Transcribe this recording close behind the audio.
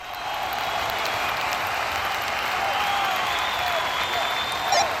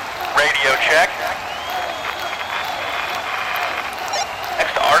Audio check.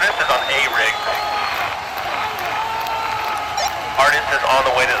 Next artist is on A rig. Artist is on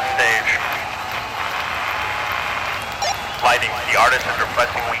the way to the stage. Lighting. The artist is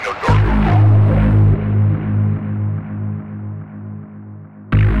requesting we go door.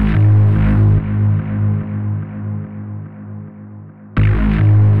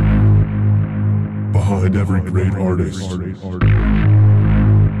 Behind every great artist,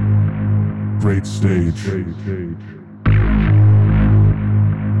 great stage,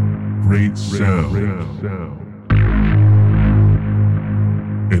 great sound,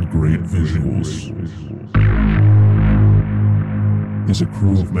 and great visuals is a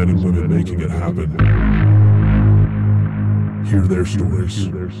crew of men and women making it happen. Hear their stories.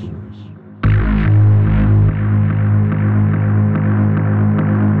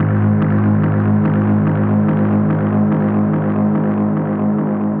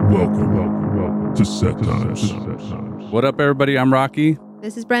 Welcome to Set Times. What up, everybody? I'm Rocky.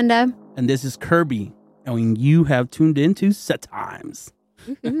 This is Brenda. And this is Kirby. And when you have tuned into Set Times.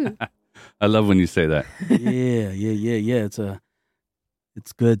 I love when you say that. Yeah.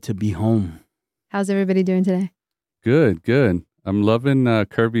 It's good to be home. How's everybody doing today? Good. I'm loving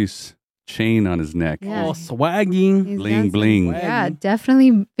Kirby's chain on his neck. Yeah. Oh, swagging. He's Bling, got bling. some- Yeah,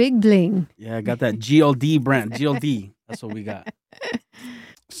 definitely big bling. Yeah, I got that GLD brand. GLD. That's what we got.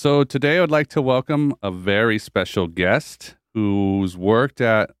 So today I would like to welcome a very special guest who's worked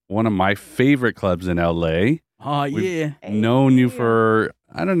at one of my favorite clubs in LA. Oh, We've yeah. known you for,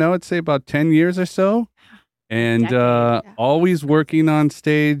 I don't know, I'd say about 10 years or so. And Decade. always working on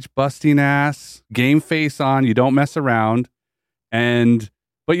stage, busting ass, game face on, you don't mess around.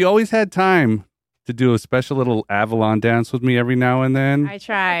 But you always had time to do a special little Avalon dance with me every now and then. I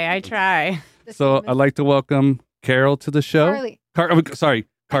try. So I'd like to welcome Carle to the show. Carly. Sorry,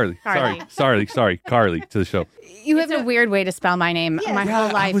 Carly. Carly. Sorry, Carly to the show. You It's a weird way to spell my name. Yes. My Yeah, whole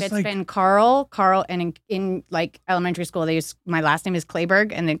I life, was it's like- been Carle, and in like elementary school, my last name is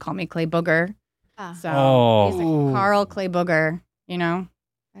Clayburgh, and they'd call me Clayburgh. So Oh. basically, Carle Clayburgh, you know?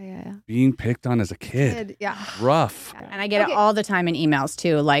 Yeah. Being picked on as a kid. Yeah. Rough. And I get Okay. it all the time in emails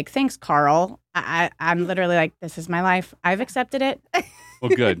too. Like, thanks, Carle. I'm literally like, this is my life. I've accepted it. Well,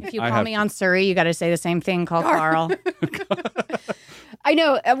 good. If you call me on Surrey, you got to say the same thing. Call Carle. I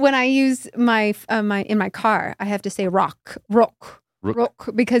know when I use my in my car, I have to say rock,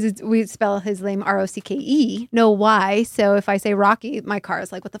 because we spell his name ROCKE, no Y. So if I say Rocky, my car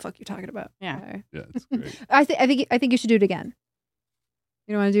is like, what the fuck are you talking about? Yeah. Yeah, it's great. I think you should do it again.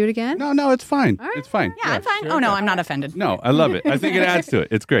 You don't want to do it again? No, it's fine. All right. It's fine. Yeah, I'm fine. sure. Oh, no, I'm not offended. No, I love it. I think it adds to it.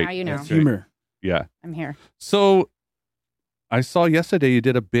 It's great. Now you know. It's great. Humor. Yeah. I'm here. So I saw yesterday you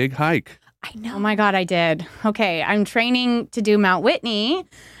did a big hike. I know. Oh my God, I did. Okay, I'm training to do Mount Whitney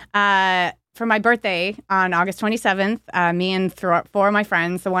for my birthday on August 27th. Me and four of my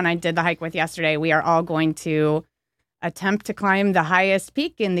friends, the one I did the hike with yesterday, we are all going to attempt to climb the highest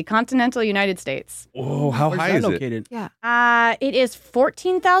peak in the continental United States. Whoa, how Where's high that is it? located? Yeah. It is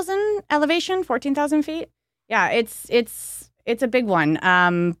 14,000 elevation, 14,000 feet. Yeah, it's a big one.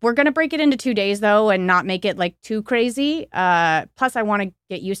 We're going to break it into 2 days, though, and not make it, like, too crazy. Plus, I want to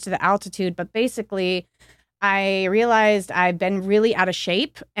get used to the altitude. But basically, I realized I've been really out of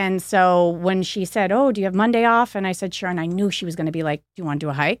shape. And so when she said, oh, do you have Monday off? And I said, sure. And I knew she was going to be like, do you want to do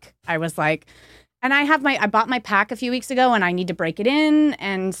a hike? I was like... And I bought my pack a few weeks ago, and I need to break it in.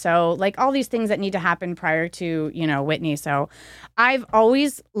 And so, like, all these things that need to happen prior to, Whitney. So I've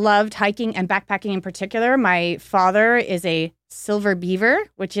always loved hiking and backpacking in particular. My father is a Silver Beaver,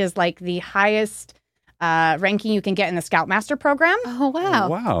 which is like the highest ranking you can get in the Scoutmaster program. Oh, wow.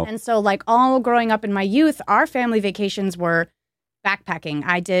 Wow. And so, like, all growing up in my youth, our family vacations were backpacking.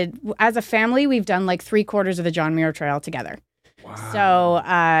 As a family, we've done like 3/4 of the John Muir Trail together. Wow.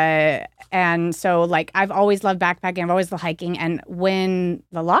 So, like, I've always loved backpacking. I've always loved hiking. And when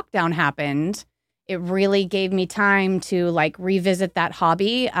the lockdown happened, it really gave me time to, like, revisit that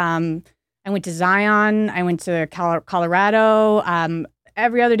hobby. I went to Zion. I went to Colorado.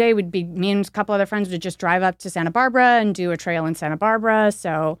 Every other day would be me and a couple other friends would just drive up to Santa Barbara and do a trail in Santa Barbara.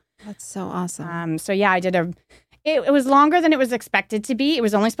 So That's so awesome. I did it was longer than it was expected to be. It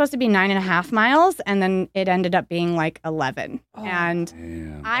was only supposed to be 9.5 miles, and then it ended up being like 11. Oh. And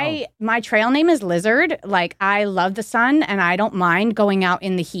Damn. my trail name is Lizard. Like, I love the sun, and I don't mind going out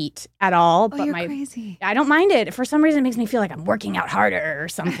in the heat at all. Oh, you're crazy. I don't mind it. For some reason, it makes me feel like I'm working out harder or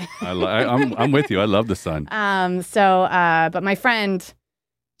something. I'm with you. I love the sun. But my friend,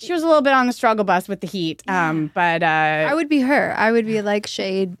 She was a little bit on the struggle bus with the heat. But I would be her. I would be like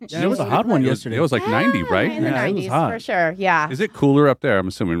shade. Yeah, it was a hot one It yesterday. was like 90, right? in the Yeah, it was 90s hot. for sure. Yeah. Is it cooler up there? I'm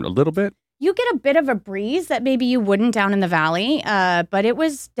assuming a little bit. You get a bit of a breeze that maybe you wouldn't down in the valley, but it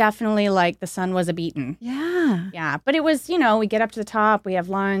was definitely like the sun was a beating. Yeah. Yeah, but it was, we get up to the top, we have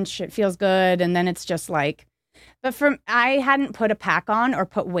lunch, it feels good, and then it's just like, but I hadn't put a pack on or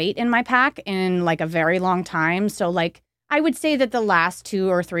put weight in my pack in like a very long time. So like, I would say that the last 2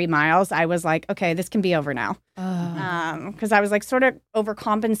 or 3 miles, I was like, okay, this can be over now. Because I was like sort of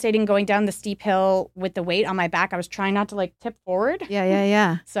overcompensating going down the steep hill with the weight on my back. I was trying not to like tip forward.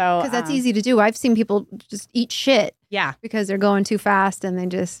 Yeah. So Because that's easy to do. I've seen people just eat shit Yeah. because they're going too fast and they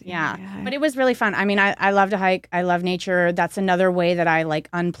just. Yeah. But it was really fun. I mean, I love to hike. I love nature. That's another way that I like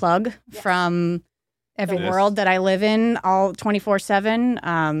unplug from the world that I live in all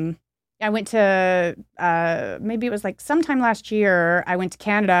 24/7. I went to, maybe it was like sometime last year, I went to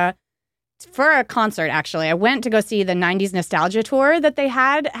Canada for a concert, actually. I went to go see the 90s nostalgia tour that they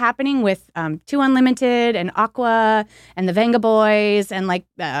had happening with 2 Unlimited and Aqua and the Venga Boys and like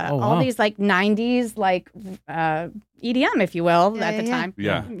all these like 90s like EDM, if you will, at the time.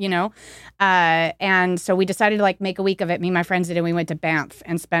 Yeah. And so we decided to like make a week of it. Me and my friends did, and we went to Banff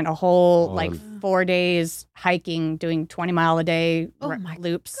and spent a whole like 4 days hiking, doing 20-mile-a-day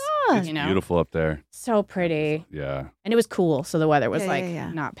loops. God. Beautiful up there. So pretty. Yeah. And it was cool, so the weather was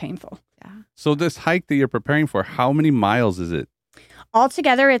Yeah. not painful. So this hike that you're preparing for, how many miles is it?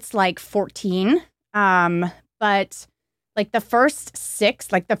 Altogether, it's like 14. But like the first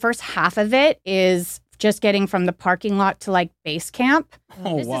 6, like the first half of it is just getting from the parking lot to like base camp.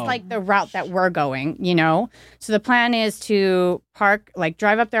 This is like the route that we're going, So the plan is to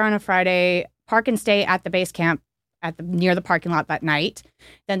drive up there on a Friday, park and stay at the base camp near the parking lot that night.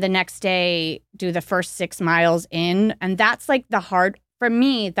 Then the next day, do the first 6 miles in. And that's like for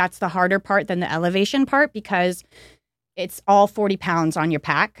me, that's the harder part than the elevation part because it's all 40 pounds on your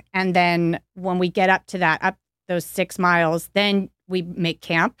pack. And then when we get up those 6 miles, then we make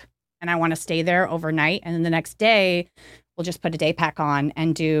camp and I want to stay there overnight. And then the next day, we'll just put a day pack on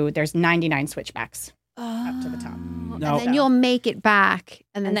and there's 99 switchbacks up to the top. And then you'll make it back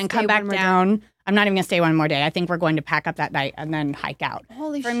and then come back down. I'm not even going to stay one more day. I think we're going to pack up that night and then hike out.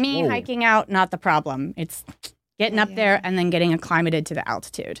 Holy For me, hiking out, not the problem. It's getting up there and then getting acclimated to the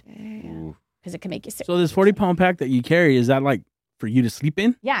altitude because it can make you sick. So this 40-pound pack that you carry, is that like for you to sleep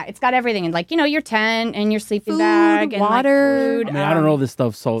in? Yeah, it's got everything. And like, your tent and your sleeping bag and water. Like, food. I mean, I don't know this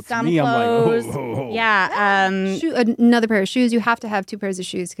stuff, so to me, clothes. I'm like, Yeah. Another pair of shoes. You have to have 2 pairs of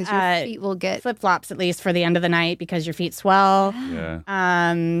shoes because your feet will get flip-flops at least for the end of the night because your feet swell. Yeah.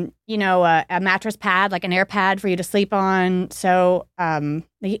 A mattress pad, like an air pad for you to sleep on. So, and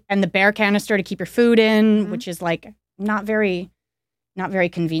the bear canister to keep your food in, which is like not very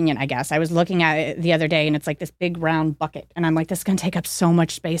convenient, I guess. I was looking at it the other day and it's like this big round bucket. And I'm like, this is going to take up so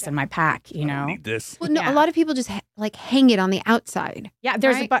much space in my pack, I don't need this. Well, no, a lot of people just like hang it on the outside. Yeah,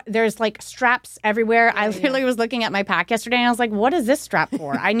 there's like straps everywhere. I literally was looking at my pack yesterday and I was like, what is this strap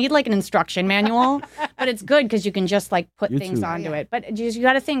for? I need like an instruction manual, but it's good because you can just like put things onto it. But you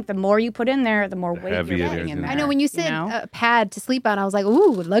got to think the more you put in there, the more weight you're putting in there. I know when you said a pad to sleep on, I was like,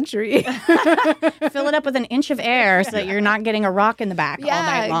 ooh, luxury. Fill it up with an inch of air so that you're not getting a rock in the back all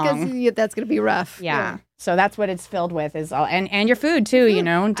night long. Because that's going to be rough. Yeah. So that's what it's filled with and your food too,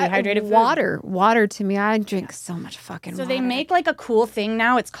 dehydrated food. Water to me, I drink so much fucking water. So they make like a cool thing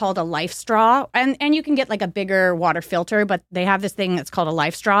now. It's called a life straw. And you can get like a bigger water filter, but they have this thing that's called a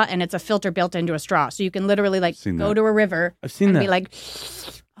life straw and it's a filter built into a straw. So you can literally like go to a river and be like,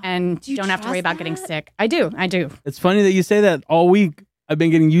 and don't have to worry about getting sick. I do. It's funny that you say that. All week I've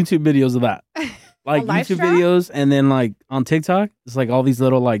been getting YouTube videos of that. Like YouTube videos, and then like on TikTok, it's like all these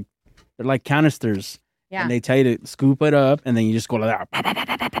little like, they're like canisters. Yeah. And they tell you to scoop it up, and then you just go like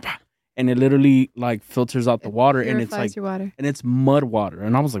that. And it literally like filters out the water, and it's like your water. And it's mud water.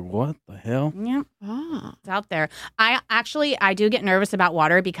 And I was like, what the hell? Yeah. It's out there. I do get nervous about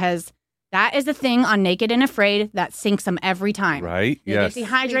water because that is the thing on Naked and Afraid that sinks them every time. Right? They get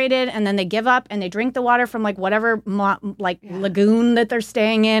dehydrated and then they give up and they drink the water from like whatever lagoon that they're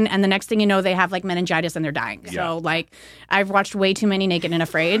staying in. And the next thing you know, they have like meningitis and they're dying. Yeah. So like I've watched way too many Naked and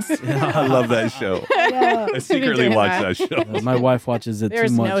Afraids. I love that show. I secretly watch that show. My wife watches it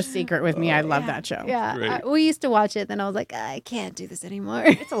There's too much. no secret with me. I love that show. Yeah. We used to watch it. Then I was like, I can't do this anymore.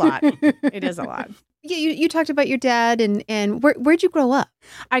 It's a lot. It is a lot. Yeah, you talked about your dad and where'd you grow up?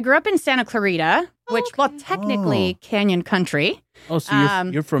 I grew up in Santa Clarita, which, technically Canyon Country. Oh, so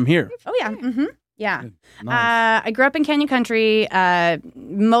you're from here? Oh, yeah. Mm-hmm. Yeah. Nice. I grew up in Canyon Country.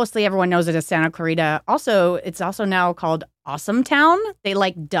 Mostly everyone knows it as Santa Clarita. Also, it's also now called Awesome Town. They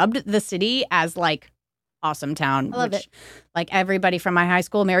like dubbed the city as like Awesome Town. I love it. Like everybody from my high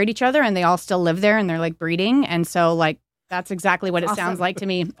school married each other and they all still live there and they're like breeding. And so like that's exactly what it sounds like to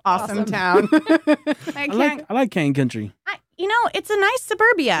me. Awesome Town. I like Cane Country. It's a nice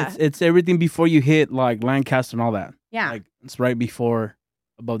suburbia. It's everything before you hit like Lancaster and all that. Yeah. Like it's right before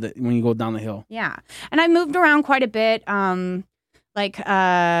above when you go down the hill. Yeah. And I moved around quite a bit. I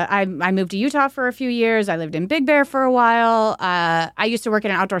moved to Utah for a few years. I lived in Big Bear for a while. I used to work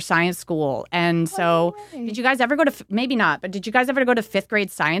at an outdoor science school. And so did you guys ever go to, maybe not, but did you guys ever go to 5th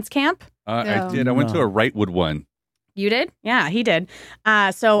grade science camp? I did. I went to a Wrightwood one. You did? Yeah, he did.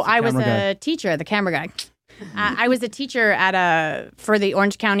 So I was camera a teacher, the camera guy. I was a teacher for the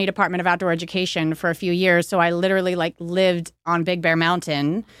Orange County Department of Outdoor Education for a few years. So I literally like lived on Big Bear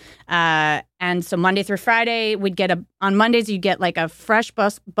Mountain. And so Monday through Friday, on Mondays, you'd get like a fresh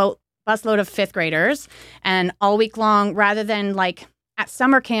busload of 5th graders. And all week long, rather than like at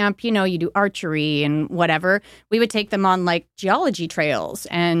summer camp, you do archery and whatever, we would take them on like geology trails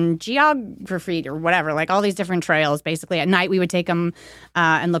and geography or whatever, like all these different trails. Basically at night, we would take them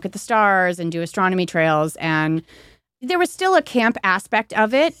and look at the stars and do astronomy trails. And there was still a camp aspect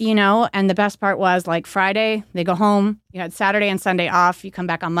of it, and the best part was like Friday, they go home. You had Saturday and Sunday off. You come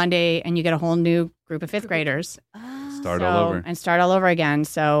back on Monday and you get a whole new group of 5th graders. Start all over. And start all over again.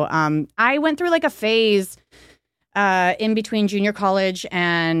 So I went through like a phase in between junior college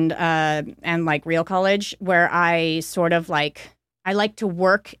and like real college where I sort of like, I like to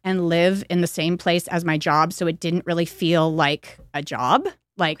work and live in the same place as my job. So it didn't really feel like a job.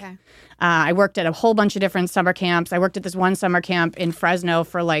 Like I worked at a whole bunch of different summer camps. I worked at this one summer camp in Fresno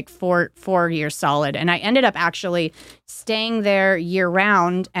for like four years solid. And I ended up actually staying there year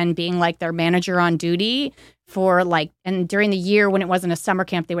round and being like their manager on duty for like, and during the year when it wasn't a summer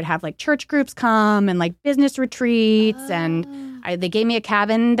camp, they would have like church groups come and like business retreats. And they gave me a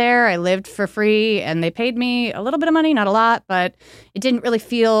cabin there. I lived for free and they paid me a little bit of money, not a lot, but it didn't really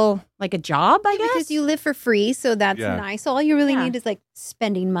feel like a job, I guess. Because you live for free, so that's nice. All you really need is like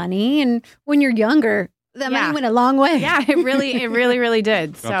spending money. And when you're younger, that money went a long way. Yeah, it really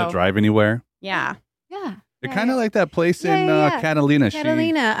did. Don't have to drive anywhere. Yeah. Yeah. They're kind of like that place in Catalina.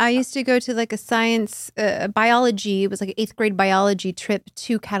 Catalina. I used to go to like a science biology. It was like an 8th grade biology trip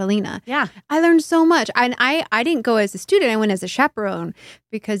to Catalina. Yeah. I learned so much. And I didn't go as a student. I went as a chaperone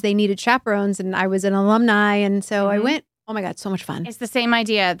because they needed chaperones and I was an alumni. And so I went. Oh my God, so much fun. It's the same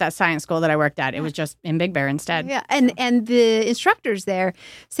idea at that science school that I worked at. It was just in Big Bear instead. Yeah. And the instructors there,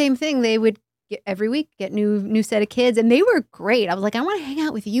 same thing. They would every week get new set of kids and they were great. I was like, I want to hang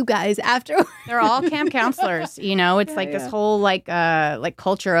out with you guys after. They're all camp counselors. It's like this whole like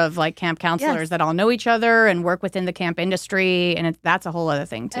culture of like camp counselors that all know each other and work within the camp industry, and that's a whole other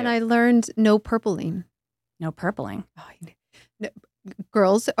thing too. And I learned no purpling. No purpling. No,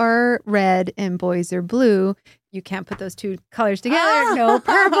 girls are red and boys are blue. You can't put those two colors together. No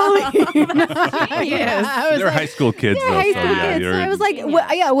purpling. They're high school kids, though. High school kids. So I was like,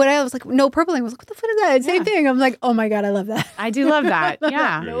 when I was like, no purpling. I was like, what the fuck is that? Same thing. I'm like, oh my God, I love that. I do love that.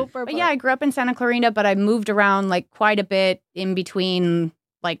 Yeah. No purpling. But yeah, I grew up in Santa Clarita, but I moved around like quite a bit in between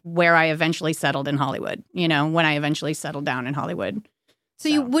like where I eventually settled in Hollywood, when I eventually settled down in Hollywood.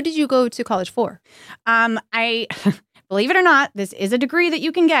 So what did you go to college for? I believe it or not, this is a degree that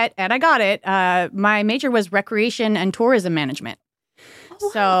you can get, and I got it. My major was recreation and tourism management. Oh, wow.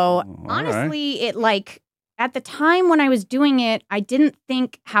 So honestly, it like at the time when I was doing it, I didn't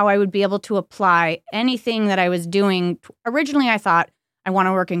think how I would be able to apply anything that I was doing. Originally, I thought I want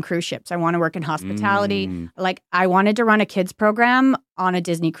to work in cruise ships. I want to work in hospitality. Like I wanted to run a kids program on a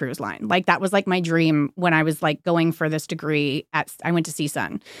Disney cruise line. Like that was like my dream when I was like going for this degree I went to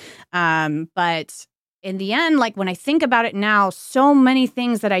CSUN. But in the end, like when I think about it now, so many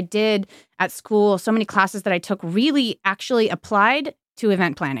things that I did at school, so many classes that I took really actually applied to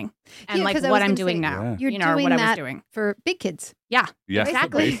event planning and like what I'm doing now. You're doing what that I was doing for big kids. Yeah,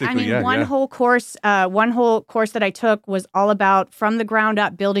 exactly. I mean, one whole course that I took was all about from the ground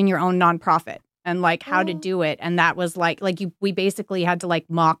up building your own nonprofit and like how to do it. And that was we basically had to like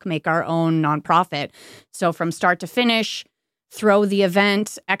make our own nonprofit. So from start to finish, throw the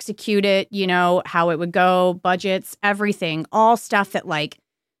event, execute it, how it would go, budgets, everything, all stuff that like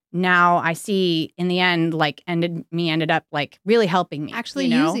now I see in the end, like ended up like really helping me. Actually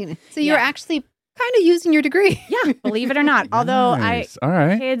using it. So you're actually kind of using your degree. Yeah, believe it or not. Although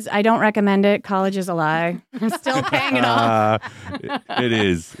kids, I don't recommend it. College is a lie. I'm still paying it off. It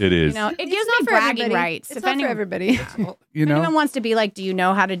is. It gives me bragging rights. It's not for everybody. If anyone wants to be like, do you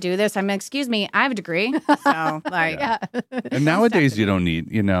know how to do this? I'm like, excuse me, I have a degree. So like, and nowadays you don't need,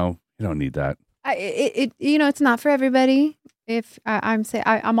 you don't need that. It's not for everybody. If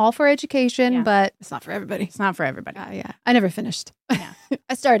I'm all for education, Yeah. but it's not for everybody. It's not for everybody. Yeah, I never finished. Yeah.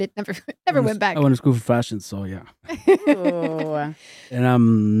 I started, never went back. I went to school for fashion, so yeah. Ooh. And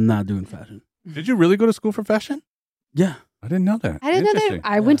I'm not doing fashion. Did you really go to school for fashion? Yeah. I didn't know that. I didn't know that. Interesting.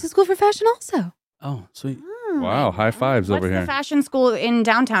 I went to school for fashion also. Oh, sweet. Wow, high fives What's over the here. fashion school in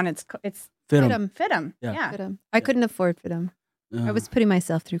downtown? It's Fit 'em. FITM. Yeah. Yeah. Fit 'em. I couldn't afford Fit 'em. I Uh, was putting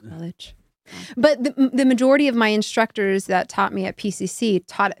myself through college. But the majority of my instructors that taught me at PCC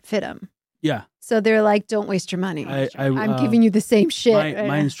taught at Fit 'em. Yeah. So they're like, don't waste your money. I'm uh, giving you the same shit.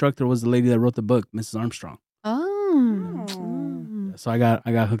 My instructor was the lady that wrote the book, Mrs. Armstrong. Oh. So I got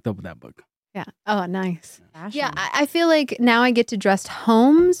hooked up with that book. Yeah. Oh, nice. Fashion. Yeah, I feel like now I get to dress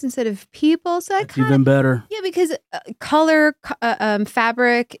homes instead of people. So I That's kind even of, better. yeah, because color,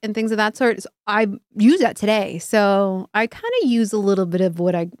 fabric, and things of that sort, I use that today. So I kind of use a little bit of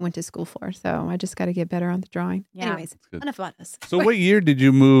what I went to school for. So I just got to get better on the drawing. Yeah. Anyways, good. enough about us. So what year did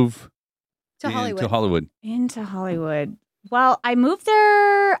you move To Hollywood. To Hollywood? Into Hollywood. Well, I moved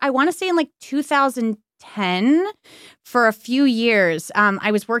there, I want to say in like 2010 for a few years.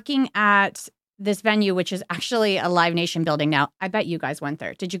 I was working at this venue, which is actually a Live Nation building now. I bet you guys went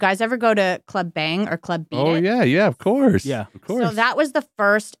there. Did you guys ever go to Club Bang or Club Beat Oh It? yeah, of course. Yeah. Of course. So that was the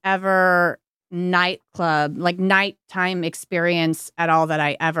first ever nightclub, like nighttime experience at all that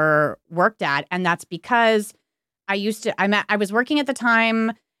I ever worked at. And that's because I was working at the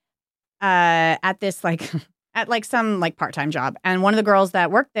time at this like at like some like part-time job. And one of the girls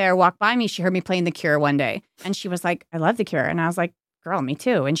that worked there walked by me. She heard me playing The Cure one day. And she was like, I love The Cure. And I was like, girl, me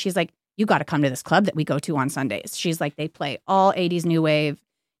too. And she's like, you got to come to this club that we go to on Sundays. She's like, they play all 80s new wave.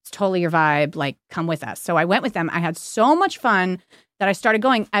 It's totally your vibe. Like, come with us. So I went with them. I had so much fun that I started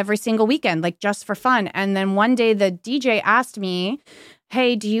going every single weekend, like just for fun. And then one day the DJ asked me,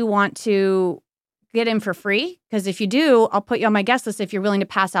 hey, do you want to get in for free? Because if you do, I'll put you on my guest list if you're willing to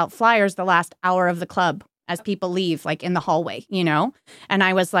pass out flyers the last hour of the club as people leave, like in the hallway, you know? And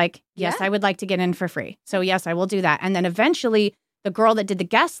I was like, yes, Yeah. I would like to get in for free. So yes, I will do that. And then eventually the girl that did the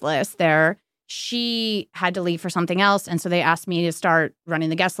guest list there, she had to leave for something else. And so they asked me to start running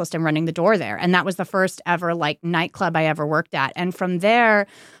the guest list and running the door there. And that was the first ever like nightclub I ever worked at. And from there,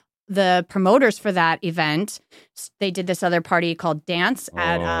 the promoters for that event, they did this other party called Dance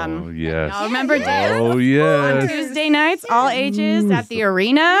at yes. y'all remember Dance? Oh On yes. Tuesday nights, all ages at the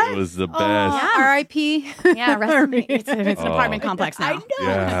arena. It was the best. Oh, R.I.P. Yeah, it's an apartment complex now. I know.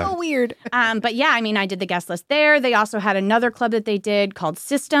 Yeah. It's so weird. But yeah, I mean, I did the guest list there. They also had another club that they did called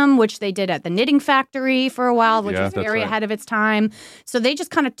System, which they did at the Knitting Factory for a while, which Yeah, was that's very right. ahead of its time. So they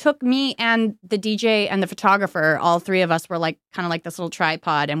just kind of took me and the DJ and the photographer. All three of us were like kind of like this little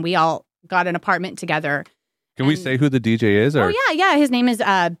tripod, and we all got an apartment together. Can we say who the DJ is? Or? Oh yeah. His name is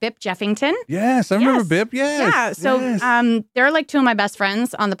Bip Jeffington. Yes, I remember Yes. Bip. Yes. Yeah. So yes. they're like two of my best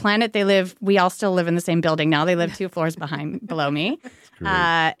friends on the planet. We all still live in the same building now. They live 2 floors below me.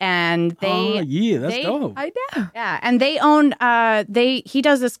 Great. And they, Oh, yeah, that's they- dope. I know. yeah, and they own, he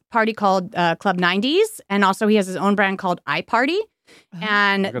does this party called Club 90s. And also he has his own brand called iParty.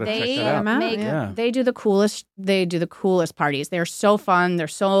 And I gotta check they that out. make, Yeah. they do the coolest parties. They're so fun. They're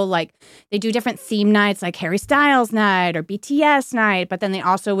so like, they do different theme nights like Harry Styles night or BTS night, but then they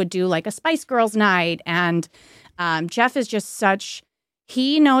also would do like a Spice Girls night. And Jeff is just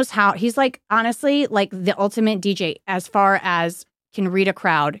he knows how, he's like, honestly, like the ultimate DJ as far as can read a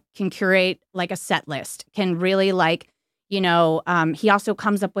crowd, can curate like a set list, can really like, he also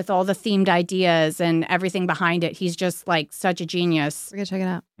comes up with all the themed ideas and everything behind it. He's just like such a genius. We're going to check it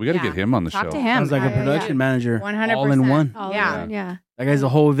out. We got to yeah. get him on the Talk show. to him. Sounds like a Yeah. production manager. 100%. All in one. All Yeah. in, yeah. That guy's a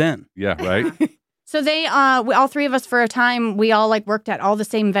whole event. Yeah, right? So they, all three of us for a time, we all like worked at all the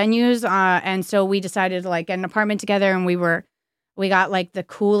same venues. And so we decided to like get an apartment together, and we got like the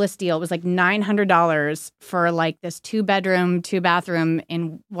coolest deal. It was like $900 for like this 2-bedroom, 2-bathroom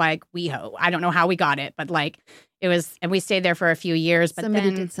in like WeHo. I don't know how we got it, but like it was, and we stayed there for a few years. But Somebody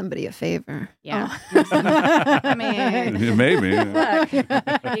then, did somebody a favor. yeah, Oh. I mean, Maybe. look, you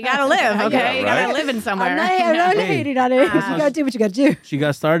gotta live, okay? Yeah, You gotta right? live in somewhere. I'm not Hey. hating on it. You got to do what you got to do. She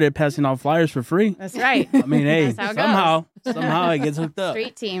got started passing out flyers for free. That's right. I mean, hey, That's how it somehow it gets hooked up.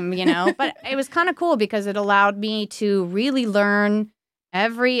 Street team, but it was kind of cool because it allowed me to really learn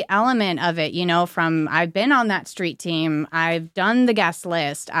every element of it, from I've been on that street team, I've done the guest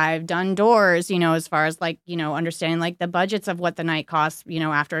list, I've done doors, as far as like, understanding like the budgets of what the night costs,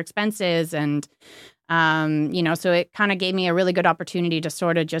 after expenses. And, so it kind of gave me a really good opportunity to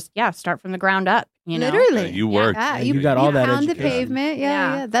sort of just, start from the ground up, Literally. Yeah, you worked. Yeah, You got all that pound the education. pavement.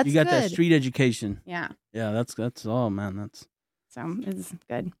 Yeah. Yeah. That's You got good. that street education. Yeah. Yeah, that's all, man. That's So it's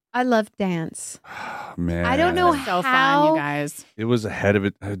good. I love dance. Man, I don't know So fun, how. you guys. It was ahead of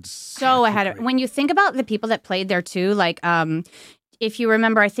it. It's So ahead of when you think about the people that played there too, like if you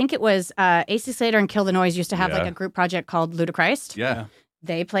remember, I think it was AC Slater and Kill the Noise used to have like a group project called Ludachrist. Yeah.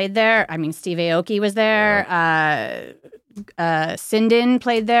 They played there. I mean, Steve Aoki was there. Sinden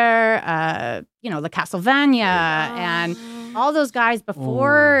played there. The Castlevania and all those guys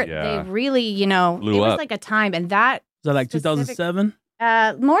before they really, Blew it was up. like a time, and that Was that like 2007?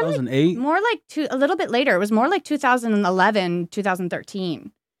 more 2008? like a little bit later. It was more like 2011,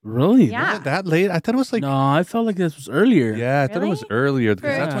 2013. Really? Yeah. That late? I thought it was like. No, I felt like this was earlier. Yeah, I thought it was earlier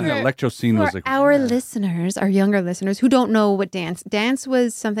because that's when the electro scene was like. our listeners, our younger listeners who don't know what dance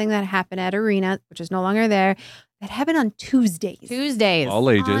was something that happened at Arena, which is no longer there. It happened on Tuesdays. All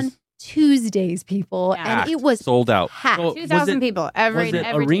ages. On Tuesdays, people, Yeah. and it was Sold out. packed. So, 2,000 people Was every it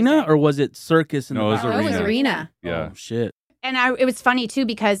every arena Tuesday. or was it circus? In No, it was the back? Oh, it was Arena. Yeah. Oh, shit. And it was funny too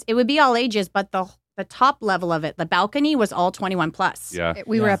because it would be all ages, but the top level of it, the balcony, was all 21 plus. Yeah.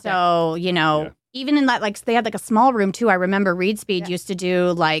 We were up there. So even in that, like they had like a small room too. I remember Reed Speed used to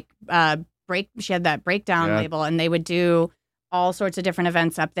do like She had that breakdown label, and they would do all sorts of different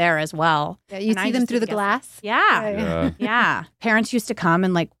events up there as well. Yeah, you see them through the glass. Yeah. Yeah. Parents used to come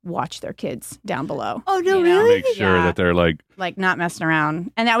and like watch their kids down below. Oh no, You know? really? Make sure that they're like Like not messing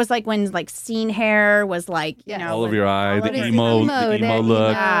around. And that was like when like scene hair was like, all of your eye, all the of it. emo look.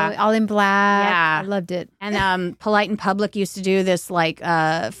 Yeah. all in black. Yeah. I loved it. And Polite in Public used to do this like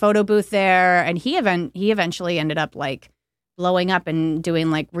photo booth there, and he eventually ended up like blowing up and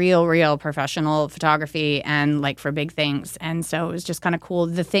doing like real professional photography and like for big things. And so it was just kind of cool.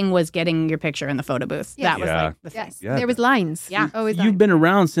 The thing was getting your picture in the photo booth. Yeah. That was like the thing. Yes, Yeah. there was lines. Yeah. always You've lines. been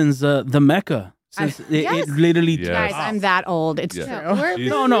around since the Mecca. Since Yes. it literally Yes. Guys, I'm that old. It's Yeah. true. We're-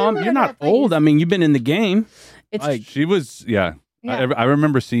 No, you're not old. I mean, you've been in the game. It's Like, She was, Yeah. I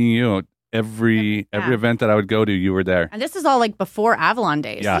remember seeing you every Yeah. event that I would go to. You were there. and this is all like before Avalon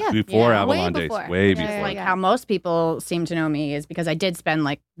days. Yeah, Yeah. before Yeah. Avalon Way days, before. way Yeah, before. yeah, Like how most people seem to know me is because I did spend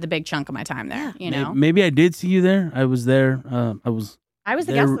like the big chunk of my time there. You know, maybe I did see you there. I was there. I was the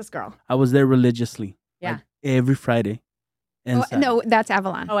there- guest list girl. I was there religiously. Yeah. Like, every Friday. And Saturday. no, that's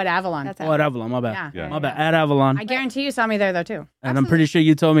Avalon. Oh, at Avalon. That's Oh, at Avalon. My bad. Yeah. Yeah. My bad. At Avalon. I guarantee you saw me there though too. And I'm pretty sure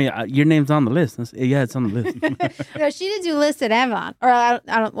you told me your name's on the list. I said, yeah, it's on the list. No, she did do lists at Avalon, or I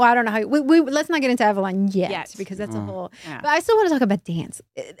don't know how. We let's not get into Avalon yet. Because that's a whole. Yeah. But I still want to talk about dance.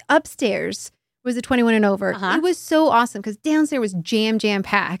 Upstairs was the 21 and over. Uh-huh. It was so awesome because downstairs was jam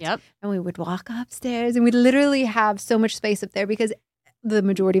packed. Yep. And we would walk upstairs, and we'd literally have so much space up there because the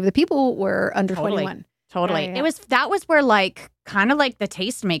majority of the people were under Totally. 21. Totally. Yeah. That was where like kind of like the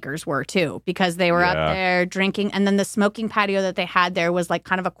tastemakers were too, because they were up Yeah. there drinking, and then the smoking patio that they had there was like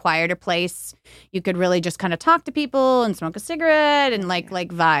kind of a quieter place. You could really just kind of talk to people and smoke a cigarette and like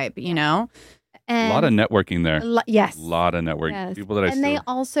vibe, you know? A And lot of networking there. yes. A lot of networking. Yes. People that I And they still.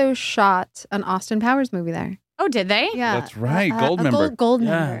 also shot an Austin Powers movie there. Oh, did they? Yeah. That's right. A Gold member. Gold Yeah,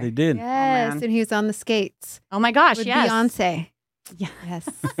 member. they did. Yes. man. And he was on the skates Oh my gosh, with yes. Beyonce. Yeah. Yes.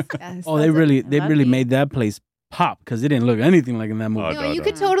 Yes. Oh, they really Lucky. made that place pop because it didn't look anything like in that movie. Oh, No, no, you no.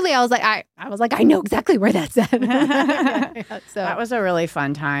 could totally. I was like, I know exactly where that's at. Yeah, so That was a really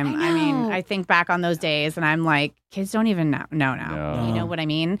fun time. I I mean, know. I think back on those days and I'm like, kids don't even know now. No. You know what I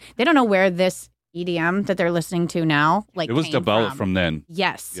mean? They don't know where this EDM that they're listening to now like It was came developed from then.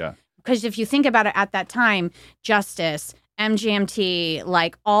 Yes. Yeah. Because if you think about it at that time, Justice, MGMT,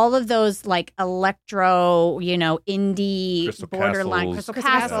 like all of those like electro, indie, Crystal borderline, Castles.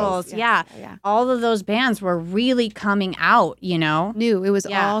 Crystal Castles. Yes. Yeah. All of those bands were really coming out, New. It was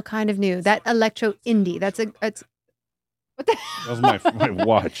Yeah. all kind of new. That electro indie. It's what the That was my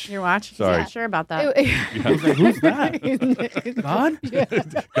watch. Your watch? Sorry. Not sure about that. Yeah. I was like, who's that?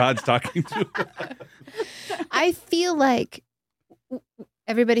 God? God's talking to. I feel like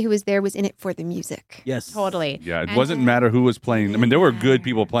everybody who was there was in it for the music. Yes. Totally. Yeah, it And- wasn't matter who was playing. I mean, there were good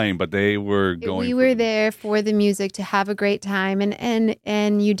people playing, but they were going. We for were the- there for the music to have a great time,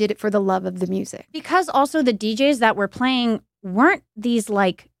 and you did it for the love of the music. Because also the DJs that were playing weren't these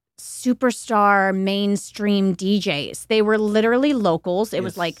like superstar mainstream DJs. They were literally locals. It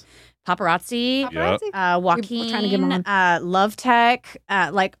was Yes. like Paparazzi, Yeah. Joaquin, trying to get 'em Love Tech,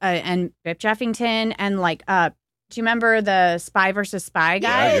 and Bip Jeffington, and do you remember the Spy versus Spy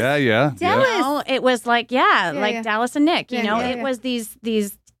guys? Yeah. Dallas. You know, it was like Yeah. Dallas and Nick. Yeah, You know, yeah, it yeah. was these,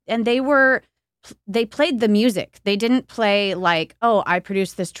 and they played the music. They didn't play like, oh, I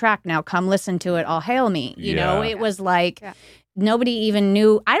produced this track. Now come listen to it. All hail me. You know, Yeah. it was like Yeah. nobody even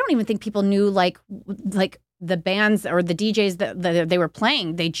knew. I don't even think people knew like the bands or the DJs that they were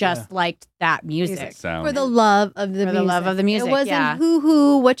playing, they just liked that music. Sound. For the love of the For music. the love of the music, It wasn't yeah.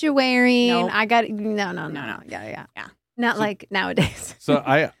 hoo, what you're wearing. Nope. I got no. Yeah. Not like nowadays. So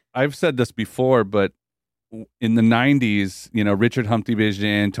I've said this before, but in the 90s, Richard Humpty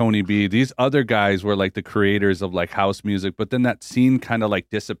Vision, Tony B, these other guys were like the creators of like house music, but then that scene kind of like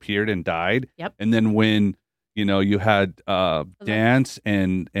disappeared and died. Yep. And then when, you had dance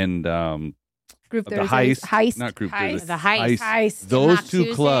and Group the Thursdays. heist, not group Heist. Thursdays, The heist. those Hot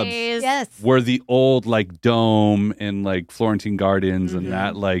two clubs Tuesdays. Yes. were the old like Dome and like Florentine Gardens and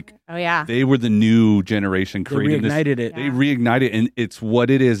that like Oh yeah. they were the new generation They creating this. reignited it. They reignited, and it's what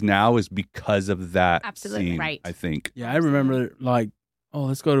it is now is because of that Absolutely. scene, Right. I think. Yeah, I remember like, oh,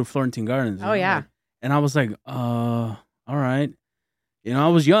 let's go to Florentine Gardens. Oh yeah. And I was like, all right. I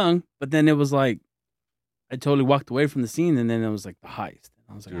was young, but then it was like, I totally walked away from the scene, and then it was like the heist.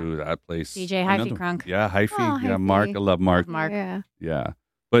 I was like, Dude, that place. DJ Hyphy another- Crunk. Yeah, Hyphy. Oh, yeah, Hyphy. Mark. I love Mark. Mark. Yeah. Yeah.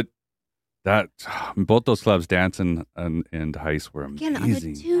 But that, both those clubs, Dance and Heist, were Again, on a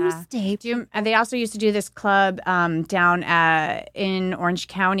amazing. Tuesday. And they also used to do this club down in Orange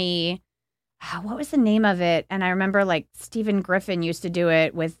County. What was the name of it? And I remember like Stephen Griffin used to do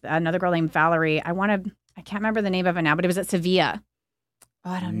it with another girl named Valerie. I can't remember the name of it now, but it was at Sevilla.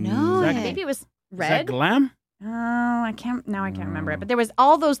 Oh, I don't know. Is that- Maybe it was is that Red. glam? Oh, I can't remember it. But there was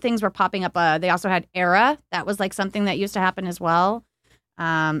all those things were popping up. They also had Era. That was like something that used to happen as well.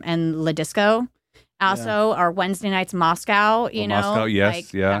 And La Disco. Also, or Wednesday nights Moscow, Moscow, yes,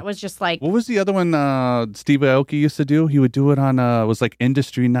 like, yeah. That was just like What was the other one Steve Aoki used to do? He would do it on, it was like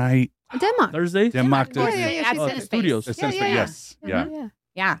Industry Night. Denmark. Thursday? Denmark. Yeah, yeah, yeah. At Oh, Cine the Space. studios. Essentially, yes. Yeah. Yeah.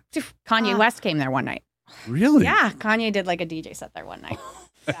 Yeah. Kanye Ah. West came there one night. Really? Yeah, Kanye did like a DJ set there one night.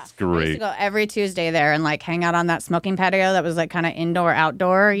 That's I used to great. go every Tuesday there and like hang out on that smoking patio that was like kind of indoor,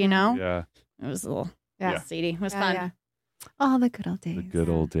 outdoor, Yeah. It was a little Yeah. seedy. It was Yeah, fun. yeah. Oh, the good old days. The good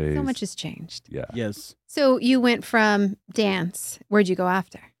old days. So much has changed. Yeah. Yes. So you went from dance. Where'd you go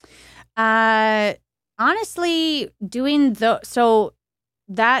after? Honestly, so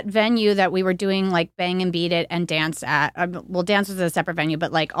that venue that we were doing like Bang and Beat It and Dance at, Dance was a separate venue,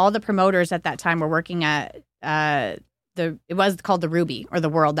 but like all the promoters at that time were working at it was called the Ruby or the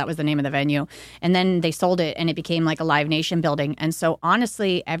World. That was the name of the venue. And then they sold it and it became like a Live Nation building. And so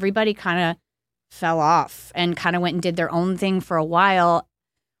honestly, everybody kind of fell off and kind of went and did their own thing for a while.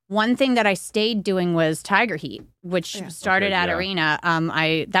 One thing that I stayed doing was Tiger Heat, which started at Arena.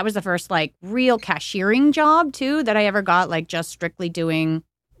 That was the first like real cashiering job too that I ever got, like just strictly doing,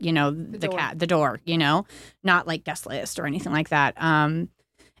 the door, not like guest list or anything like that.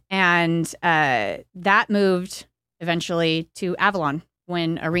 And that moved eventually to Avalon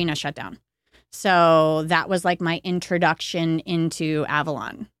when Arena shut down. So that was like my introduction into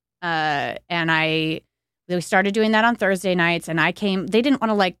Avalon. And we started doing that on Thursday nights, and they didn't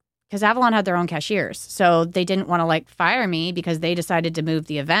want to because Avalon had their own cashiers. So they didn't want to fire me because they decided to move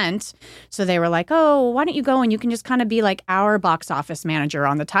the event. So they were like, oh, why don't you go and you can just kind of be like our box office manager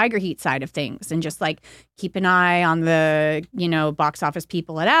on the Tiger Heat side of things and just keep an eye on the, box office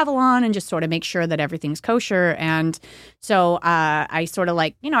people at Avalon and just sort of make sure that everything's kosher. And so I sort of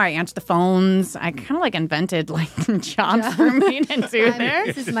I answered the phones. I kind of invented jobs for me to do there.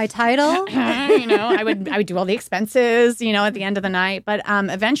 This is my title. I would do all the expenses, at the end of the night. But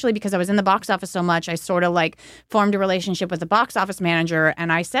eventually, because I was in the box office so much, I sort of formed a relationship with the box office manager.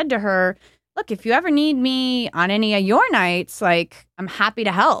 And I said to her, look, if you ever need me on any of your nights, I'm happy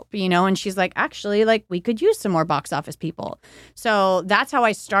to help, And she's like, actually, we could use some more box office people. So that's how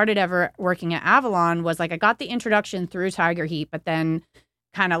I started ever working at Avalon was I got the introduction through Tiger Heat, but then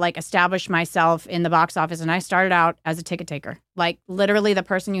kind of established myself in the box office. And I started out as a ticket taker, literally the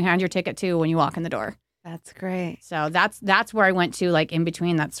person you hand your ticket to when you walk in the door. That's great. So that's where I went to in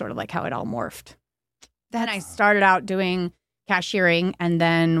between. That's sort of how it all morphed. Then I started out doing cashiering. And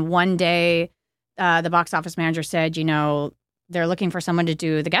then one day the box office manager said, they're looking for someone to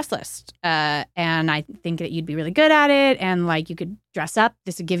do the guest list. And I think that you'd be really good at it. And you could dress up.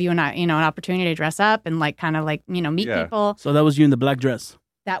 This would give you an opportunity to dress up and meet people. So that was you in the black dress.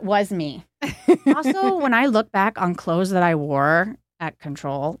 That was me. Also, when I look back on clothes that I wore at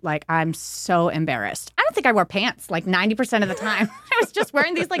Control, I'm so embarrassed. I don't think I wore pants 90% of the time. I was just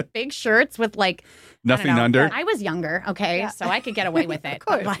wearing these big shirts with nothing under. I was younger, okay, so I could get away with it.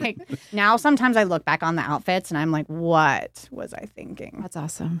 But now sometimes I look back on the outfits and I'm like, what was I thinking? That's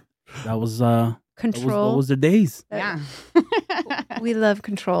awesome. That was Control. those were the days. Yeah. We love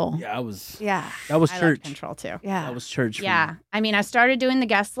control. Yeah, that was Yeah. church. love control too. Yeah. That was church. for Yeah. me. I mean, I started doing the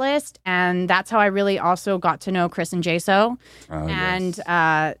guest list, and that's how I really also got to know Chris and Jaso. Oh, And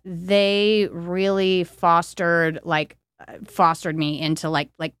yes. they really fostered me into like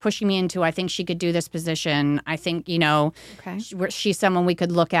pushing me into, I think she could do this position. I think, Okay. she's someone we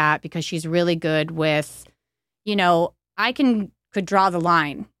could look at because she's really good with, I could draw the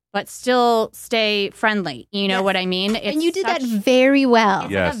line, but still stay friendly. You know Yes. what I mean? And you did that very well.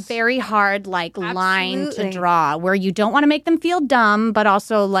 It's Yes. like a very hard line to Absolutely. draw where you don't want to make them feel dumb, but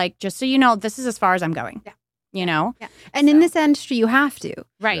also just so you know, this is as far as I'm going. Yeah. You know? Yeah. And in this industry, you have to.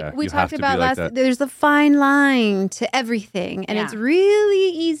 Right. Yeah. We You have talked to be about like last. that. There's a fine line to everything, and Yeah. it's really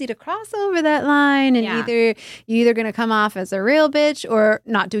easy to cross over that line. And Yeah. you're either going to come off as a real bitch or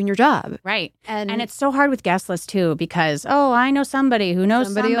not doing your job. Right. And And it's so hard with guest lists too because, I know somebody who knows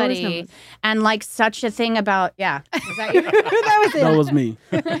Somebody always somebody. knows. And such a thing about, yeah. Was that you? that was That it. was me.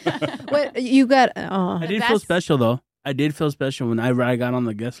 What you got? Oh, I did best- feel special though. I did feel special whenever I got on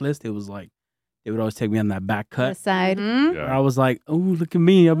the guest list. It was like they would always take me on that back cut. the side. Mhm. Yeah. I was like, "Oh, look at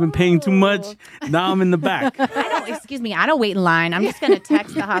me! I've been paying too much. Now I'm in the back." I don't wait in line. I'm just going to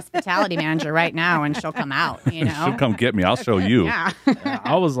text the hospitality manager right now and she'll come out, She'll come get me. I'll show you. Yeah.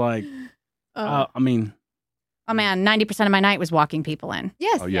 I was like, Oh. I mean, Oh man, 90% of my night was walking people in.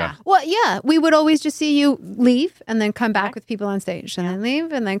 Yes. Oh, yeah. Well, yeah. We would always just see you leave and then come back with people on stage, and then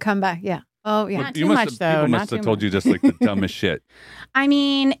leave and then come back. Yeah. Oh, yeah. Not You too must much, have, though. people Not must have too told much. you just like the dumbest shit. I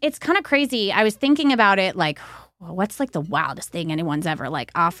mean, it's kind of crazy. I was thinking about it well, what's the wildest thing anyone's ever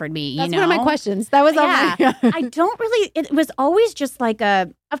offered me, That's one of my questions. That was all Yeah. my. I don't really, it was always just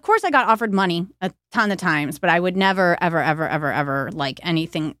of course I got offered money a ton of times, but I would never, ever, ever, ever, ever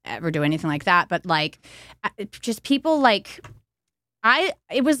ever do anything like that. But just people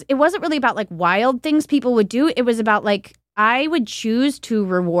it wasn't really about wild things people would do. It was about I would choose to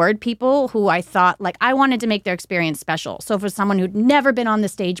reward people who I thought I wanted to make their experience special. So for someone who'd never been on the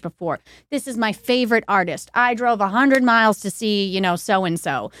stage before, this is my favorite artist. I drove 100 miles to see,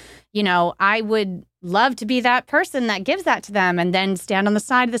 so-and-so. I would love to be that person that gives that to them and then stand on the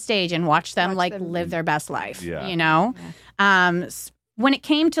side of the stage and watch them live their best life, Yeah. When it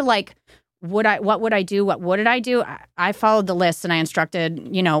came to what would I do? What did I do? I followed the list and I instructed,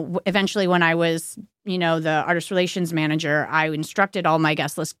 eventually when I was, the artist relations manager, I instructed all my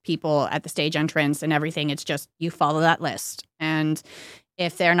guest list people at the stage entrance and everything. It's just, you follow that list. And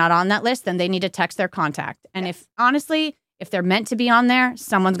if they're not on that list, then they need to text their contact. And if they're meant to be on there,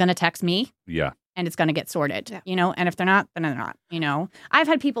 someone's going to text me. Yeah. And it's going to get sorted, Yeah. and if they're not, then they're not, I've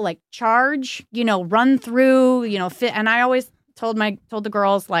had people charge, run through, fit. And I always told the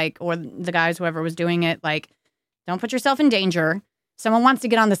girls or the guys, whoever was doing it, don't put yourself in danger. Someone wants to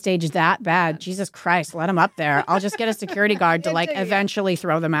get on the stage that bad. Jesus Christ, let them up there. I'll just get a security guard to eventually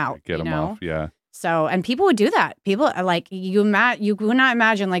throw them out. Get them off. Yeah. So, and people would do that. People are you would not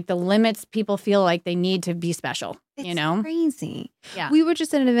imagine the limits people feel like they need to be special. It's crazy. Yeah. We were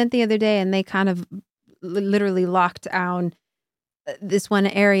just at an event the other day, and they kind of literally locked down this one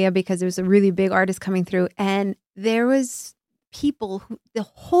area because there was a really big artist coming through, and there was people who the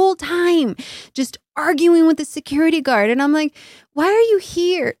whole time just arguing with the security guard, and I'm like, why are you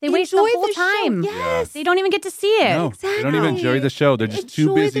here? They waste the Enjoy whole show. time. Yes. They don't even get to see it. No, they don't even enjoy the show. They're just too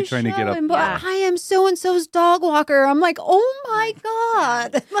Enjoy busy the trying to get show. up. And, Yeah. I am so and so's dog walker. I'm like, oh my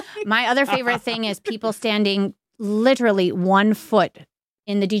God. My other favorite thing is people standing literally 1 foot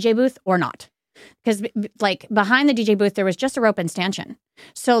in the DJ booth or not. Because behind the DJ booth, there was just a rope and stanchion.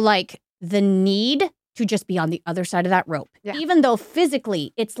 So the need to just be on the other side of that rope, even though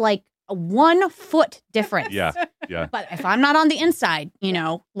physically it's a 1 foot difference. Yeah. Yeah. But if I'm not on the inside,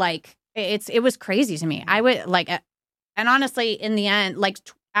 it was crazy to me. I would and honestly, in the end,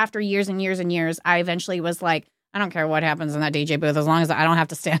 after years and years and years, I eventually was I don't care what happens in that DJ booth as long as I don't have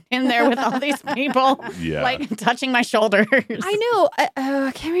to stand in there with all these people, Yeah. touching my shoulders. I know.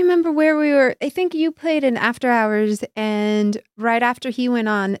 I can't remember where we were. I think you played in After Hours, and right after he went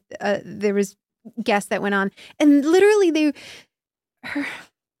on, there was guests that went on, and literally the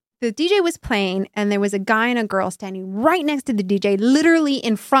DJ was playing, and there was a guy and a girl standing right next to the DJ, literally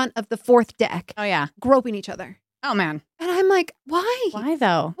in front of the fourth deck, Oh yeah. groping each other. Oh man. And I'm like, why? Why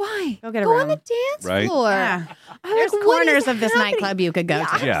though? Why? Go get a Go room. on the dance Right. floor. Yeah. I'm There's like, what is corners of this happening? nightclub you could go Yeah,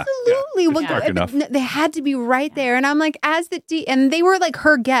 to. Yeah. absolutely. Well, Dark enough. They had to be right there, and I'm like, and they were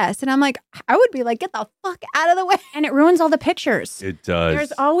her guests, and I'm like, I would be get the fuck out of the way. And it ruins all the pictures. It does.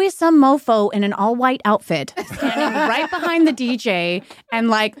 There's always some mofo in an all white outfit standing right behind the DJ,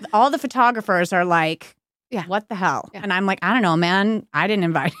 and all the photographers are Yeah. What the hell? Yeah. And I'm like, I don't know, man. I didn't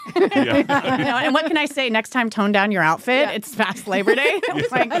invite. And what can I say? Next time, tone down your outfit. Yeah. It's past Labor Day.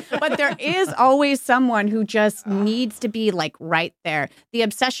 But there is always someone who just needs to be like right there. The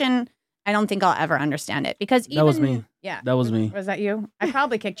obsession, I don't think I'll ever understand it because even, That was me. Yeah. That was me. Was that you? I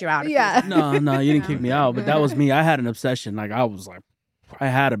probably kicked you out. Yeah. No, you didn't kick me out, but that was me. I had an obsession. Like I was like, I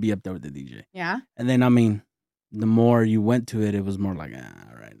had to be up there with the DJ. Yeah. And then I mean, the more you went to it, it was more like,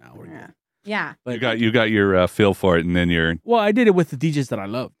 all right, now we're good. Yeah. But You got your feel for it, and then you're well, I did it with the DJs that I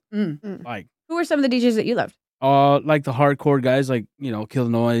love. Mm. Like Who were some of the DJs that you loved? like the hardcore guys, like Kill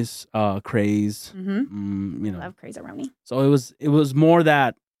Noise, Craze, Mm-hmm. you know. Love Crazy Roni. So it was more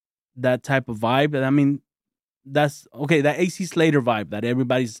that type of vibe. That I mean, that's okay. That AC Slater vibe that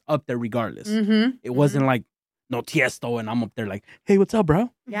everybody's up there regardless. Mm-hmm. It wasn't like no Tiesto, and I'm up there like, hey, what's up,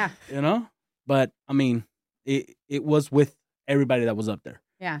 bro? Yeah. But I mean, it was with everybody that was up there.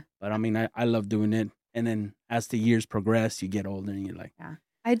 Yeah. But I mean, I love doing it. And then as the years progress, you get older and you're like,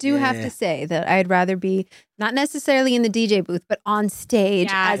 I do have Yeah. to say that I'd rather be not necessarily in the DJ booth, but on stage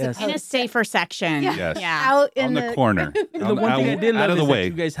Yeah, as Yes. in a opposed safer section. Yeah. Yes. Yeah. out in on the corner. the out, one thing I did out love of the is that way.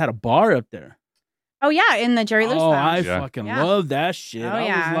 you guys had a bar up there. Oh yeah, in the Jerry Lou's Oh, I lounge. Yeah. fucking Yeah. love that shit. Oh I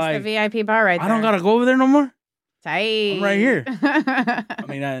yeah, was like, it's the VIP bar right there. I don't gotta go over there no more. Tight. I'm right here. I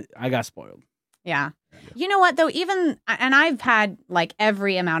mean, I got spoiled. Yeah. You know what though? Even and I've had like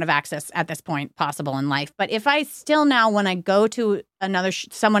every amount of access at this point possible in life. But if I still now, when I go to another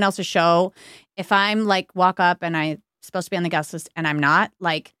someone else's show, if I'm like walk up and I'm supposed to be on the guest list and I'm not,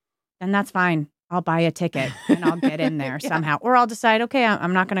 like, then that's fine. I'll buy a ticket and I'll get in there somehow, or I'll decide, okay,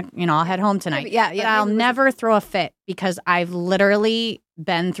 I'm not gonna, I'll head home tonight. Yeah, But I'll maybe never throw a fit because I've literally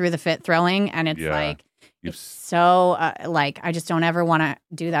been through the fit throwing, and it's Yeah. like. You've It's so like I just don't ever want to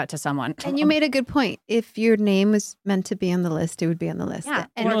do that to someone. And you made a good point. If your name was meant to be on the list, it would be on the list. Yeah.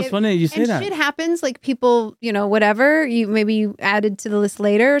 And Well, it's it- funny that you say and that. shit happens, like people, whatever. You added to the list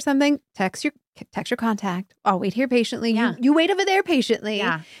later or something. Text your contact. I'll wait here patiently. Yeah. You wait over there patiently.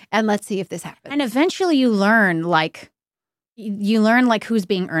 Yeah. And let's see if this happens. And eventually you learn like who's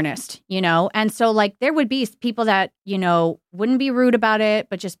being earnest, And so like there would be people that, wouldn't be rude about it,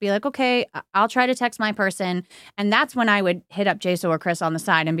 but just be like, okay, I'll try to text my person. And that's when I would hit up Jaso or Chris on the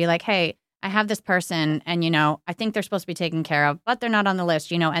side and be like, hey, I have this person and, I think they're supposed to be taken care of, but they're not on the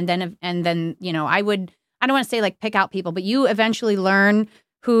list, And then, I don't want to say like pick out people, but you eventually learn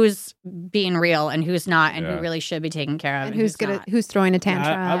who's being real and who's not and Yeah. who really should be taken care of. and who's not. who's throwing a Yeah,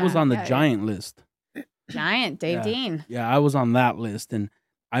 tantrum. I was on the Yeah, yeah. giant list. Giant Dave Yeah. Dean. Yeah, I was on that list, and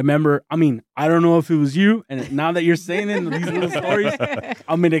I remember. I mean, I don't know if it was you, and now that you're saying it, these little stories,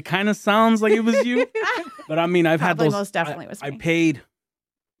 I mean, it kind of sounds like it was you. But I mean, I've Probably had those. most definitely was I me. paid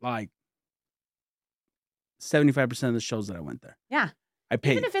like 75% of the shows that I went there. Yeah. I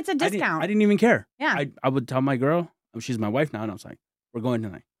paid. Even if it's a I didn't- discount. I didn't even care. Yeah. I would tell my girl, she's my wife now, and I was like, "We're going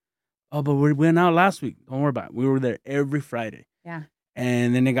tonight." Oh, but we went out last week. Don't worry about it. We were there every Friday. Yeah.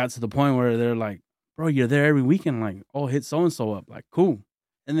 And then it got to the point where they're like, "Bro, you're there every weekend." Like, "Oh, hit so and so up." Like, cool.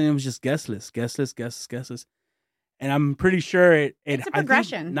 And then it was just guest list. And I'm pretty sure it. It's a I think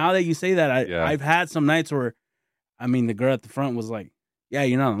progression. now that you say that, Yeah. I've had some nights where, I mean, the girl at the front was like, "Yeah,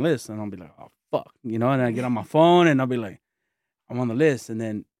 you're not on the list," and I'll be like, "Oh fuck," And I get on my phone and I'll be like, "I'm on the list," and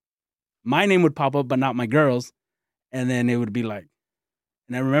then my name would pop up, but not my girl's, and then it would be like,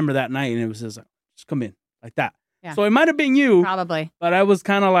 and I remember that night, and it was just like, "Just come in," like that. Yeah. So it might have been you, Probably. but I was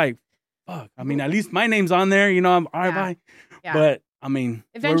kind of like, "Fuck." I mean, at least my name's on there. I'm all right, Yeah. bye. Yeah. But I mean,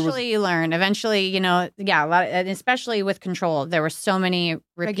 where was- Eventually, you learn. Eventually, yeah, a lot, and especially with Control, there were so many repeat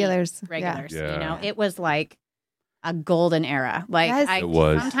Regulars. regulars. Yeah. It was like a golden era. Like Yes. I, It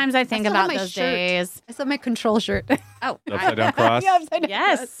was. sometimes I think still have about my those shirt. days. I still have my Control shirt. Oh, Upside down cross. Yeah, upside down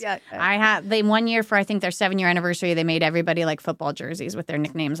Yes. cross. Yeah. I had they 1 year for I think their 7-year anniversary. They made everybody like football jerseys with their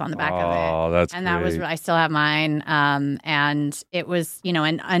nicknames on the back of it. Oh, that's And great. that was I still have mine. And it was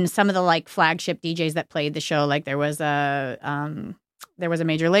and some of the like flagship DJs that played the show, like there was a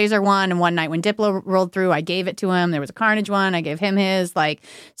Major Lazer one, and one night when Diplo rolled through, I gave it to him. There was a Carnage one, I gave him his. Like,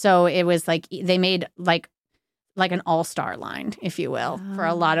 so it was like they made like an all-star line, if you will, for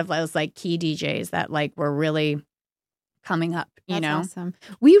a lot of those like key DJs that like were really coming up. That's awesome.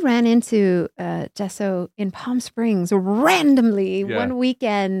 We ran into Gesso in Palm Springs randomly Yeah. one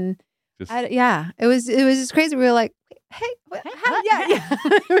weekend. Just- It was just crazy. We were like, "Hey, what? Hey, How?" what? Yeah,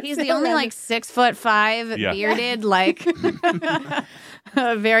 yeah. He's the only like 6'5" Yeah. bearded, like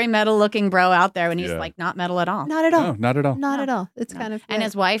very metal looking bro out there, and he's Yeah. like not metal at all. Not at all. No, not at all. Not No. at all. It's No. kind of And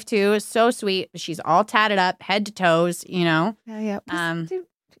his wife too is so sweet. She's all tatted up, head to toes. yeah. Um,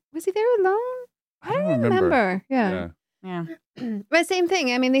 Was he there alone? I don't remember. Yeah. Yeah. But same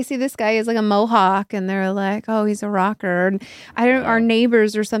thing. I mean, they see this guy as like a mohawk, and they're like, "Oh, he's a rocker." And I don't. Our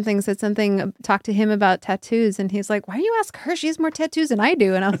neighbors or something said something. Talked to him about tattoos, and he's like, "Why do you ask her? She has more tattoos than I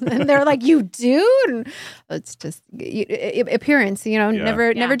do." And they're like, "You do?" And it's just appearance.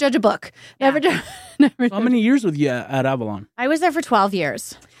 Never judge a book. Yeah. Never. So how many years with you at Avalon? I was there for 12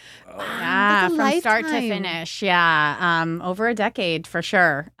 years. Yeah, That's a from start to lifetime. finish. Yeah, over a decade for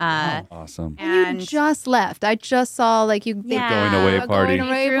sure. Awesome. And you just left. I just saw like you. Yeah. Going away A party. going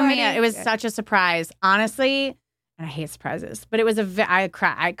away Threw me. party. It was such a surprise, honestly. And I hate surprises, but it was I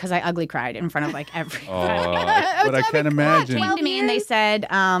cried because I ugly cried in front of like everyone. Oh, but I can't imagine. Came to me and they said,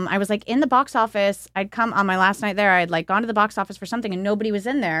 I was like in the box office. I'd come on my last night there. I'd like gone to the box office for something and nobody was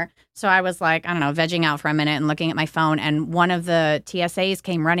in there. So I was like, I don't know, vegging out for a minute and looking at my phone. And one of the TSAs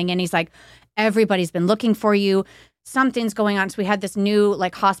came running in. He's like, everybody's been looking for you. Something's going on. So we had this new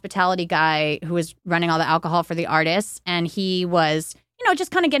like hospitality guy who was running all the alcohol for the artists. And he was,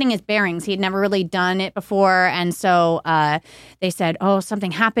 just kind of getting his bearings. He had never really done it before. And so they said, oh,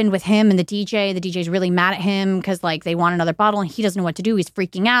 something happened with him and the DJ. The DJ's really mad at him because like they want another bottle and he doesn't know what to do. He's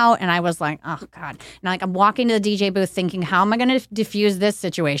freaking out. And I was like, oh, God. And like I'm walking to the DJ booth thinking, how am I going to diffuse this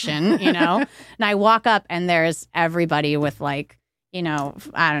situation? And I walk up and there's everybody with like, I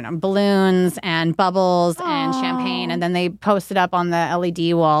don't know, balloons and bubbles and champagne. And then they posted up on the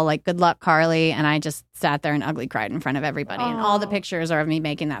LED wall, like, good luck, Carle. And I just sat there and ugly cried in front of everybody. And all the pictures are of me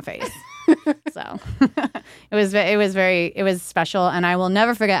making that face. So it was special. And I will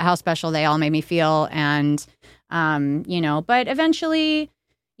never forget how special they all made me feel. And, but eventually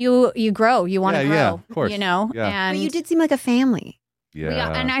you grow, you want to grow, yeah, of course. Yeah. But And you did seem like a family.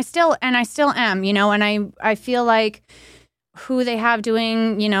 Yeah. and I still am, and I feel like who they have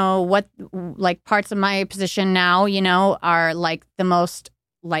doing, what like parts of my position now, are like the most,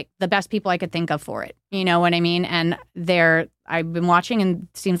 like the best people I could think of for it. You know what I mean? And I've been watching and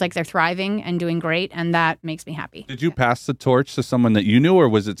it seems like they're thriving and doing great. And that makes me happy. Did you pass the torch to someone that you knew, or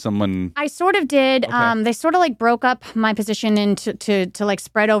was it someone? I sort of did. Okay. They sort of like broke up my position into to like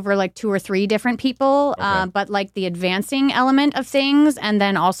spread over like 2 or 3 different people. Okay. But like the advancing element of things, and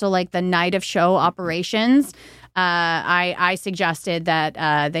then also like the night of show operations. I suggested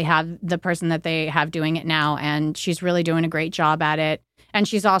that they have the person that they have doing it now, and she's really doing a great job at it. And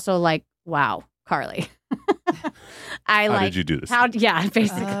she's also like, wow, Carle. How did you do this? Yeah,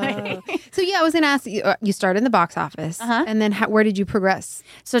 basically. So I was going to ask you. You started in the box office, and then where did you progress?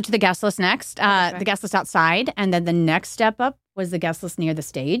 So to the guest list next, right. the guest list outside, and then the next step up was the guest list near the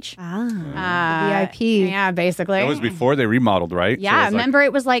stage. The VIP. Yeah, basically. That was before they remodeled, right? So Yeah, it was like- remember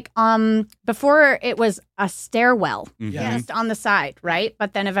it was like before it was a stairwell Mhm. just on the side, right?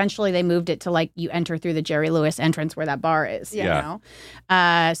 But then eventually they moved it to like you enter through the Jerry Lewis entrance where that bar is. Yeah. You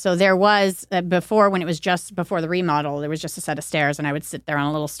know? So there was before, when it was just before the remodel, there was just a set of stairs, and I would sit there on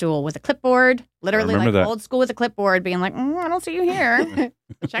a little stool with a clipboard, literally like remember that. old school with a clipboard, being like, I don't see you here.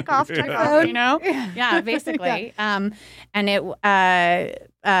 check off, you know? Yeah, basically. And it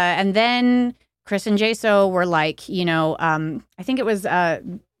and then Chris and Jaso were like, I think it was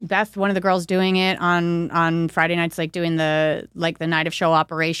Beth, one of the girls doing it on Friday nights, like doing the night of show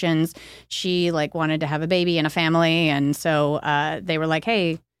operations. She like wanted to have a baby and a family, and so they were like,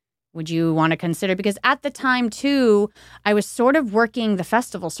 hey, would you want to consider? Because at the time, too, I was sort of working the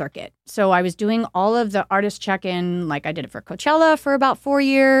festival circuit. So I was doing all of the artist check-in. Like I did it for Coachella for about 4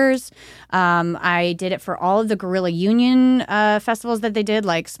 years. I did it for all of the Guerrilla Union festivals that they did,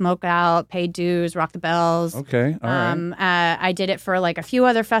 like Smoke Out, Paid Dues, Rock the Bells. Okay, all right. I did it for like a few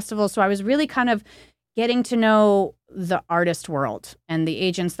other festivals. So I was really kind of getting to know the artist world and the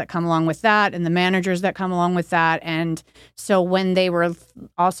agents that come along with that and the managers that come along with that. And so when they were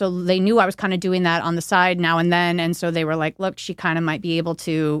they knew I was kind of doing that on the side now and then. And so they were like, look, she kind of might be able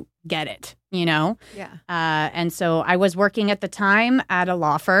to get it, Yeah. And so I was working at the time at a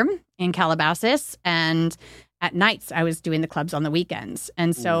law firm in Calabasas, and at nights I was doing the clubs on the weekends.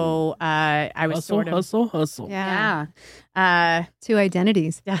 And so I was hustle. Yeah. 2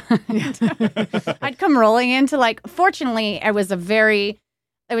 identities. I'd come rolling into fortunately, it was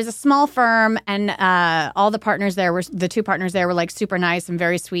a small firm, and all the partners there the 2 partners there were like super nice and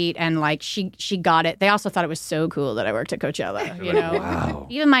very sweet, and like she got it. They also thought it was so cool that I worked at Coachella, Wow.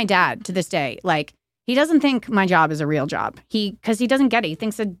 Even my dad to this day, like he doesn't think my job is a real job. Because he doesn't get it. He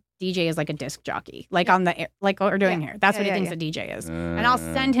thinks a DJ is like a disc jockey, like on the air, like what we're doing here. That's what he thinks a DJ is. And I'll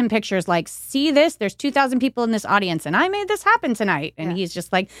send him pictures like, see this? There's 2,000 people in this audience, and I made this happen tonight. And he's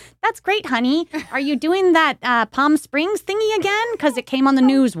just like, that's great, honey. Are you doing that Palm Springs thingy again? Because it came on the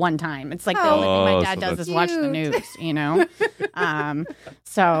news one time. It's like the only thing my dad does is watch the news, you know?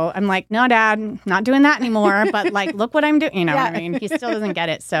 So I'm like, no, Dad, not doing that anymore. But like, look what I'm doing. You know what I mean? He still doesn't get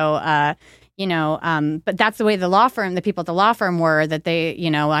it. So, you know, but that's the way the people at the law firm were, that they, you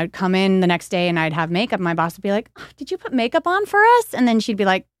know, I'd come in the next day and I'd have makeup. My boss would be like, oh, did you put makeup on for us? And then she'd be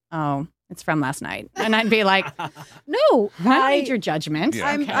like, oh, it's from last night. And I'd be like, no, I don't need your judgment. Yeah.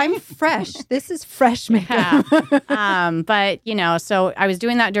 I'm fresh. This is fresh makeup. But, you know, so I was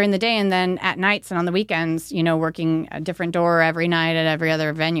doing that during the day, and then at nights and on the weekends, you know, working a different door every night at every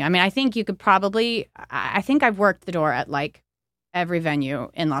other venue. I mean, I think I think I've worked the door at like every venue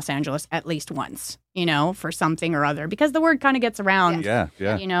in Los Angeles at least once, you know, for something or other, because the word kind of gets around. Yeah.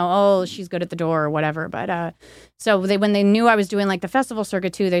 You know, oh, she's good at the door or whatever. But so when they knew I was doing like the festival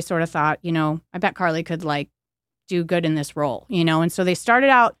circuit too, they sort of thought, you know, I bet Carly could like do good in this role, you know. And so they started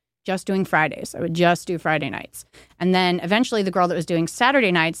out just doing Fridays. I would just do Friday nights. And then eventually the girl that was doing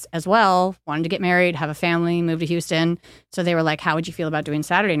Saturday nights as well wanted to get married, have a family, move to Houston. So they were like, how would you feel about doing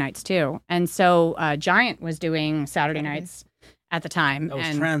Saturday nights too? And so Giant was doing Saturday nights at the time. That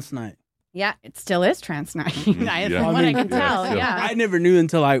was trans night. Yeah, it still is trans night. From Yeah. what I can tell. still. Yeah. I never knew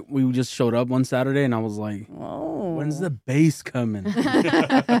until we just showed up one Saturday, and I was like, Whoa. when's the bass coming?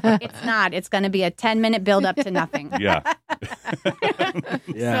 It's not. It's going to be a 10-minute build up to nothing. Yeah.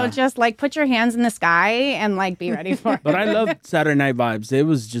 Yeah. So just like put your hands in the sky and like be ready for it. But I love Saturday Night Vibes. It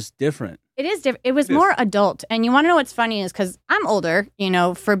was just different. It is different. It was more adult. And you want to know what's funny is because I'm older, you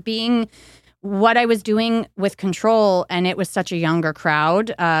know, for being what I was doing with Control, and it was such a younger crowd,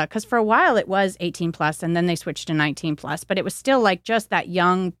 because for a while it was 18 plus, and then they switched to 19 plus, but it was still like just that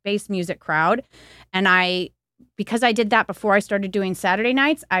young bass music crowd. And because I did that before I started doing Saturday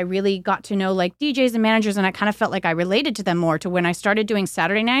nights, I really got to know like DJs and managers, and I kind of felt like I related to them more. To when I started doing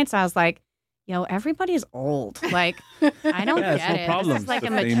Saturday nights, I was like, yo, everybody's old. Like, I don't Yeah, get no it. problem. This is like The a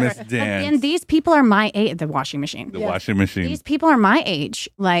mature. famous And dance. these people are my age. The washing machine. The washing machine. These people are my age.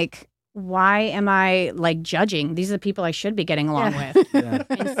 Like, why am I like judging? These are the people I should be getting along with. Yeah.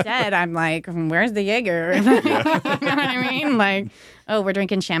 Instead, I'm like, where's the Jaeger? You know what I mean? Like, oh, we're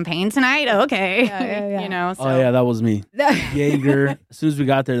drinking champagne tonight? Okay. Yeah. You know, so Oh yeah, that was me. Jaeger. As soon as we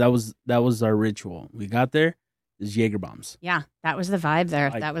got there, that was our ritual. We got there, there's Jaeger bombs. yeah, that was the vibe there.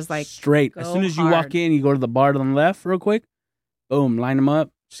 That was like, straight. As go soon as you hard. walk in, you go to the bar to the left real quick. Boom, line them up.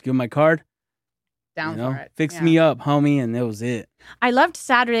 Just give them my card. down You know, for it. fix Yeah. me up, homie, and that was it. I loved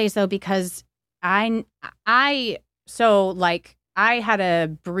Saturdays though, because I had I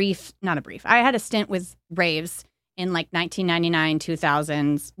had a stint with raves in like 1999,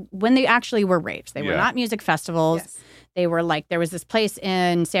 2000s, when they actually were raves. They were Yeah. not music festivals. Yes. They were like, there was this place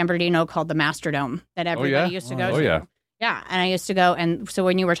in San Bernardino called the Masterdome that everybody used to go Oh, to. yeah. Yeah, and I used to go. And so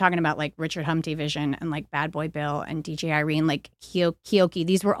when you were talking about like Richard Humpty Vision and like Bad Boy Bill and DJ Irene, like Kyoki,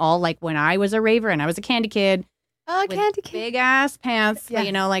 these were all like when I was a raver and I was a candy kid. Oh, With candy cane. big ass pants, Yeah.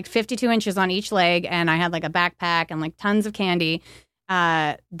 you know, like 52 inches on each leg. And I had like a backpack and like tons of candy.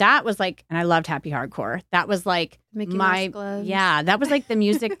 That was like, and I loved happy hardcore. That was like Mickey my, Mouse gloves. yeah, that was like the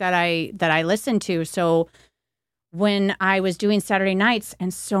music that I listened to. So when I was doing Saturday nights,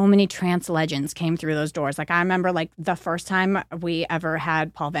 and so many trance legends came through those doors. Like I remember like the first time we ever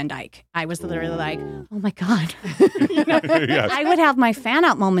had Paul Van Dyke, I was literally like, oh my God. You know? Yes. I would have my fan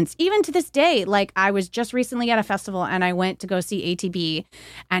out moments, even to this day. Like I was just recently at a festival and I went to go see ATB,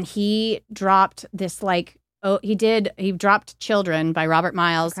 and he dropped this like, he dropped Children by Robert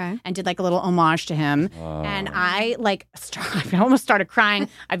Miles Okay. and did like a little homage to him. And I like, I almost started crying.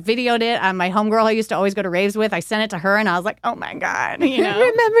 I videoed it. My homegirl I used to always go to raves with, I sent it to her and I was like, oh my God, you know?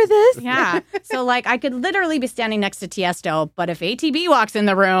 Remember this? Yeah. So like I could literally be standing next to Tiesto, but if ATB walks in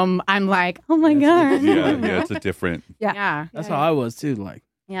the room, I'm like, oh my God. Yeah, it's a different. Yeah. That's how I was too. Like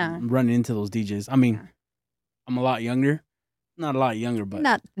Yeah. running into those DJs. I mean, I'm a lot younger. Not a lot younger, but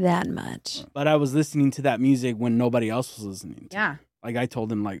Not that much. I was listening to that music when nobody else was listening to it. Yeah. Like I told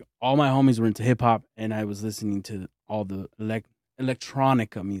them, like all my homies were into hip hop, and I was listening to all the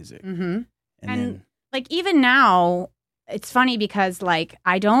electronica music. Mm-hmm. And And- then Like even now, it's funny because like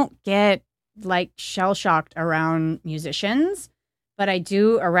I don't get like shell shocked around musicians, but I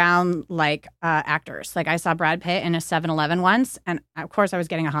do around like actors. Like I saw Brad Pitt in a 7-Eleven once, and of course I was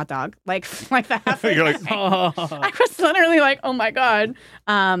getting a hot dog. Like that. You're like, I was literally like, oh my God.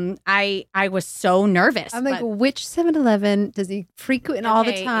 I was so nervous. I'm like, but- which 7-Eleven does he frequent all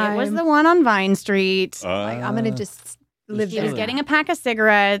the Okay, time? It was the one on Vine Street. Like, I'm gonna just lived He was there. getting a pack of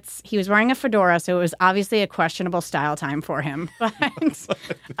cigarettes. He was wearing a fedora, so it was obviously a questionable style time for him. But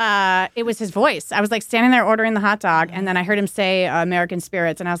it was his voice. I was like standing there ordering the hot dog, and then I heard him say American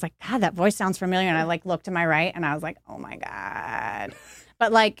Spirits, and I was like, God, that voice sounds familiar. And I like looked to my right, and I was like, oh my God.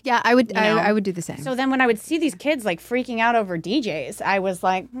 But like, Yeah, I would. You know? I would do the same. so then when I would see these kids like freaking out over DJs, I was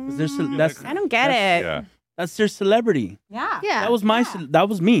like, I don't get it. Yeah. That's their celebrity. Yeah, yeah, That was my. Yeah. That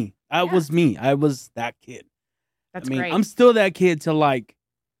was me. I Yeah. was me. I was that kid. that's I mean, great. I'm still that kid to like,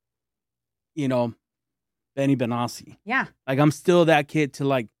 Benny Benassi. Yeah, Like I'm still that kid to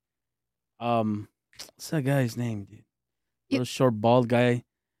like, what's that guy's name, dude? Little short bald guy.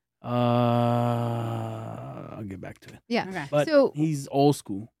 I'll get back to it. yeah. okay. But So- he's old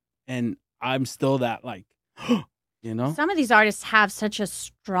school, and I'm still that like, Some of these artists have such a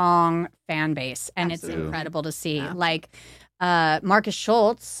strong fan base, and Absolutely. it's incredible to see. Yeah. Like Marcus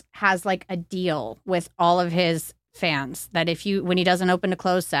Schultz has like a deal with all of his fans that when he does an open to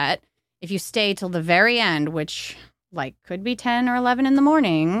close set, if you stay till the very end, which like could be 10 or 11 in the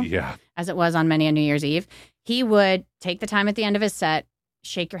morning, Yeah. as it was on many a New Year's Eve, he would take the time at the end of his set,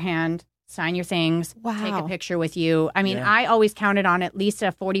 shake your hand, sign your things, take a Wow. picture with you. I mean, Yeah. I always counted on at least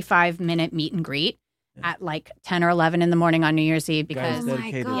a 45-minute meet and greet Yeah. at like 10 or 11 in the morning on New Year's Eve because Guys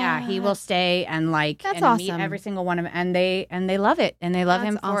dedicated. yeah, he will stay and like That's and meet awesome. every single one of them, and they love it, and they love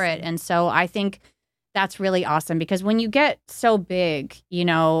him That's for it. awesome. And so I think that's really awesome because when you get so big,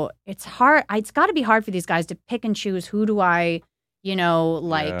 it's hard. It's got to be hard for these guys to pick and choose who do I,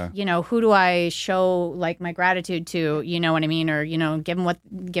 Yeah. who do I show like my gratitude to, you know what I mean, or give them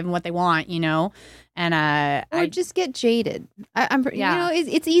what they want, and Or just get jaded. I'm. Yeah.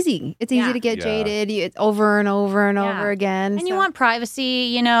 It's easy. It's easy Yeah. to get Yeah. jaded. It's over and over and Yeah. over again. and you so- want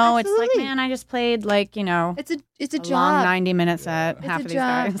privacy, It's like, Absolutely. man, I just played like It's a a job. long 90 minutes set. It's Half a of these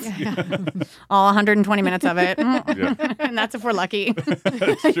job. guys. Yeah. All 120 minutes of it. Yeah. And that's if we're lucky.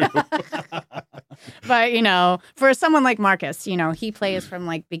 That's true. But, for someone like Marcus, he plays from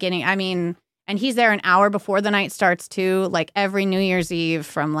like beginning. I mean, and he's there an hour before the night starts too, like every New Year's Eve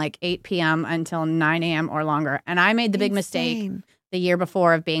from like 8 p.m. until 9 a.m. or longer. And I made the big mistake Insane. the year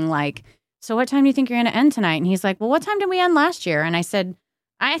before of being like, so what time do you think you're going to end tonight? And he's like, well, what time did we end last year? And I said,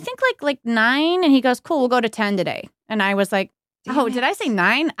 I think like 9. And he goes, cool, we'll go to 10 today. And I was like, oh, Damn did it. I say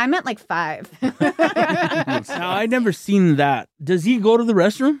 9? I meant like 5. Now I never seen that. Does he go to the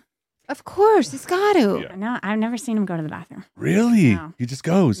restroom? Of course, he's got to. Yeah. No, I've never seen him go to the bathroom. Really? No. He just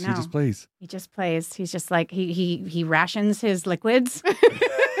goes. He No. just plays. He just plays. He's just like he rations his liquids.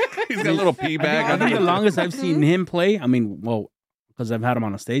 He's got a little pee bag. I think the underneath. longest I've seen him play. I mean, well, because I've had him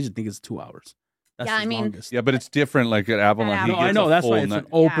on a stage, I think it's 2 hours. That's Yeah, his I mean- longest. Yeah, but it's different. Like at Avalon, At he No, gets I know. a That's full why it's night. an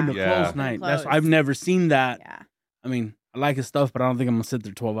open to Yeah. close night. That's Closed. I've never seen that. Yeah. I mean, I like his stuff, but I don't think I'm gonna sit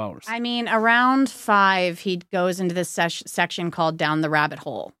there 12 hours. I mean, around 5, he goes into this section called Down the Rabbit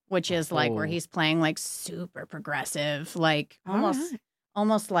Hole, which is like where Oh. he's playing like super progressive, like All almost right.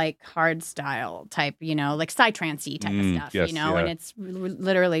 almost like hard style type, like psytrancey type of stuff, yes, and yeah. it's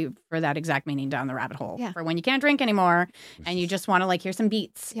literally for that exact meaning, down the rabbit hole, Yeah. for when you can't drink anymore and you just want to like hear some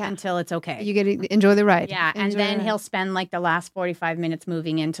beats Yeah. until it's okay. You get to enjoy the ride. Yeah, and Enjoy then the ride. he'll spend like the last 45 minutes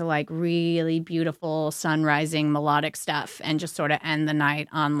moving into like really beautiful sun rising melodic stuff and just sort of end the night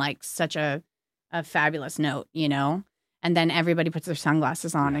on like such a fabulous note, And then everybody puts their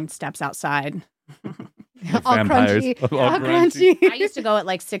sunglasses on and steps outside. all Vampires. crunchy. All All crunchy. crunchy. I used to go at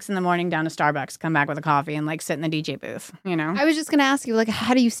like 6 a.m. down to Starbucks, come back with a coffee and like sit in the DJ booth, I was just gonna ask you, like,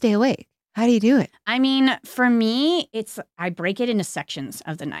 how do you stay awake? How do you do it? I mean, for me, I break it into sections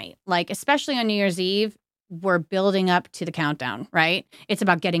of the night. Like, especially on New Year's Eve, we're building up to the countdown, right? It's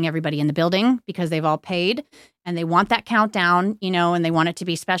about getting everybody in the building because they've all paid and they want that countdown, and they want it to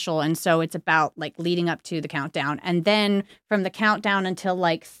be special. And so it's about like leading up to the countdown. And then from the countdown until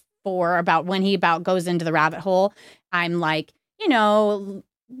like 4, about when he goes into the rabbit hole, I'm like,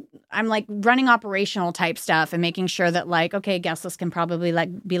 I'm like running operational type stuff and making sure that like, okay, guest list can probably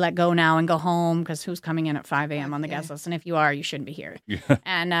be let go now and go home because who's coming in at 5 a.m. on the guest list? And if you are, you shouldn't be here. Yeah.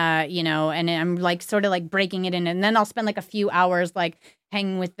 And, and I'm like sort of like breaking it in. And then I'll spend like a few hours like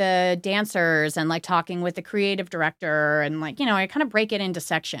hanging with the dancers and like talking with the creative director. And like, I kind of break it into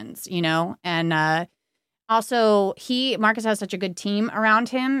sections, and, also, Marcus has such a good team around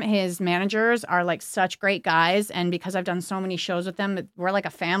him. His managers are like such great guys. And because I've done so many shows with them, we're like a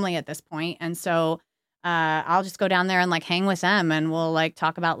family at this point. And so I'll just go down there and like hang with them and we'll like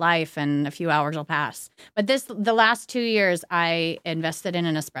talk about life and a few hours will pass. But the last 2 years, I invested in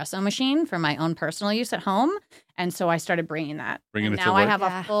an espresso machine for my own personal use at home. And so I started bringing that. Bringing And it to now I work. have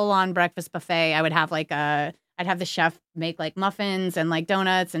Yeah. a full on breakfast buffet. I would have like I'd have the chef make like muffins and like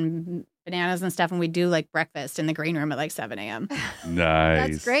donuts and bananas and stuff, and we'd do like breakfast in the green room at like 7 a.m.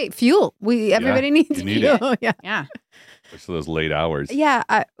 Nice. That's great. Fuel. Everybody needs you need fuel. Yeah. Yeah. Especially those late hours. Yeah.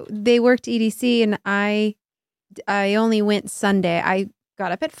 They worked EDC, and I only went Sunday. I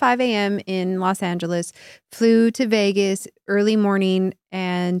got up at 5 a.m. in Los Angeles, flew to Vegas early morning,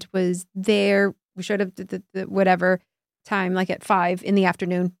 and was there. We showed up at the whatever time, like at 5 in the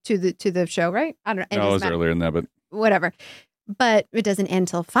afternoon to the show, right? I don't know. No, it was earlier than that, but Whatever. But it doesn't end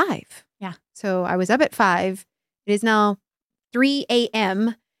till 5. Yeah. So I was up at 5. It is now 3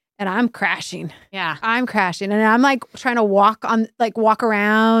 a.m. and I'm crashing. Yeah. I'm crashing, and I'm like trying to walk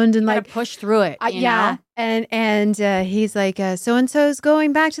around and Like like push through it. You yeah. know? And he's like, so and so's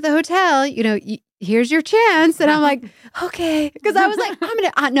going back to the hotel. Here's your chance. And I'm like, okay, because I was like,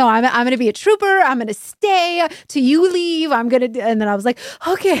 I'm gonna be a trooper. I'm gonna stay till you leave. And then I was like,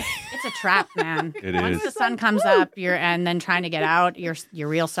 okay. It's a trap, man. It Once is. the sun comes up, and then trying to get out, you're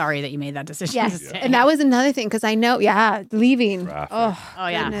real sorry that you made that decision. Yes, to stay. and that was another thing because I know, leaving. Traffic. Oh,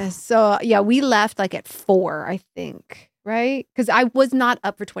 yeah. Goodness. So we left like at 4, I think, right? Because I was not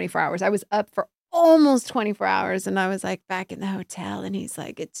up for 24 hours. I was up for almost 24 hours, and I was like back in the hotel, and he's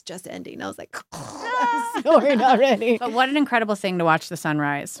like, "It's just ending." I was like, I'm snoring already. But what an incredible thing to watch the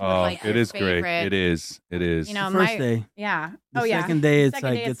sunrise. with, Oh, like, it your is great. favorite- It is. It is. You know, First day. Yeah. The Oh, yeah. second day, it's Second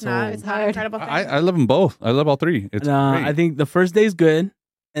like day, it's not. old. It's not an hard. incredible thing. I love them both. I love all three. It's great. I think the first day is good,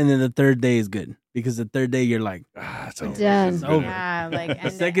 and then the third day is good because the third day you're like, it's over. Done. It's over. over. Yeah, like the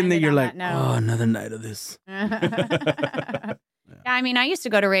second day you're like, oh, another night of this. Yeah, I mean, I used to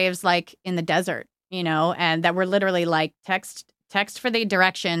go to raves like in the desert, and that were literally like text for the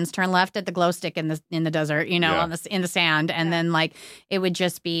directions, turn left at the glow stick in the desert, Yeah. in the sand, and then like it would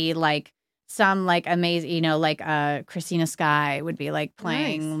just be like some like amazing, like Christina Sky would be like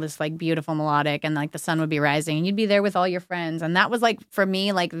playing this like beautiful melodic, and like the sun would be rising, and you'd be there with all your friends, and that was like for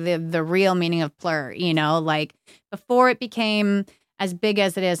me like the real meaning of Plur, like before it became as big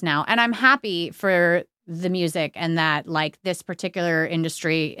as it is now, and I'm happy for the music and that like this particular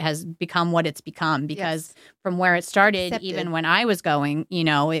industry has become what it's become because from where it started, Accepted. even when I was going,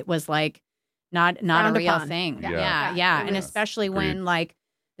 it was like not Frowned a real upon. thing. Yeah. Yeah. It And was- especially Agreed. when like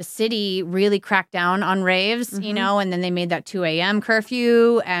the city really cracked down on raves, Mhm. and then they made that 2 a.m.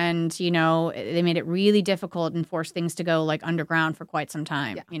 curfew, and they made it really difficult and forced things to go like underground for quite some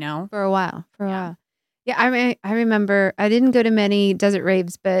time. Yeah. For a while. Yeah. Yeah, I remember I didn't go to many desert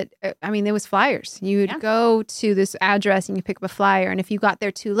raves, but there was flyers. You would Yeah. go to this address and you pick up a flyer, and if you got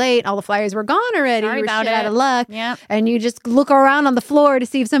there too late, all the flyers were gone already. Sorry you were about shit out it. of luck. Yeah. And you just look around on the floor to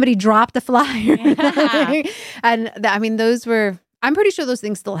see if somebody dropped a flyer. Yeah. And those were. I'm pretty sure those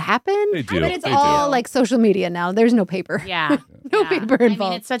things still happen. They do. But it's They all do. like social media now. There's no paper. Yeah. No Yeah. paper I mean,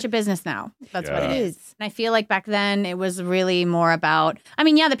 involved. it's such a business now. That's what Yeah. it It is. is. And I feel like back then it was really more about,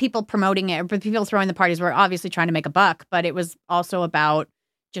 the people promoting it, the people throwing the parties were obviously trying to make a buck, but it was also about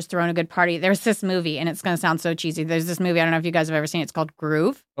just throwing a good party. There's this movie, and it's going to sound so cheesy. There's this movie, I don't know if you guys have ever seen it. It's called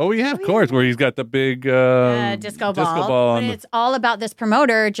Groove. Oh yeah, of course. Where he's got the big Disco ball. ball But on it's all about this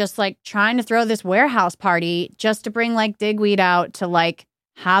promoter just like trying to throw this warehouse party just to bring like Digweed out to like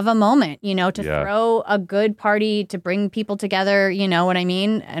have a moment, to Yeah. throw a good party, to bring people together, you know what I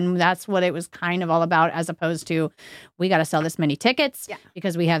mean? And that's what it was kind of all about, as opposed to we got to sell this many tickets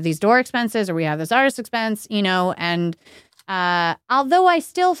because we have these door expenses or we have this artist expense, and although I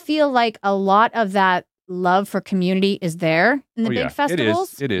still feel like a lot of that love for community is there in the Oh, big yeah. It is.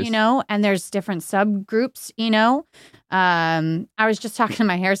 festivals, It is. and there's different subgroups, I was just talking to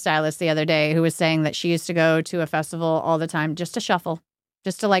my hairstylist the other day who was saying that she used to go to a festival all the time just to shuffle,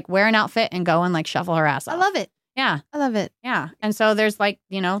 just to like wear an outfit and go and like shuffle her ass off. I love it. Yeah. I love it. Yeah. And so there's like,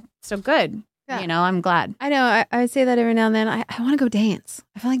 so good. Yeah. I'm glad. I know. I say that every now and then. I want to go dance.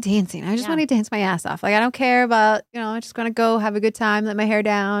 I feel like dancing. I just want to dance my ass off. Like I don't care about, I just want to go have a good time, let my hair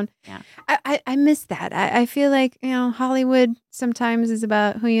down. Yeah. I miss that. I feel like, Hollywood sometimes is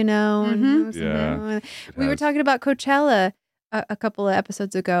about who you know. And who else you Yeah. know. And It we were has. talking about Coachella a couple of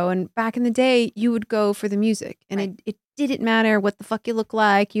episodes ago. And back in the day, you would go for the music. And it didn't matter what the fuck you look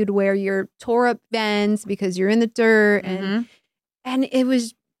like. You'd wear your tore up Vans because you're in the dirt. Mhm. And it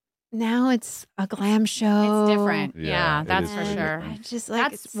was... Now it's a glam show. It's different. Yeah, Yeah, it that's is for very sure. different. I just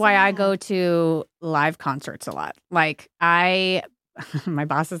like That's it's why I sad. go to live concerts a lot. Like my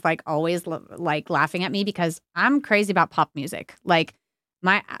boss is like always like laughing at me because I'm crazy about pop music. Like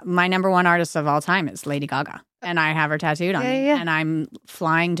my number one artist of all time is Lady Gaga, and I have her tattooed on me. Yeah. And I'm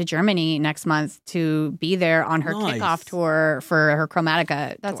flying to Germany next month to be there on her Nice. kickoff tour for her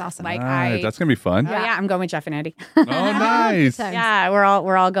Chromatica. That's tour. awesome. Like That's gonna be fun. Oh, yeah, I'm going with Jeff and Eddie. Oh, nice. Times. Yeah, we're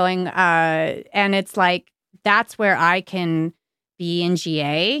all going, and it's like that's where I can be in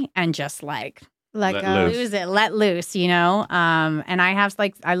GA and just like Like Let loose. lose it, let loose, you know? And I have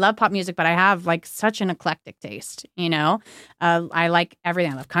like, I love pop music, but I have like such an eclectic taste, you know? I like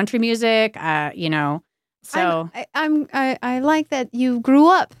everything. I love country music, you know? So I like that you grew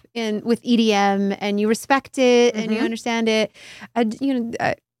up with EDM and you respect it and you Mhm. understand it.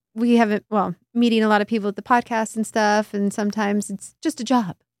 We haven't meeting a lot of people at the podcast and stuff, and sometimes it's just a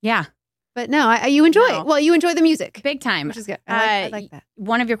job. yeah, But no, you enjoy No. it. Well, you enjoy the music, big time. which is good. I like that.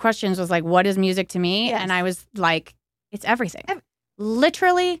 One of your questions was like, what is music to me? Yes. And I was like, it's everything.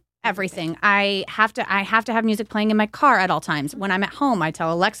 Literally everything. I have to have music playing in my car at all times. When I'm at home, I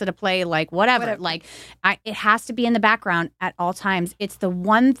tell Alexa to play like whatever. Like it has to be in the background at all times. It's the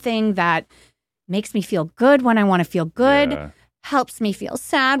one thing that makes me feel good when I want to feel good. Yeah. Helps me feel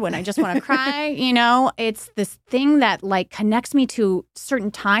sad when I just want to cry. You know, it's this thing that like connects me to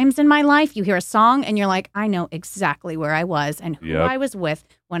certain times in my life. You hear a song and you're like, I know exactly where I was and who Yep. I was with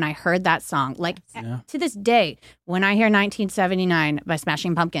when I heard that song. Like Yeah. to this day, when I hear 1979 by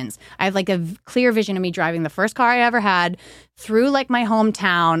Smashing Pumpkins, I have like a clear vision of me driving the first car I ever had through like my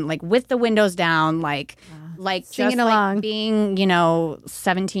hometown, like with the windows down, like Singing just along. like being,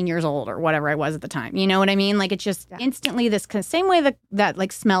 17 years old or whatever I was at the time. You know what I mean? Like it's just instantly this same way that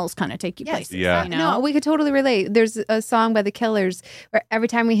like smells kind of take you places. Yeah. You know? No, we could totally relate. There's a song by the Killers where every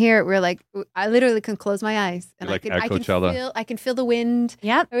time we hear it, we're like, I literally can close my eyes and You're like at Coachella. I can feel the wind.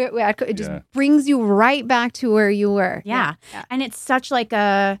 Yep. It just Yeah. brings you right back to where you were. Yeah. And it's such like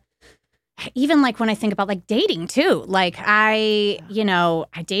even like when I think about like dating too, like I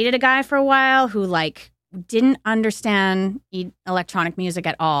dated a guy for a while who like didn't understand electronic music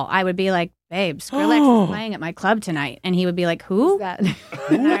at all. I would be like, babe, Skrillex is playing at my club tonight. And he would be like, who? Who's that?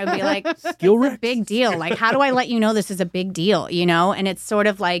 And I would be like, Skillrex. big deal. Like, how do I let you know this is a big deal, And it's sort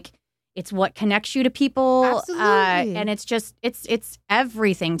of like, it's what connects you to people. Absolutely. And it's just, it's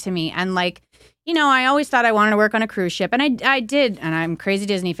everything to me. And like, I always thought I wanted to work on a cruise ship. And I did. And I'm a crazy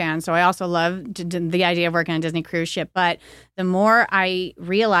Disney fan. So I also love the idea of working on a Disney cruise ship. But the more I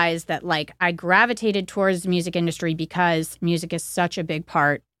realized that like I gravitated towards the music industry because music is such a big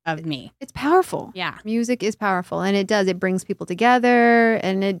part of me. It's powerful. Yeah. Music is powerful, and it brings people together,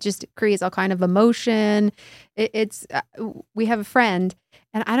 and it just creates all kind of emotion. We have a friend,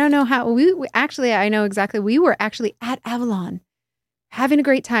 and I don't know how we actually, I know exactly. We were actually at Avalon having a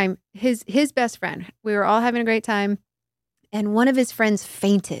great time. His best friend. We were all having a great time, and one of his friends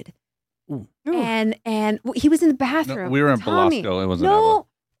fainted. Ooh. And he was in the bathroom. No, we were in Tommy. Belasco. It wasn't No,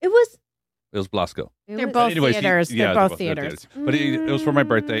 it was. It was Blasco. They're both Anyways, theaters. yeah, They're both theaters. But it was for my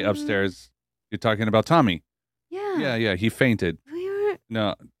birthday upstairs. You're talking about Tommy. Yeah. Yeah. He fainted. We were,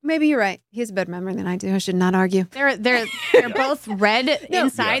 No, maybe you're right. He has a better memory than I do. I should not argue. They're both red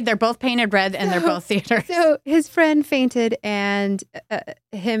inside. Yeah. They're both painted red, and they're both theaters. So his friend fainted, and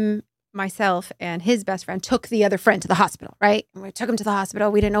myself, and his best friend took the other friend to the hospital, right? And we took him to the hospital.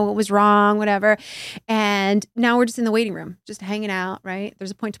 We didn't know what was wrong, whatever. And now we're just in the waiting room, just hanging out, right?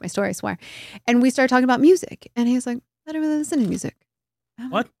 There's a point to my story, I swear. And we started talking about music. And he was like, I don't really listen to music.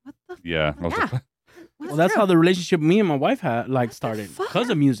 I'm What? Like, what the yeah. I was like, Well, that's how the relationship me and my wife had started fuck? because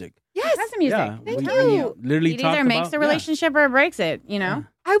of music. Yes. That's the music. Yeah, Thank we you. literally It talked either makes about- the relationship or it breaks it.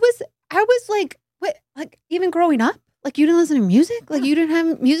 I was like, what? Like, even growing up? Like, you didn't listen to music? Like, you didn't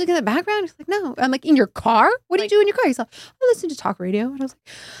have music in the background? He's like, no. I'm like, in your car? What do you do in your car? He's like, I listen to talk radio. And I was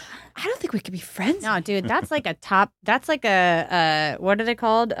like, I don't think we could be friends. No, dude, that's like a what are they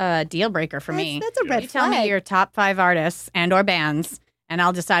called? A deal breaker for me. That's a red You tell flag. me your top 5 artists and or bands, and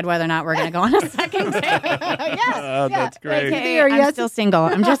I'll decide whether or not we're going to go on a second date. That's great. Okay. Or I'm yes. still single.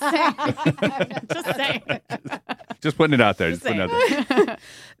 I'm just saying. Just saying. Just putting it out there. Just Just putting it out there.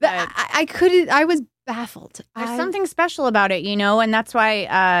 But I couldn't. I was baffled. There's something special about it, and that's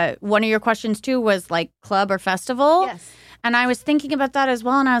why one of your questions too was like club or festival. Yes. And I was thinking about that as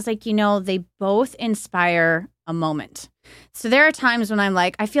well. And I was like, they both inspire a moment. So there are times when I'm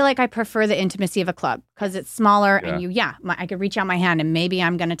like, I feel like I prefer the intimacy of a club because it's smaller and I could reach out my hand and maybe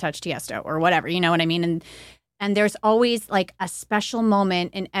I'm going to touch Tiesto or whatever. You know what I mean? And there's always like a special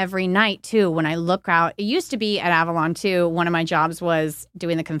moment in every night too. When I look out, it used to be at Avalon too. One of my jobs was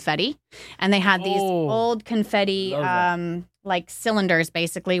doing the confetti, and they had these old confetti, like cylinders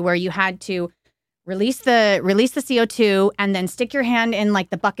basically, where you had to release the CO2 and then stick your hand in like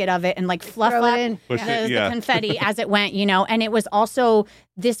the bucket of it and like fluff Throw it up in. Push the, it, the yeah. confetti as it went, and it was also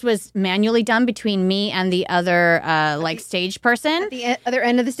this was manually done between me and the other stage person. At the other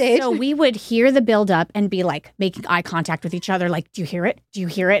end of the stage. So we would hear the build up and be like making eye contact with each other, like, do you hear it? Do you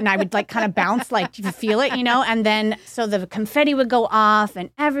hear it? And I would like kind of bounce, like, do you feel it? And then so the confetti would go off and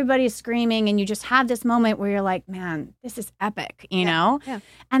everybody's screaming, and you just have this moment where you're like, man, this is epic, you know? Yeah.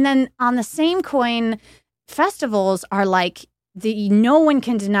 And then on the same coin, festivals are like, no one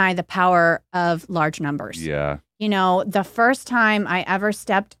can deny the power of large numbers. Yeah. The first time I ever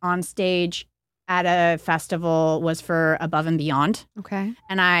stepped on stage at a festival was for Above and Beyond. Okay.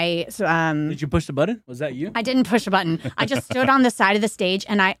 And Did you push the button? Was that you? I didn't push a button. I just stood on the side of the stage,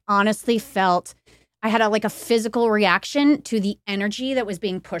 and I honestly felt I had a physical reaction to the energy that was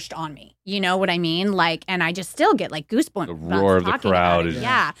being pushed on me. You know what I mean? Like, and I just still get like goosebumps. The roar of the crowd is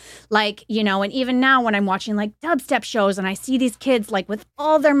yeah. Like, and even now when I'm watching like dubstep shows and I see these kids like with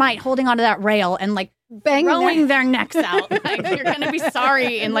all their might holding onto that rail and like throwing their necks out. Like, you're going to be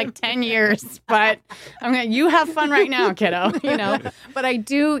sorry in like 10 years, but you have fun right now, kiddo, But I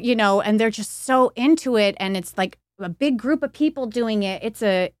do, and they're just so into it, and it's like a big group of people doing it. It's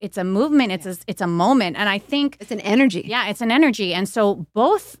a movement. It's a moment. And I think it's an energy. Yeah, it's an energy. And so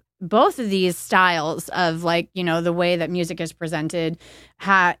both of these styles of the way that music is presented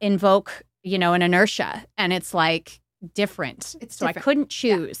invoke, an inertia, and it's like different. I couldn't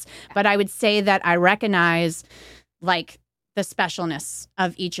choose, but I would say that I recognize like the specialness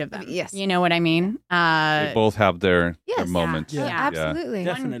of each of them. Yes. You know what I mean? They both have their moments. Yeah, absolutely.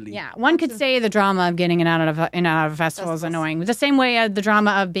 Definitely. One could say the drama of getting in and out of a festival is annoying. The same way the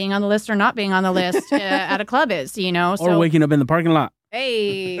drama of being on the list or not being on the list at a club is, Or waking up in the parking lot.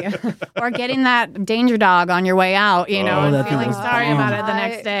 Hey, or getting that danger dog on your way out, and that feeling was sorry fun. about it the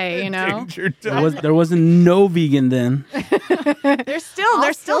next day, Danger dog. There wasn't no vegan then. They're still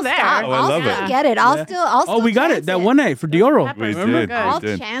there. Stop. Oh, I love I'll it. get it. I'll still We got chance it that one night for Dioro. We Remember? did. I'll We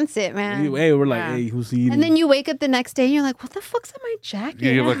did. chance it, man. Hey, we're like, Yeah. hey, who's eating? And then you wake up the next day and you're like, what the fuck's on my jacket?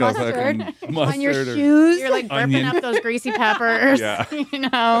 You have like a Mustard fucking mustard on your or- shoes. You're like burping Onion. up those greasy peppers. Yeah.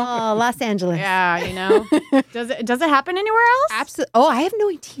 Oh, Los Angeles. Yeah, Does it happen anywhere else? Absolutely. Oh, I have no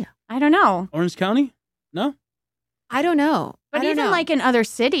idea. I don't know. Orange County? No? I don't know. But I don't even know. like in other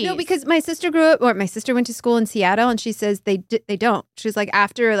cities. No, because my sister went to school in Seattle, and she says they don't. She's like,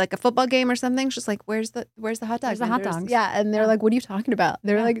 after like a football game or something, she's like, where's the hot dogs? Where's the And hot there's- dogs? Yeah, and they're like, what are you talking about?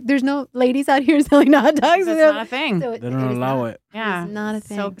 They're like, there's no ladies out here selling hot dogs. That's not a thing. So They don't allow it. Yeah. It's not a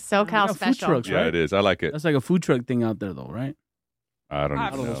thing. SoCal They got food special. trucks, Yeah, right? it is. I like it. That's like a food truck thing out there, though, right? I don't A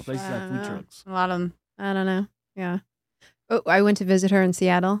lot even of know. those places have food trucks. A lot of them. I don't know. Yeah. Oh, I went to visit her in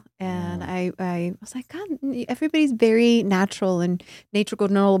Seattle, and I was like, God, everybody's very natural and nature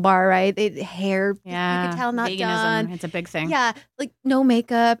granola bar, right? Hair, Yeah. you could tell, not Veganism. done. It's a big thing. Yeah, like no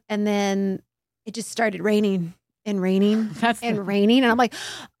makeup, and then it just started raining and raining That's and raining, and I'm like,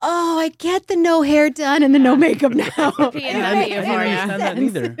 oh, I get the no hair done and the no makeup now. P and I W didn't for ya. understand that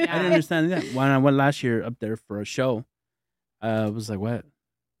either. Yeah. I didn't understand that. When I went last year up there for a show, I was like, what?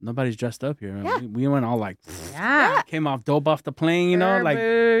 Nobody's dressed up here. Yeah. We went all like, Yeah. came off dope off the plane, like,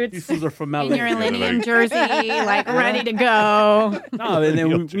 boots. these fools are from LA. In your Yeah, Linnean like- jersey, like ready to go. No, and then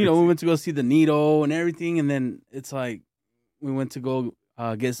Yo, we went to go see the Needle and everything, and then it's like we went to go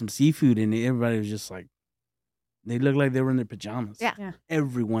get some seafood, and everybody was just like, they looked like they were in their pajamas. Yeah. Yeah.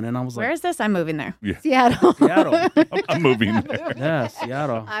 Everyone, and I was Where like, is this? I'm moving there. Seattle. Seattle. I'm moving there. Yeah,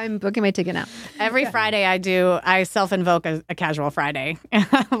 Seattle. I'm booking my ticket now. Every Friday I self-invoke a casual Friday.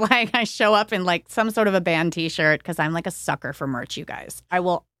 Like I show up in like some sort of a band t-shirt because I'm like a sucker for merch, you guys. I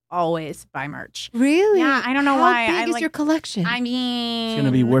will always buy merch. Really? Yeah, I don't know How why. Big I is like- your collection? I mean, It's gonna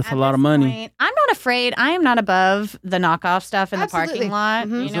be worth at a lot of this money. point, I'm not afraid. I am not above the knockoff stuff in Absolutely. the parking lot.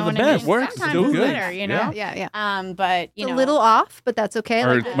 Mhm. You Those know are what the I mean? best. Works. Sometimes Still it's good. better, you know. yeah. But you It's know, a little off, but that's okay.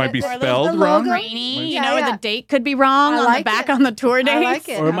 Or Like it might be the- the- spelled the wrong. logo. rainy, Yeah, or yeah. the date could be wrong I on like the back it. on the tour dates. I like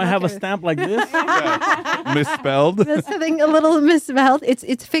it. Or it might I'm have a okay. stamp like this. Yeah. Misspelled. There's something a little misspelled.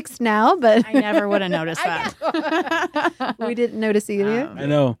 It's fixed now, but I never would have noticed that. we didn't notice either. I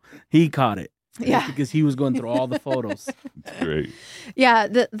know. He caught it. Yeah. Because he was going through all the photos. Great. Yeah,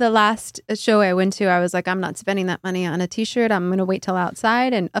 the last show I went to, I was like, I'm not spending that money on a T-shirt. I'm gonna wait till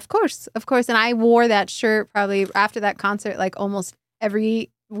outside, and of course, and I wore that shirt probably after that concert, like almost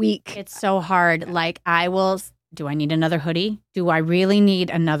every week. It's so hard. Like I will. Do I need another hoodie? Do I really need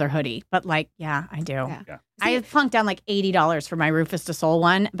another hoodie? But like, yeah, I do. Yeah. I have plunked down like $80 for my Rufus Du Sol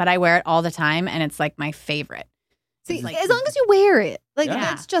one, but I wear it all the time, and it's like my favorite. See, Like- as long as you wear it, like Yeah.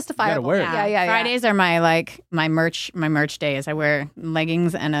 that's justifiable. wear it. Yeah. Fridays are my merch days. I wear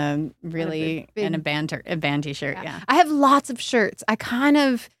leggings and a band t-shirt. Yeah. I have lots of shirts. I kind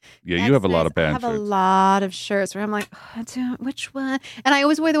of Yeah, you have a lot of I band have a shirts. lot of shirts where I'm like, which one? And I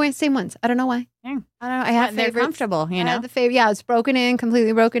always wear the same ones. I don't know why. Yeah. I don't know. I have They're favorites. comfortable, you I know. have the favorite. Yeah, it's broken in,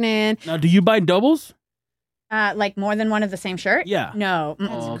 completely broken in. Now, do you buy doubles? Like more than one of the same shirt? Yeah. No.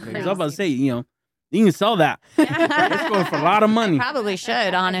 Oh, okay. 'Cause I was about to say, you can sell that. It's going for a lot of money. Probably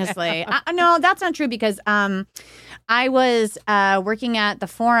should, honestly. No, that's not true because I was working at the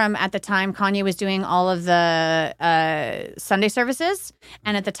Forum at the time. Kanye was doing all of the Sunday services.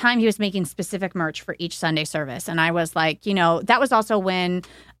 And at the time, he was making specific merch for each Sunday service. And I was like, that was also when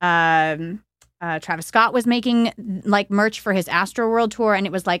Travis Scott was making like merch for his Astro World tour. And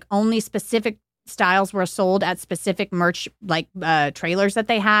it was like only specific styles were sold at specific merch like trailers that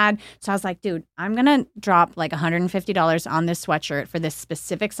they had. So I was like, dude, I'm gonna drop like $150 on this sweatshirt for this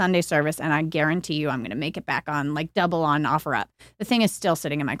specific Sunday service, and I guarantee you I'm gonna make it back on like double on offer up. The thing is still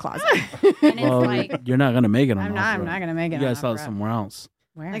sitting in my closet. And it's Well, like you're not gonna make it on I'm offer. not gonna make it. You on gotta sell it offer up. somewhere else.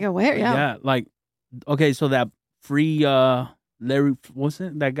 Where? Like a wear, yeah. Like, okay, so that free Larry, what's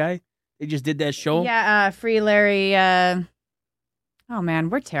it? That guy? They just did that show. Yeah, Free Larry. Oh man,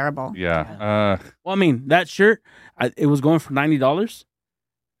 we're terrible. Yeah. Well, I mean, that shirt, it was going for $90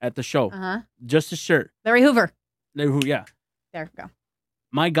 at the show. Uh-huh. Just a shirt. Larry Hoover. Yeah. There we go.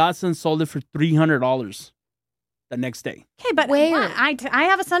 My godson sold it for $300 the next day. Okay, but Where? what? I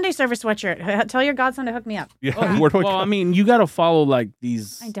have a Sunday service sweatshirt. Tell your godson to hook me up. Yeah. Where do we Well, go? I mean, you got to follow like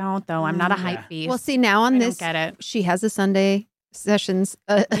these. I don't though. I'm not a Yeah. hype beast. Well, see, now on I this, don't get it. she has a Sunday sessions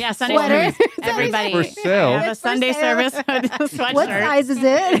Yeah, Sunday sweater. service. Everybody. For sale. I have a It's for Sunday sale. service sweatshirt. What size is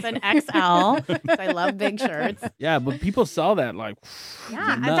It's it? an XL. 'Cause I love big shirts. Yeah, but people sell that like.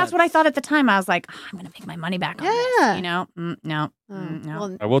 Yeah, and nuts. that's what I thought at the time. I was like, I'm going to make my money back on Yeah. this. No. No.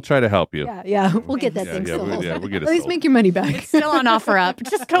 Well, I will try to help you. yeah. We'll get that Yeah, thing yeah, sold. we'll get it At least sold. make your money back. It's still on offer up.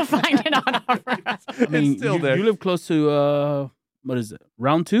 Just go find it on offer up. I mean, still you, there. you live close to what is it?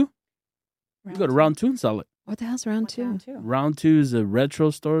 Round 2? You go to Round 2 and sell it. What the hell's round two? Round 2 is a retro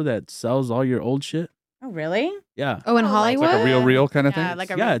store that sells all your old shit. Oh, really? Yeah. Oh, in Oh, like- Hollywood? Like a real kind of Yeah, thing.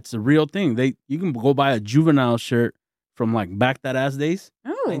 like a Yeah, it's a real thing. You can go buy a Juvenile shirt from like back that ass days, Oh,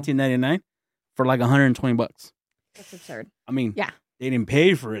 1999, for like $120. that's absurd. I mean, Yeah. they didn't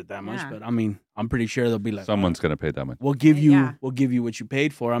pay for it that much, Yeah. but I mean, I'm pretty sure they'll be like, Someone's gonna pay that much. we'll give you Yeah. what you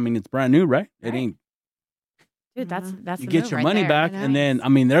paid for. I mean, it's brand new, right? It Right. ain't. Dude, that's You the get move your right money there. back, and then I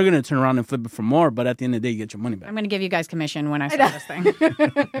mean, they're gonna turn around and flip it for more. But at the end of the day, you get your money back. I'm going to give you guys commission when I sell this thing.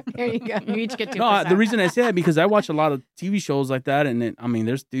 There you go. You each get 2%. No, the reason I say that because I watch a lot of TV shows like that, and I mean,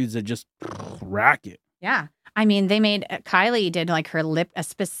 there's dudes that just rack it. Yeah. I mean, they made Kylie did like her a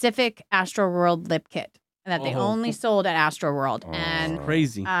specific Astro World lip kit that they Oh. only sold at Astro World. And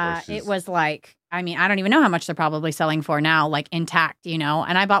Crazy. it was like, I mean, I don't even know how much they're probably selling for now, like intact, And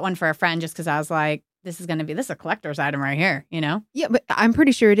I bought one for a friend just because I was like, this is a collector's item right here, Yeah, but I'm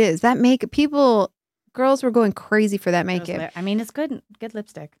pretty sure it is. That girls were going crazy for that makeup. I mean, it's good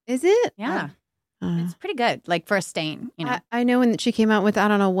lipstick. Is it? Yeah. Uh, It's pretty good, like for a stain, I know when she came out with I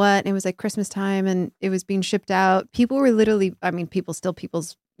don't know what, and it was like Christmas time and it was being shipped out. People were literally, people's,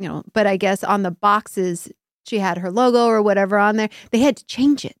 but I guess on the boxes, she had her logo or whatever on there. They had to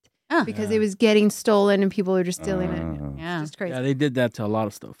change it Oh. because it was getting stolen and people were just stealing it. Yeah. It's just crazy. Yeah, they did that to a lot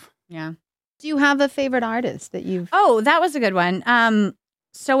of stuff. Yeah. Do you have a favorite artist that you've? Oh, that was a good one.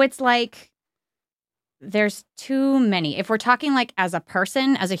 So it's like there's too many. If we're talking like as a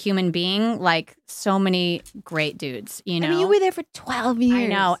person, as a human being, like so many great dudes, I mean, you were there for 12 years. I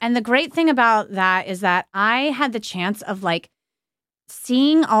know. And the great thing about that is that I had the chance of like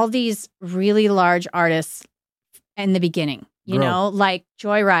seeing all these really large artists in the beginning, like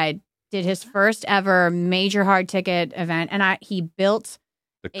Joyride did his first ever major hard ticket event. And he built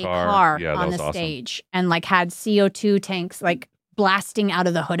The a car Yeah, that on was the awesome. stage and like had CO2 tanks like blasting out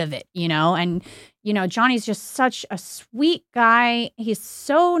of the hood of it, and Johnny's just such a sweet guy. He's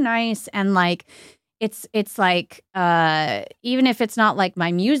so nice, and like it's like even if it's not like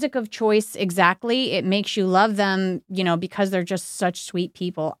my music of choice exactly, it makes you love them, because they're just such sweet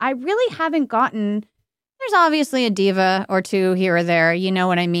people. I really haven't gotten, there's obviously a diva or two here or there, you know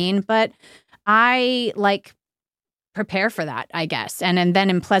what I mean, but I like prepare for that, I guess. And then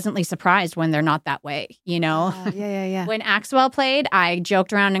am pleasantly surprised when they're not that way, Yeah. When Axwell played, I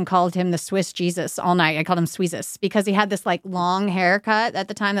joked around and called him the Swiss Jesus all night. I called him Sweezus because he had this like long haircut at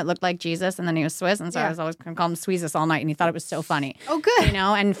the time that looked like Jesus, and then he was Swiss. And so I was always going to call him Sweezus all night, and he thought it was so funny. Oh, good.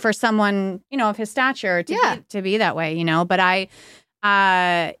 And for someone, of his stature to be that way, but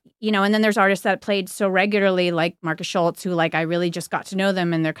and then there's artists that played so regularly, like Marcus Schultz, who like I really just got to know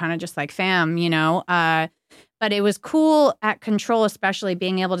them, and they're kind of just like fam, But it was cool at Control, especially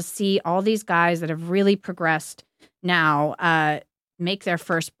being able to see all these guys that have really progressed now make their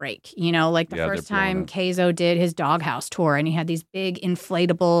first break. Like the first time Keizo did his Doghouse tour, and he had these big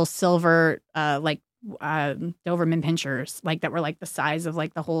inflatable silver Doberman pinchers, like that were like the size of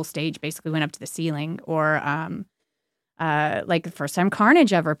like the whole stage, basically went up to the ceiling. Or like the first time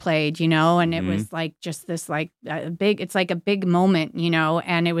Carnage ever played, and it was like just this like it's like a big moment,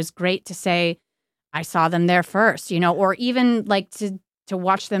 and it was great to say I saw them there first, or even like to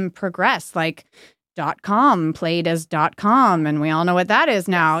watch them progress. Like .com played as .com, and we all know what that is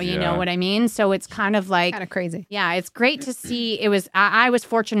now. You know what I mean? So it's kind of crazy. Yeah, it's great to see. It was I was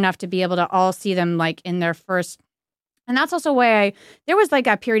fortunate enough to be able to all see them like in their first, and that's also why there was like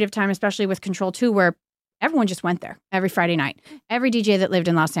a period of time, especially with Control 2, where everyone just went there every Friday night. Every DJ that lived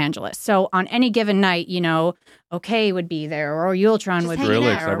in Los Angeles. So on any given night, OK would be there, or Yultron would be there.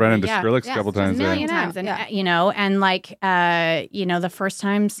 Skrillex. I ran into Skrillex a couple times. A million times. And, and like, the first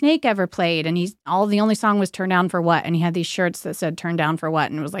time Snake ever played, and the only song was Turn Down for What? And he had these shirts that said Turn Down for What?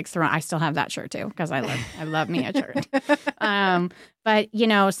 And it was like, I still have that shirt too, because I love me a shirt. But,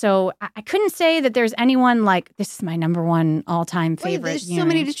 so I couldn't say that there's anyone like, this is my number one all-time favorite. There's so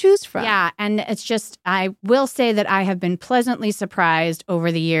many to choose from. Yeah, and it's just, I will say that I have been pleasantly surprised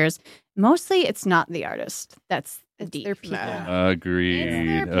over the years. Mostly it's not the artist. That's deep. Their people. Agreed.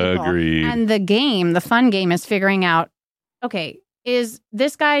 It's their people. Agreed. And the fun game is figuring out, okay, is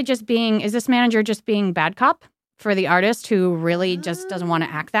this manager just being bad cop for the artist who really just doesn't want to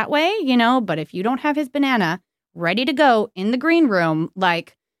act that way, But if you don't have his banana ready to go in the green room,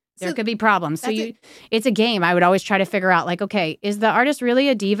 like there could be problems. So it's a game. I would always try to figure out like, okay, is the artist really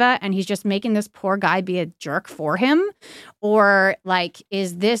a diva and he's just making this poor guy be a jerk for him? Or like,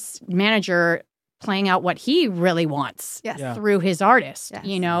 is this manager playing out what he really wants through his artist, which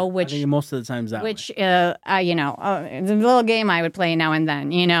I think most of the times that it's a little game I would play now and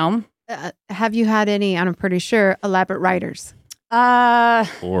then, Have you had any, I'm pretty sure, elaborate writers?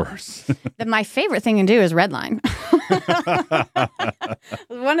 Of course. My favorite thing to do is redline.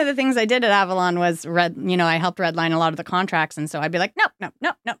 One of the things I did at Avalon was I helped redline a lot of the contracts, and so I'd be like, nope.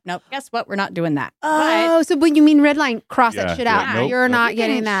 Guess what? We're not doing that. So when you mean redline, cross that shit out. Nope, You're not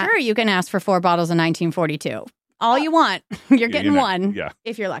getting that. Sure, you can ask for 4 bottles of 1942. All you want. You're getting one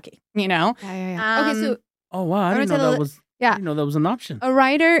if you're lucky. Yeah. Okay, so oh wow, I didn't know that was. Yeah, that was an option. A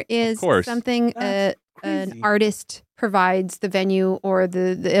writer is something an artist provides the venue or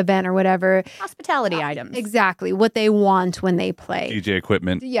the event or whatever. Hospitality items. Exactly. What they want when they play. DJ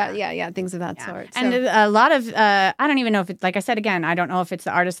equipment. Yeah. Things of that sort. And a lot of, I don't even know if it's, like I said, again, I don't know if it's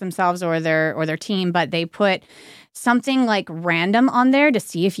the artists themselves or their team, but they put something like random on there to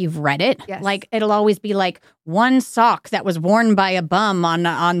see if you've read it. Yes. Like it'll always be like one sock that was worn by a bum on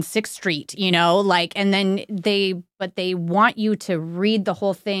 6th Street, and then they want you to read the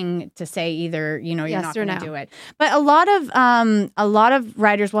whole thing to say either, you're yes not or going to no. do it. But a lot of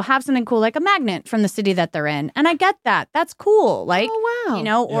writers will have something cool, like a magnet from the city that they're in. And I get that. That's cool. Like,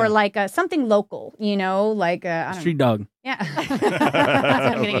 or like something local, like a street dog. Yeah.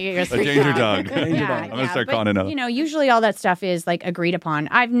 I'm gonna get you a street danger dog. Yeah, I'm going to start calling it out. Usually all that stuff is like agreed upon.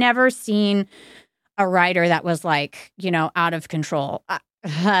 I've never seen a writer that was like, out of control.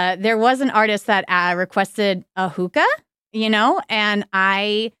 There was an artist that requested a hookah, and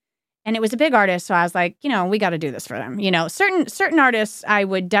it was a big artist. So I was like, we got to do this for them. Certain artists, I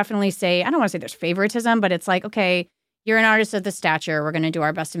would definitely say, I don't want to say there's favoritism, but it's like, okay, you're an artist of this stature. We're going to do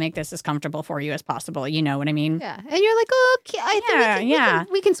our best to make this as comfortable for you as possible. You know what I mean? Yeah. And you're like, okay, I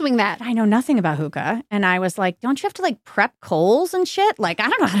think we can swing that. I know nothing about hookah. And I was like, don't you have to like prep coals and shit? Like, I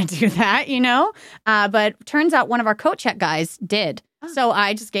don't know how to do that, But turns out one of our coat check guys did. Oh. So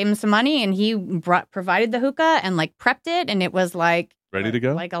I just gave him some money and he provided the hookah and like prepped it. And it was like, ready to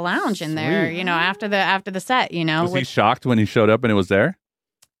go? Like a lounge in there, after the set, Was he shocked when he showed up and it was there?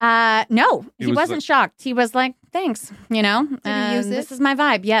 No, he wasn't shocked. He was like, thanks, Did he use it? This is my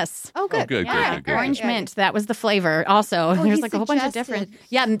vibe. Yes. Oh, good. Good. Orange mint. That was the flavor. Also, Oh, there's he like a whole bunch of different.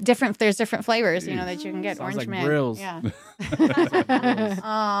 suggested. There's different flavors, that you can get. Sounds Orange like mint. grills. Yeah. Oh,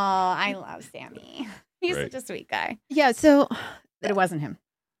 I love Sammy. He's Right. such a sweet guy. Yeah, so But it wasn't him.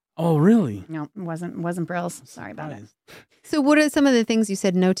 Oh really? No, it wasn't Brills. Sorry about it. So what are some of the things you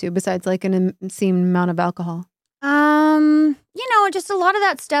said no to besides like an obscene amount of alcohol? Just a lot of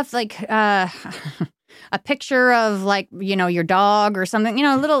that stuff, like a picture of like, your dog or something,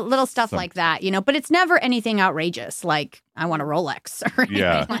 little stuff like that, but it's never anything outrageous. Like I want a Rolex or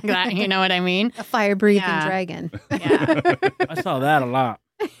anything like that. You know what I mean? A fire-breathing Yeah. dragon. Yeah. I saw that a lot.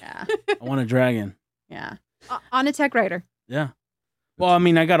 Yeah. I want a dragon. Yeah. On a tech writer. Yeah. Well, I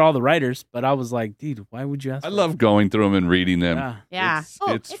mean, I got all the writers, but I was like, dude, why would you ask? I for love going through them and reading them. Yeah. Yeah.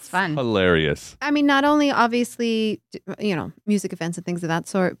 It's it's fun. hilarious. I mean, not only obviously, music events and things of that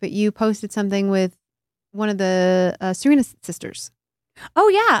sort, but you posted something with one of the Serena sisters. Oh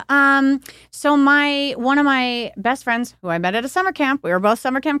yeah. So one of my best friends, who I met at a summer camp, we were both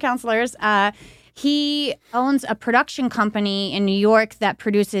summer camp counselors. He owns a production company in New York that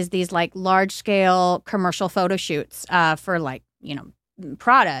produces these like large scale commercial photo shoots for like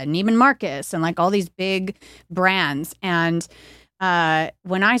Prada and Neiman Marcus and like all these big brands. And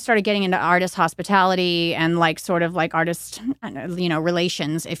when I started getting into artist hospitality and like sort of like artist,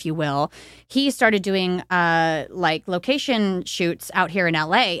 relations, if you will, he started doing like location shoots out here in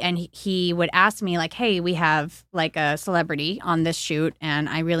LA. And he would ask me like, hey, we have like a celebrity on this shoot and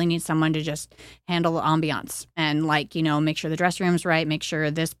I really need someone to just handle the ambiance and like, make sure the dressing room's right, make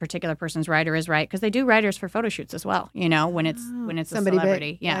sure this particular person's writer is right. Because they do writers for photo shoots as well, when it's a Somebody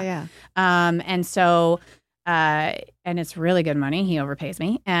celebrity. big. Yeah. And so... and it's really good money. He overpays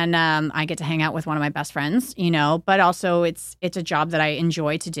me, and I get to hang out with one of my best friends, But also, it's a job that I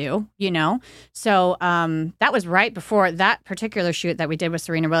enjoy to do, So that was right before that particular shoot that we did with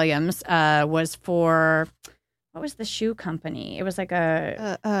Serena Williams. Was for what was the shoe company? It was like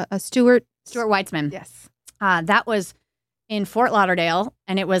a Stuart Weitzman. Yes, that was in Fort Lauderdale,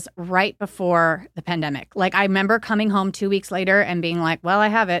 and it was right before the pandemic. Like, I remember coming home 2 weeks later and being like, well, I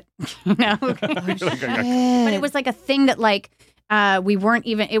have it, But it was like a thing that like, it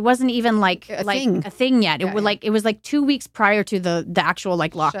wasn't even like a thing yet. Yeah, It was like 2 weeks prior to the actual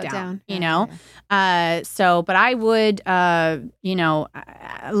like lockdown, Shutdown. But I would,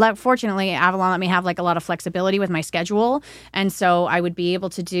 fortunately, Avalon let me have like a lot of flexibility with my schedule. And so I would be able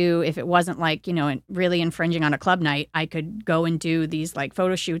to do, if it wasn't like, really infringing on a club night, I could go and do these like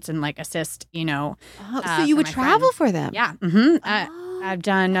photo shoots and like assist, So you would travel for them? Yeah. Mm-hmm. I've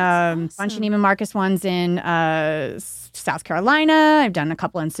done a bunch of Neiman Marcus ones in South Carolina. I've done a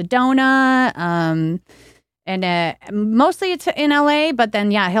couple in Sedona. And mostly it's in LA, but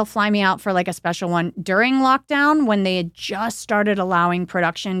then, he'll fly me out for like a special one during lockdown when they had just started allowing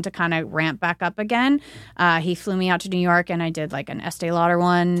production to kind of ramp back up again. He flew me out to New York and I did like an Estee Lauder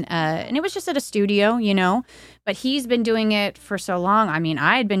one. And it was just at a studio, but he's been doing it for so long. I mean,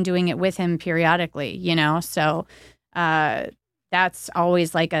 I had been doing it with him periodically, so that's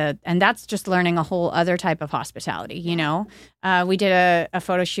always like and that's just learning a whole other type of hospitality, We did a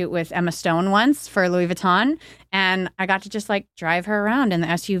photo shoot with Emma Stone once for Louis Vuitton, and I got to just like drive her around in the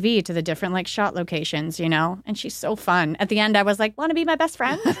SUV to the different like shot locations, and she's so fun. At the end, I was like, want to be my best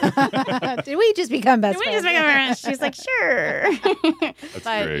friend? Did we just become best friends? She's like, sure.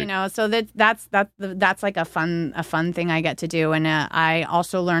 But great. So that's like a fun thing I get to do, and I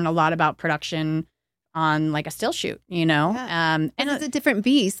also learn a lot about production on like a still shoot, and it's a different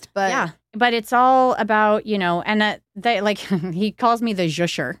beast, but but it's all about, and they like, he calls me the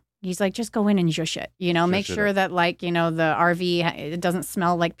zhusher. He's like, just go in and zhush it, make sure that like, the RV, it doesn't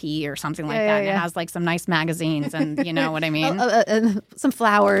smell like pee or something like that. And it has like some nice magazines and you know what I mean? Some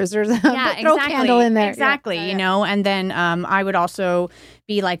flowers or throw a candle in there. Exactly. And then I would also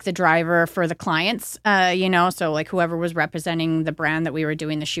be like the driver for the clients, so like whoever was representing the brand that we were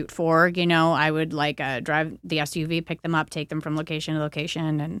doing the shoot for, I would like drive the SUV, pick them up, take them from location to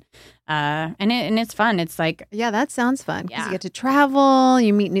location. And it's fun. It's like, that sounds fun. Yeah. You get to travel,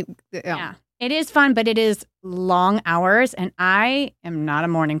 you meet new. Yeah, it is fun, but it is long hours, and I am not a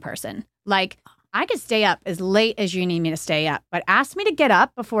morning person. Like, I could stay up as late as you need me to stay up, but ask me to get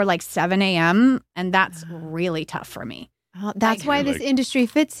up before like 7 a.m., and that's really tough for me. Oh, that's why this industry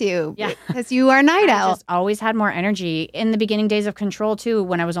fits you. Yeah. Because you are a night owl. I just always had more energy. In the beginning days of Control, too,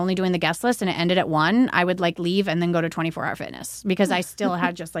 when I was only doing the guest list and it ended at 1, I would like leave and then go to 24-hour fitness because I still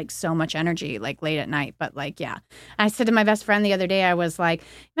had just like so much energy like late at night. But like, I said to my best friend the other day, I was like,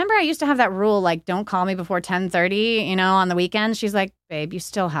 remember I used to have that rule, like don't call me before 10:30, on the weekends? She's like, babe, you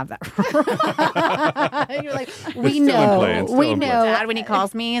still have that rule. You're like, we know. Dad, when he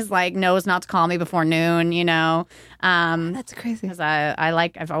calls me, is like knows not to call me before noon, That's crazy. Because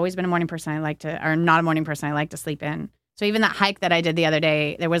I've always been a morning person. Not a morning person. I like to sleep in. So even that hike that I did the other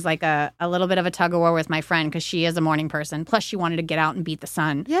day, there was like a little bit of a tug of war with my friend because she is a morning person. Plus, she wanted to get out and beat the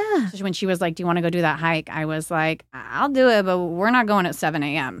sun. Yeah. So when she was like, do you want to go do that hike? I was like, I'll do it, but we're not going at 7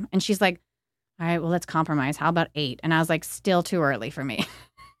 a.m. And she's like, all right, well, let's compromise. How about 8? And I was like, still too early for me.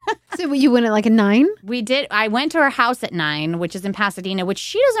 So you went at like a 9? We did. I went to her house at 9, which is in Pasadena, which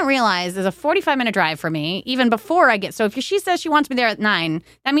she doesn't realize is a 45-minute drive for me, even before I get. So if she says she wants me there at 9,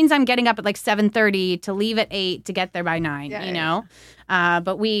 that means I'm getting up at like 7:30 to leave at 8 to get there by 9. Yeah, you know.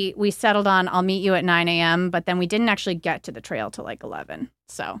 But we settled on I'll meet you at 9 a.m. But then we didn't actually get to the trail till like 11.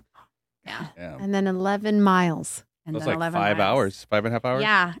 So yeah. And then 11 miles. And That's then like 11 5 miles. hours, 5.5 hours.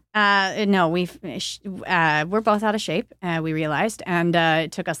 Yeah. No, we're both out of shape. We realized, and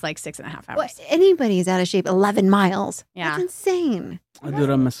it took us like 6.5 hours. Well, anybody's out of shape 11 miles. Yeah. That's insane. I do it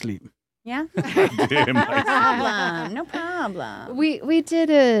on my sleep. Yeah. Damn, problem. No problem. We did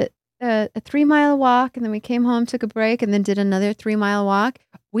a 3-mile walk, and then we came home, took a break, and then did another 3-mile walk.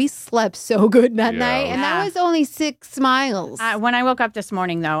 We slept so good that Yeah. night, and Yeah. that was only 6 miles. When I woke up this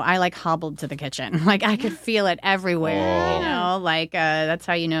morning, though, I like hobbled to the kitchen. Like I could feel it everywhere. Oh. You know, like that's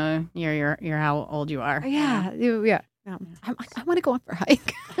how you know you're how old you are. yeah. I want to go on for a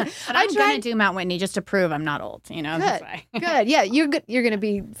hike. But I'm gonna do Mount Whitney just to prove I'm not old. You know, that's why. Good. Yeah, you're good. You're gonna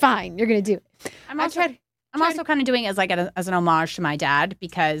be fine. You're gonna do it. I'm also kind of doing it as like as an homage to my dad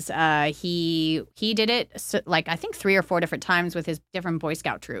because he did it like I think 3 or 4 different times with his different Boy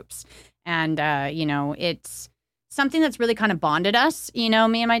Scout troops, and you know it's something that's really kind of bonded us. You know,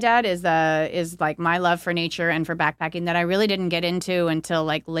 me and my dad is like my love for nature and for backpacking that I really didn't get into until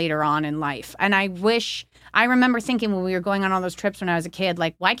like later on in life, and I remember thinking when we were going on all those trips when I was a kid,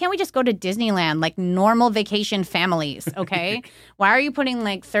 like, why can't we just go to Disneyland like normal vacation families, okay? Why are you putting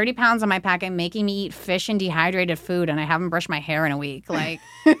like 30 pounds on my pack and making me eat fish and dehydrated food and I haven't brushed my hair in a week? Like,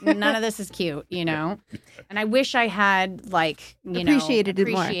 none of this is cute, you know? And I wish I had, like,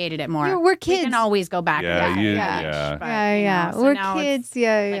 Appreciated it more. We're kids. We can always go back. Yeah, to that. yeah. But, Yeah. so We're now it's kids.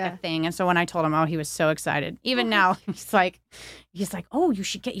 Yeah, like yeah. a thing. And so when I told him, he was so excited. Even now, he's like, oh, you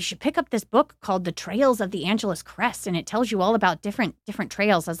should pick up this book called The Trails of the Angeles Crest, and it tells you all about different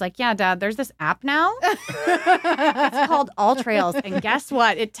trails. I was like, yeah, Dad, there's this app now. It's called All Trails, and guess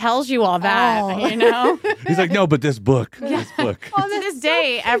what? It tells you all that. You know. He's like, no, but this book. This book. To this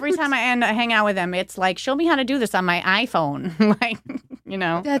day, every time I hang out with him, it's like, show me how to do this on my iPhone. Like, you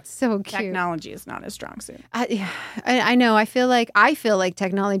know, That's so cute. technology is not his strong suit. I know. I feel like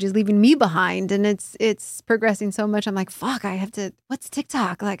technology is leaving me behind, and it's progressing so much. I'm like, fuck. I have to. What's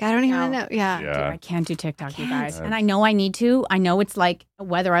TikTok? Like, I don't even know. Yeah. Dude, Yeah. I can't do TikTok, you Can't. guys. And I know I need to. I know it's like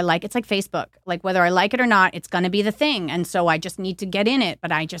whether I like it's like Facebook. Like whether I like it or not, it's gonna be the thing. And so I just need to get in it.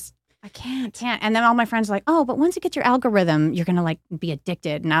 But I can't. And then all my friends are like, oh, but once it gets your algorithm, you're gonna like be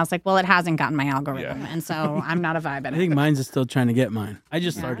addicted. And I was like, well, it hasn't gotten my algorithm. Yeah. And so I'm not a vibe at I think it. mine's is still trying to get mine. I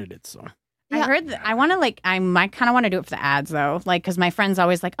just started it, so. I heard I want to I kind of want to do it for the ads though, like because my friends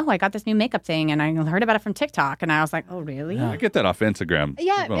always like, oh, I got this new makeup thing, and I heard about it from TikTok, and I was like, oh, really? Yeah. I get that off Instagram.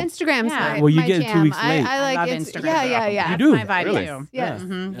 Yeah, Well, Instagram's Yeah. my, Well, you my get it 2 jam. weeks late. I like love Instagram. Instagram. Yeah. You That's do? my vibe Really? too. Yes.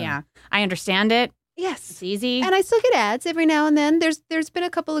 Mhm, Yeah. yeah, I understand it. Yes. It's easy. And I still get ads every now and then. There's been a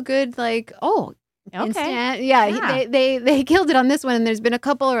couple of good instant. Yeah, Yeah. they killed it on this one, and there's been a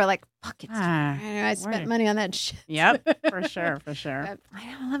couple who are like, fuck it. Ah, I spent word. money on that shit. Yep, for sure. I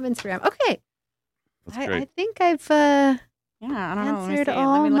love Instagram. Okay. That's I great. think I've Yeah, I don't know. Let me answered see. Let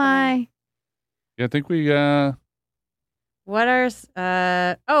all me look at my. Yeah, I think we. What are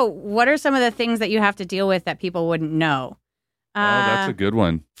some of the things that you have to deal with that people wouldn't know? That's a good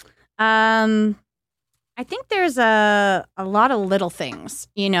one. I think there's a lot of little things.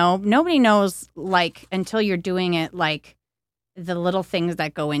 You know, nobody knows like until you're doing it. Like the little things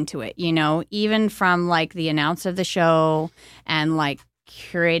that go into it. You know, even from like the announce of the show and like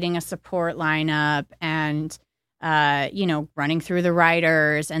curating a support lineup and running through the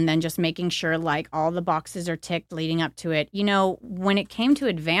writers and then just making sure like all the boxes are ticked leading up to it. You know, when it came to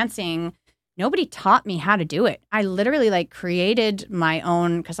advancing, nobody taught me how to do it. I literally like created my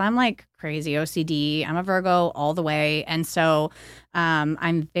own because I'm like crazy OCD. I'm a Virgo all the way. And so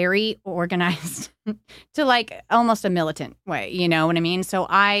I'm very organized to like almost a militant way. You know what I mean? So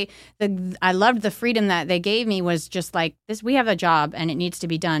I loved the freedom that they gave me was just like this. We have a job and it needs to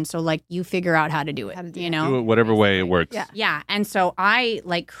be done. So like you figure out how to do it, How to do you it. know, Do it whatever way it works. Yeah. yeah. And so I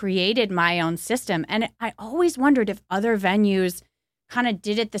like created my own system. And I always wondered if other venues kind of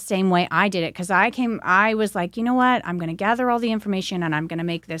did it the same way I did it. Cause I was like, you know what? I'm going to gather all the information and I'm going to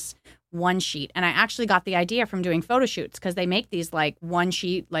make this one sheet. And I actually got the idea from doing photo shoots because they make these like one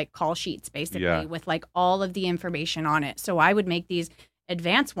sheet, like call sheets basically Yeah. with like all of the information on it. So I would make these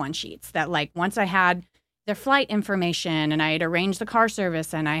advanced one sheets that like once I had their flight information and I had arranged the car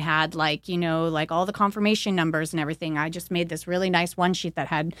service and I had like, you know, like all the confirmation numbers and everything. I just made this really nice one sheet that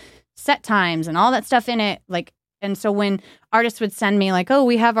had set times and all that stuff in it. Like And so when artists would send me like, oh,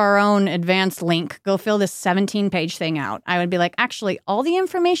 we have our own advanced link, go fill this 17-page thing out, I would be like, actually, all the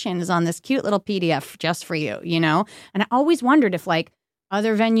information is on this cute little PDF just for you, you know? And I always wondered if like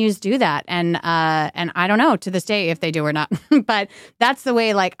other venues do that. And I don't know to this day if they do or not. But that's the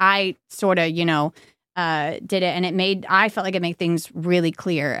way like I sort of, you know, did it. And I felt like it made things really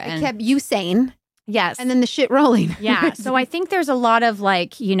clear. It And kept you sane. yes. And then the shit rolling. Yeah. So I think there's a lot of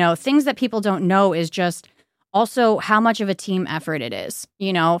like, you know, things that people don't know is just also how much of a team effort it is,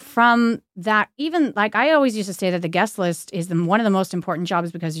 you know, from that. Even like I always used to say that the guest list is one of the most important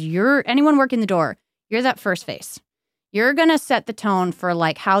jobs because anyone working the door, you're that first face. You're going to set the tone for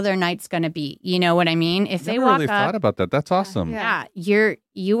like how their night's going to be. You know what I mean? If they Never walk really up, thought about that. That's awesome. yeah,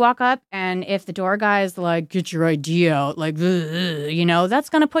 you walk up and if the door guy is like, get your ID out, like, you know, that's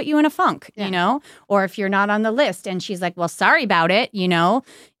going to put you in a funk, you know? Or if you're not on the list and she's like, well, sorry about it, you know?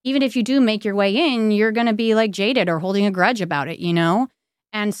 Even if you do make your way in, you're going to be like jaded or holding a grudge about it, you know?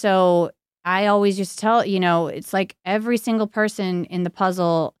 And so I always used to tell, you know, it's like every single person in the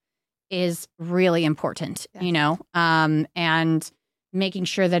puzzle is really important, you know, and making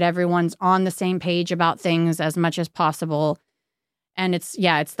sure that everyone's on the same page about things as much as possible. And it's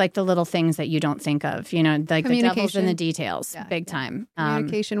like the little things that you don't think of, you know, like the devil's in the details, big time.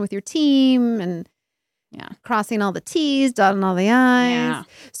 Communication with your team and crossing all the T's, dotting all the I's. Yeah.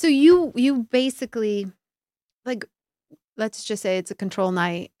 So you basically, like, let's just say it's a control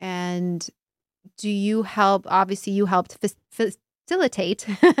night, and do you help? Obviously, you helped facilitate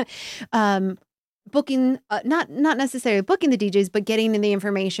booking, not necessarily booking the DJs, but getting in the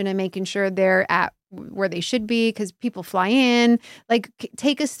information and making sure they're at where they should be because people fly in. Like,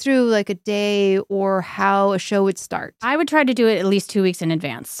 take us through like a day or how a show would start. I would try to do it at least 2 weeks in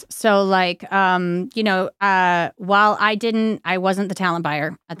advance. So like, you know, while I wasn't the talent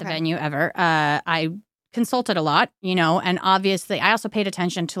buyer at the venue ever. I consulted a lot, you know, and obviously I also paid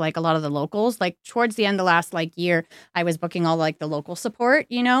attention to like a lot of the locals. Like towards the end of the last like year, I was booking all like the local support,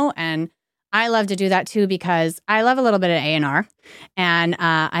 you know, and I love to do that too because I love a little bit of A&R. And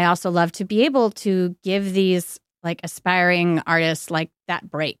I also love to be able to give these like aspiring artists like that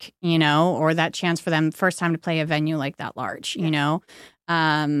break, you know, or that chance for them first time to play a venue like that large, you know.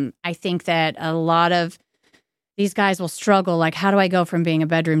 I think that a lot of these guys will struggle. Like, how do I go from being a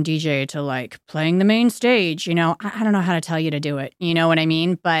bedroom DJ to like playing the main stage? You know, I don't know how to tell you to do it. You know what I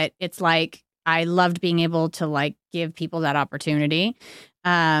mean? But it's like, I loved being able to like give people that opportunity.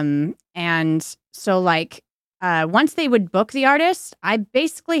 And so like, once they would book the artist, I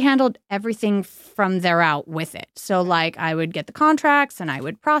basically handled everything from there out with it. So like I would get the contracts and I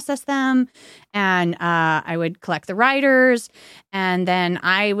would process them and I would collect the writers and then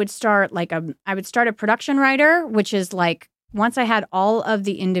I would start a production writer, which is like once I had all of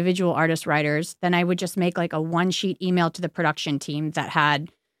the individual artist writers, then I would just make like a 1-sheet email to the production team that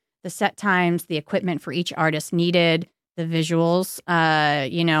had the set times, the equipment for each artist needed, the visuals.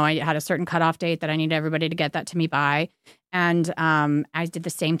 You know, I had a certain cutoff date that I needed everybody to get that to me by. And I did the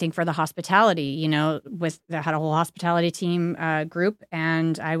same thing for the hospitality, you know, I had a whole hospitality team group.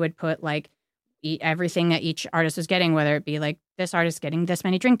 And I would put like everything that each artist was getting, whether it be like this artist getting this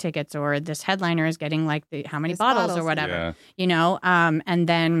many drink tickets or this headliner is getting like how many bottles or whatever, you know. And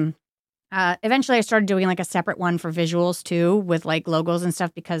then eventually I started doing like a separate one for visuals too with like logos and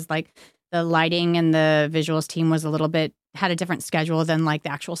stuff because like the lighting and the visuals team had a different schedule than like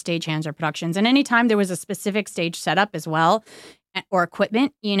the actual stagehands or productions. And anytime there was a specific stage setup as well or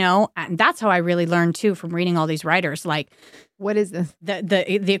equipment, you know, and that's how I really learned too from reading all these writers. Like, what is this?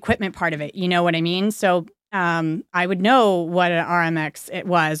 The equipment part of it, you know what I mean? So I would know what an RMX it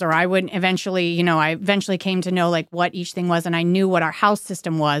was, or I would eventually came to know like what each thing was, and I knew what our house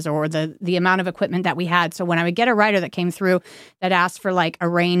system was or the amount of equipment that we had. So when I would get a writer that came through that asked for like a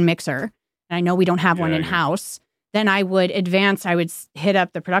rain mixer, and I know we don't have one in-house, then I would hit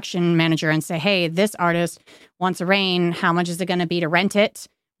up the production manager and say, hey, this artist wants a rain. How much is it going to be to rent it?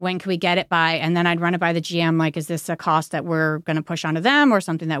 When can we get it by? And then I'd run it by the GM, like, is this a cost that we're going to push onto them or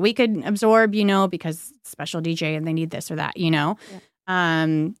something that we could absorb, you know, because special DJ and they need this or that, you know?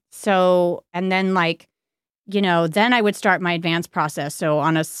 Yeah. So, and then like, you know, then I would start my advanced process. So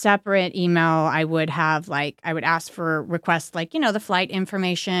on a separate email, I would ask for requests like, you know, the flight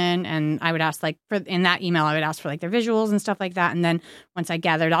information. And I would ask in that email, I would ask for like their visuals and stuff like that. And then once I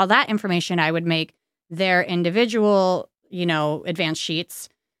gathered all that information, I would make their individual, you know, advanced sheets.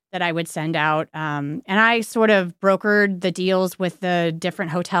 that I would send out. And I sort of brokered the deals with the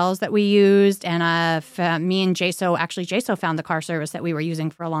different hotels that we used. And me and Jaso found the car service that we were using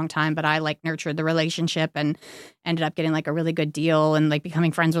for a long time, but I like nurtured the relationship and ended up getting like a really good deal and like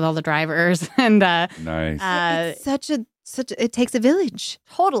becoming friends with all the drivers. And Nice. It's it takes a village.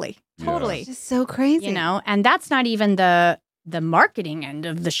 totally. It's just so crazy. You know, and that's not even the marketing end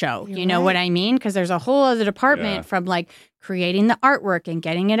of the show. You're You know right. what I mean? Because there's a whole other department Yeah. from like creating the artwork and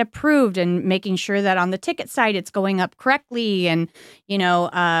getting it approved and making sure that on the ticket site it's going up correctly. And, you know,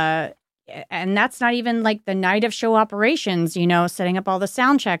 and that's not even like the night of show operations, you know, setting up all the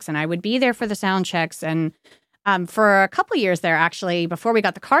sound checks. And I would be there for the sound checks. And for a couple years there, actually, before we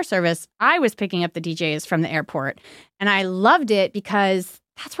got the car service, I was picking up the DJs from the airport. And I loved it because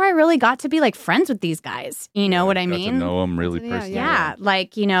that's where I really got to be like friends with these guys. You know what I Got to mean? know them really Yeah, personally. Yeah,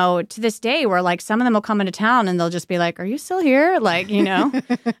 like, you know, to this day where like some of them will come into town and they'll just be like, are you still here? Like, you know,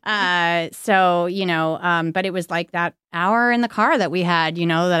 so, you know, but it was like that hour in the car that we had, you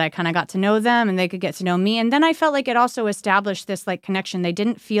know, that I kind of got to know them and they could get to know me. And then I felt like it also established this like connection. They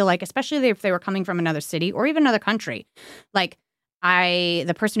didn't feel like, especially if they were coming from another city or even another country, like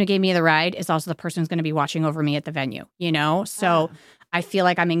the person who gave me the ride is also the person who's going to be watching over me at the venue, you know? So I feel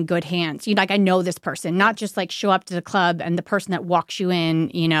like I'm in good hands. You know, like I know this person, not just like show up to the club and the person that walks you in,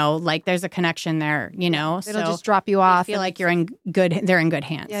 you know, like there's a connection there, you know. It'll so just drop you I off. feel and like they're in good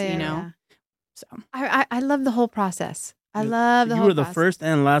hands, Yeah, you know. yeah. So I love the whole process. I You- love the You whole were the process. first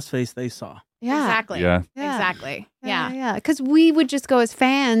and last face they saw. Yeah. exactly. Yeah. Yeah. Exactly. Yeah. Yeah. Because we would just go as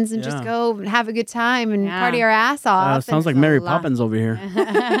fans and just Yeah. go and have a good time and Yeah. party our ass off. Sounds like it's a Mary lot. Poppins over here.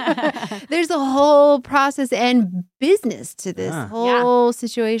 There's a whole process and business to this Yeah. whole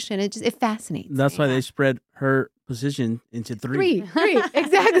situation. It fascinates. That's me. why they spread her position into three. Three,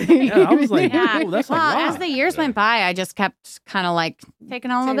 exactly. Yeah, I was like, Yeah. oh, that's a Well, lot. as the years went by, I just kept kind of like taking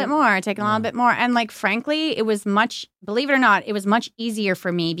on a little bit more, taking on a little bit more. And like, frankly, it was believe it or not, it was much easier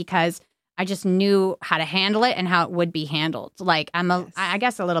for me because I just knew how to handle it and how it would be handled. Like I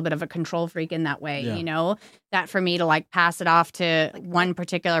guess a little bit of a control freak in that way, Yeah. you know, that for me to like pass it off to one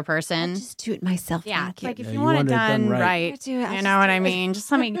particular I'll person. just do it myself. Yeah, Thank like you. if Yeah, you you want it want it done done right. right, Do it. I'll you just know what do I it. mean?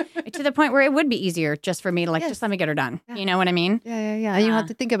 Just let me to the point where it would be easier just for me to like, Yes. just let me get her done. Yeah. You know what I mean? Yeah. And you don't have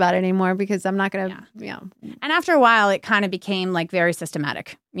to think about it anymore because I'm not gonna. And after a while, it kind of became like very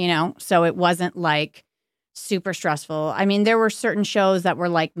systematic, you know? So it wasn't like super stressful. I mean, there were certain shows that were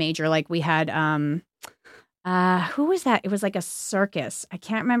like major, like we had, who was that? It was like a circus. I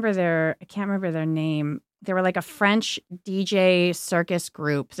can't remember their name. They were like a French DJ circus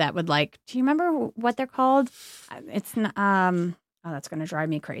group that would like, do you remember what they're called? It's not, oh, that's going to drive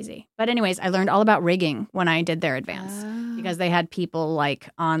me crazy. But anyways, I learned all about rigging when I did their advance because they had people like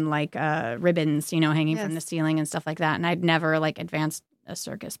on like ribbons, you know, hanging from the Yes. ceiling and stuff like that. And I'd never like advanced a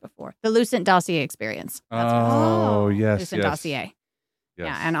circus before. The Lucent Dossier experience. That's what it's called. Oh, yes, Lucent yes. Dossier. Yes.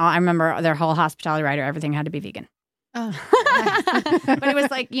 Yeah, and I remember their whole hospitality rider, everything had to be vegan. Oh. But it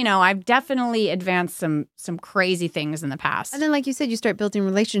was like, you know, I've definitely advanced some crazy things in the past. And then, like you said, you start building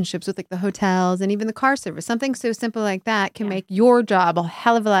relationships with like the hotels and even the car service. Something so simple like that can Yeah. make your job a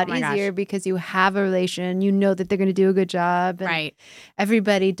hell of a lot Oh my gosh. easier because you have a relation. You know that they're going to do a good job. And Right.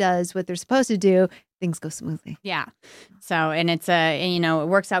 everybody does what they're supposed to do. Things go smoothly. Yeah. So, and it's you know, it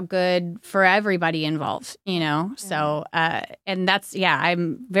works out good for everybody involved, you know? So, and that's, yeah,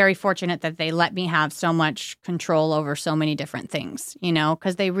 I'm very fortunate that they let me have so much control over so many different things, you know,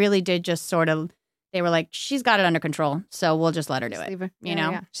 because they really did just sort of, they were like, she's got it under control. So we'll just let her do Just it. leave her. you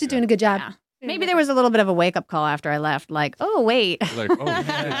know? She's doing a good job. Yeah. Maybe there was a little bit of a wake up call after I left, like, oh, wait. Like, oh,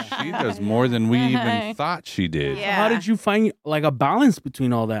 shit, she does more than we even thought she did. Yeah. How did you find like a balance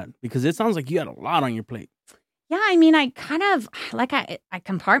between all that? Because it sounds like you had a lot on your plate. Yeah, I mean, I kind of like I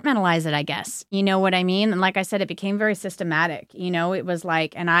compartmentalize it, I guess. You know what I mean? And like I said, it became very systematic. You know, it was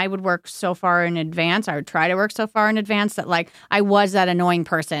like, and I would work so far in advance. I would try to work so far in advance that like I was that annoying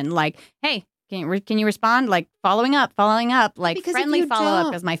person. Like, hey, can you respond? Like following up, like Because if friendly you follow up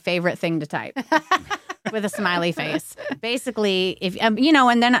don't- is my favorite thing to type. With a smiley face. Basically, if you know,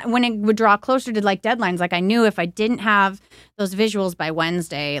 and then when it would draw closer to like deadlines, like I knew if I didn't have those visuals by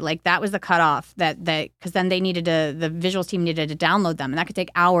Wednesday, like that was the cutoff that because then they needed the visuals team needed to download them, and that could take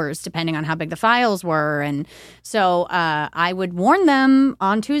hours depending on how big the files were. And so I would warn them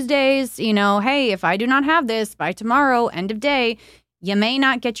on Tuesdays, you know, hey, if I do not have this by tomorrow, end of day, you may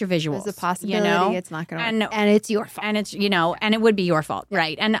not get your visuals. There's a possibility you know? it's not going to And- work. And it's your fault. And it's, you know, and it would be your fault.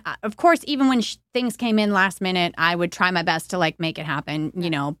 Right. And of course, even when things came in last minute, I would try my best to like make it happen, you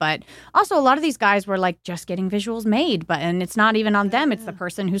know, but also a lot of these guys were like just getting visuals made, and it's not even on them. It's the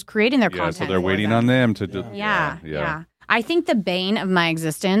person who's creating their Yeah, content. so they're for waiting them. on them to do. Yeah. I think the bane of my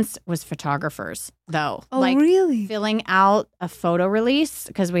existence was photographers, though. Oh, really? Filling out a photo release,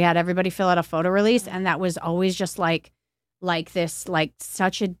 because we had everybody fill out a photo release, and that was always just like this, like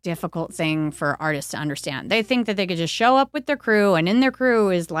such a difficult thing for artists to understand. They think that they could just show up with their crew, and in their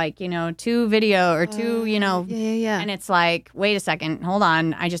crew is like, 2 video or 2, Yeah. and it's like, wait a second, hold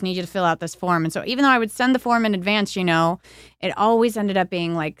on, I just need you to fill out this form. And so even though I would send the form in advance, it always ended up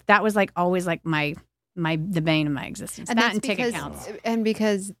being like, that was like always like the bane of my existence. And that that's and ticket because, counts. and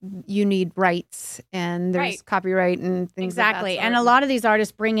because you need rights and there's Right. copyright and things Exactly. Like that And a sort. lot of these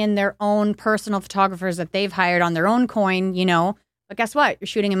artists bring in their own personal photographers that they've hired on their own coin, But guess what? You're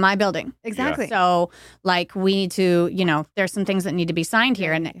shooting in my building. Exactly. So, like, we need to, there's some things that need to be signed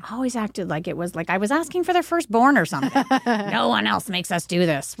here. And they always acted like it was like I was asking for their firstborn or something. No one else makes us do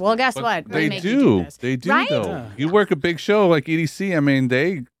this. Well, guess But what? They We make you do this. They do, Right? though. Yeah. You work a big show like EDC. I mean,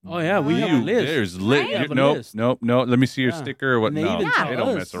 they. Oh yeah, we have a list. There's Right? lit. We have a Nope, list. nope, nope. Let me see your Yeah. sticker or what. And they No, even tell they don't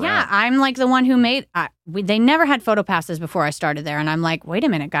us. mess around. Yeah, I'm like the one who made. They never had photo passes before I started there, and I'm like, wait a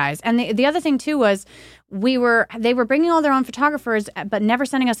minute, guys. And the other thing too was they were bringing all their own photographers, but never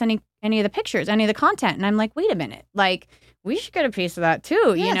sending us any of the pictures, any of the content. And I'm like, wait a minute, like we should get a piece of that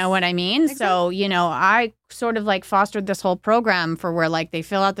too. You Yes. know what I mean? So I sort of like fostered this whole program for where like they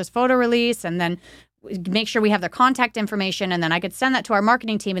fill out this photo release and then make sure we have their contact information, and then I could send that to our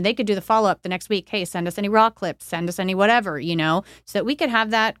marketing team, and they could do the follow-up the next week. Hey, send us any raw clips, send us any whatever, so that we could have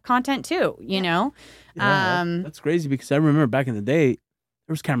that content too, Yeah, that's crazy because I remember back in the day,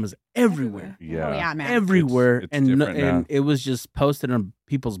 there was cameras everywhere. Yeah. Oh, yeah, man. Everywhere. It's and different now. and it was just posted on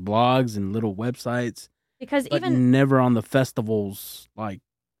people's blogs and little websites, Because but even never on the festivals, like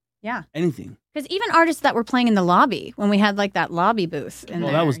Yeah. anything. even artists that were playing in the lobby when we had like that lobby booth. In Oh,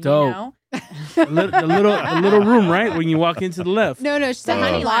 there, that was dope. You know? The little room, right? When you walk into the left. No, she The said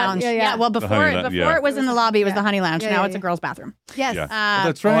Honey Lounge. Yeah. Well, The before Honey Lounge, yeah. it was in the lobby, it was the Honey Lounge. Yeah, Now yeah, it's a yeah. girls' bathroom. Yes. Yeah. Oh,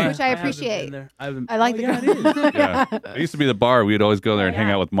 that's Oh, right. Which I haven't been appreciate. there. I like the yeah, it is. Yeah. It used to be the bar. We'd always go there and hang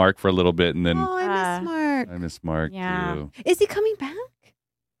Yeah. out with Mark for a little bit, and then Oh, I miss Mark. I miss Mark Yeah. too. Is he coming back?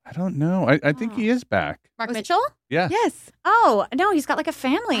 I don't know. I think he is back. Mark Was- Mitchell? Yeah. Yes. Oh, no, he's got like a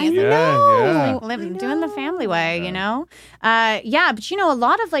family. I and Yeah, know. yeah. like, living, I doing the know. family way, Yeah. Yeah, but a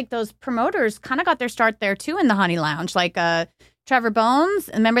lot of like those promoters kind of got their start there too in the Honey Lounge. Like Trevor Bones,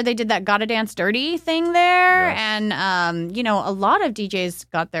 remember they did that Gotta Dance Dirty thing there? Yes. And, a lot of DJs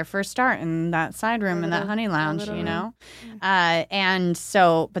got their first start in that side room in that little- Honey a Lounge, little you room. know? And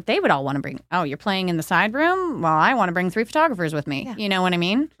so, but they would all want to bring, oh, you're playing in the side room? Well, I want to bring 3 photographers with me. Yeah. You know what I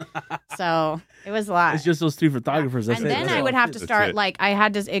mean? So it was a lot. It's just those 3 photographers. That's And it. then That's I all would it have is. to That's start it. like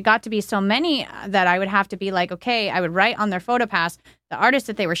it got to be so many that I would have to be like, okay, I would write on their photo pass the artist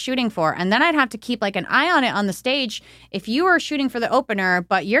that they were shooting for, and then I'd have to keep like an eye on it on the stage. If you were shooting for the opener,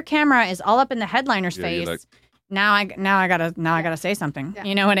 but your camera is all up in the headliner's Yeah, you're face, like- now I gotta say something. Yeah.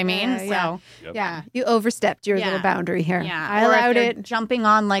 You know what I mean? Yeah. Yep. Yeah. You overstepped your Yeah. little boundary here. Yeah, I or if allowed they're it. jumping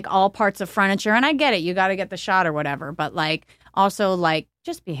on like all parts of furniture, and I get it. You got to get the shot or whatever, but like also like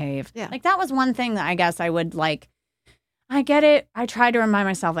just behave. Yeah. Like that was one thing that I guess I would like. I get it. I try to remind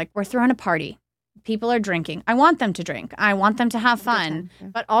myself like we're throwing a party. People are drinking. I want them to drink. I want them to have fun. time, yeah.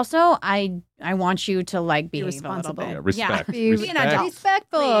 But also, I want you to like behave responsible. a little Yeah, bit. respect. Be Be an adult.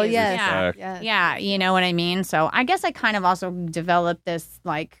 respectful. Please. Yes. Yeah. Respect. Yes. Yeah, you know what I mean? So I guess I kind of also developed this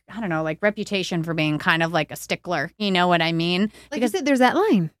like, I don't know, like reputation for being kind of like a stickler. You know what I mean? Like you said, there's that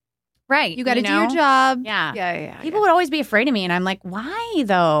line. Right. You got to do know? your job. Yeah. Yeah. People would always be afraid of me, and I'm like, why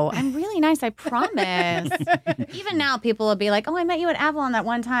though? I'm really nice, I promise. Even now, people will be like, oh, I met you at Avalon that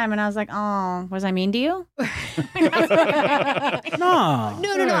one time, and I was like, oh, was I mean to you? No.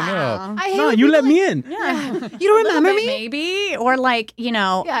 No. No. I hate No, when you people let like- me in. Yeah. You don't A little remember bit, me? Maybe. Or like,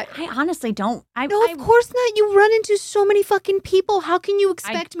 Yeah. I honestly don't. No, of course not. You run into so many fucking people. How can you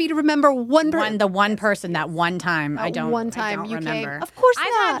expect me to remember one person? the one person that one time. I don't. One I time don't you remember. came. Of course I've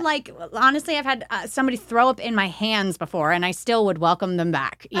not. had like honestly, I've had somebody throw up in my hands before, and I still would welcome them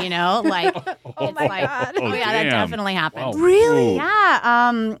back. You know, like it's my like, God. oh yeah, that damn. definitely happened. Wow. Really?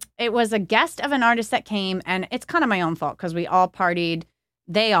 Yeah. It was a guest of an artist that came, and it's kind of my own fault because we all partied.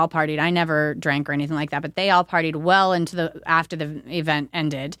 They all partied. I never drank or anything like that, but they all partied well into after the event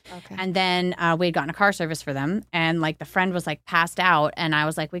ended. Okay. And then we had gotten a car service for them, and like the friend was like passed out, and I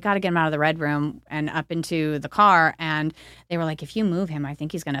was like, we got to get him out of the red room and up into the car. And they were like, if you move him, I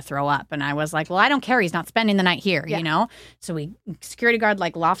think he's going to throw up. And I was like, well, I don't care. He's not spending the night here, Yeah. you know? So security guard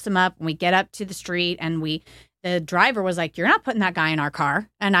like lofts him up, and we get up to the street, and the driver was like, you're not putting that guy in our car.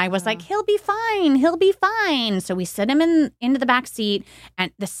 And I was like, he'll be fine. He'll be fine. So we sit him into the back seat.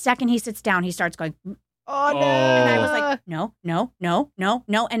 And the second he sits down, he starts going, Oh no! and I was like,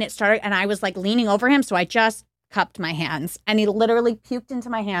 no. And it started, and I was like leaning over him. So I just cupped my hands, and he literally puked into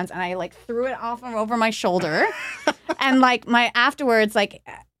my hands, and I like threw it off over my shoulder, and like afterwards like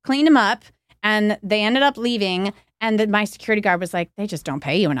cleaned him up, and they ended up leaving. And then my security guard was like, "They just don't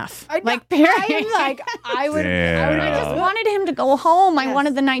pay you enough." Like, period. I'm like, I would. I just wanted him to go home. I Yes.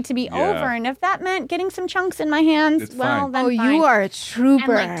 wanted the night to be over, and if that meant getting some chunks in my hands, It's well, fine. then Oh, fine. you are a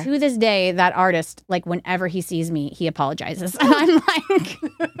trooper. And like to this day, that artist, like whenever he sees me, he apologizes. And I'm like,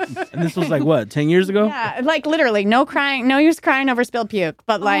 And this was like what, 10 years ago? yeah, like literally, no crying, no use crying over spilled puke.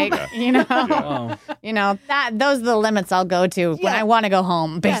 But like, you know, Oh. you know those are the limits I'll go to when Yeah. I want to go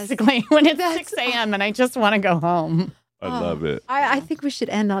home. Yes. Basically, when it's That's 6 a.m. and I just want to go home. I love it. I think we should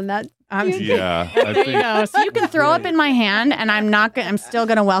end on that. Yeah, I There you think go. So you can throw up in my hand, and I'm not. I'm still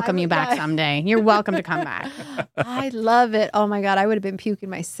gonna welcome you back yeah. someday. You're welcome to come back. I love it. Oh my God, I would have been puking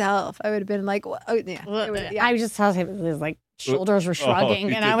myself. I would have been like, oh, yeah. I just saw his like shoulders were shrugging,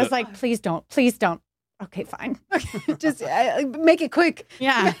 you and did I was that. like, please don't. Okay, fine. Just make it quick.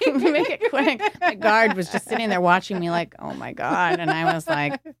 Yeah, make it quick. My guard was just sitting there watching me like, oh my God. And I was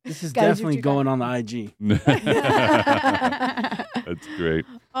like, This is Gotta do definitely what you going on the IG. that's great.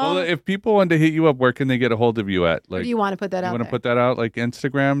 Well, if people want to hit you up, where can they get a hold of you at? Or Like, do you want to put that you out want to there? put that out, like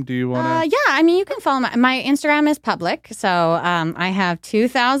Instagram? Do you want to? yeah, I mean, you can follow my Instagram is public. So I have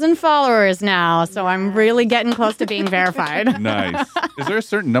 2,000 followers now. So I'm really getting close to being verified. Nice. Is there a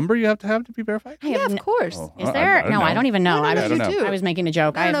certain number you have to be verified? I Yeah, have of no- course. Oh. Is I there? don't No, know. I don't even know. No, I no, was you just, do. I was making a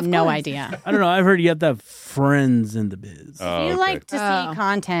joke. No, I no, have of no course. idea. I don't know. I've heard you have to have friends in the biz. Oh, If you okay. like to Oh. see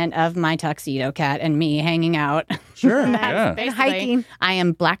content of my tuxedo cat and me hanging out, Sure. that's Yeah. basically- hiking. I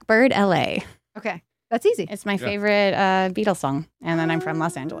am Blackbird LA. Okay, that's easy. It's my favorite Beatles song, and then I'm from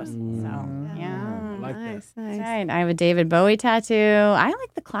Los Angeles. So yeah, like that. Nice, nice. right. I have a David Bowie tattoo. I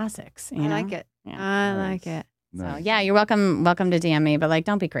like the classics. You I know? like it. Yeah. I like it. So Nice. yeah, you're welcome to DM me, but like,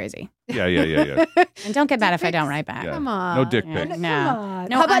 don't be crazy, Yeah. and don't get mad if I don't write back. Yeah. Come on. No dick Yeah. pics. No. Come on.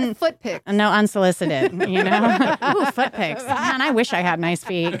 No, How about foot pics? No unsolicited, you know. Ooh, foot pics. Man, I wish I had nice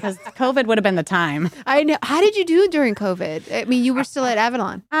feet because COVID would have been the time. I know. How did you do during COVID? I mean, you were still at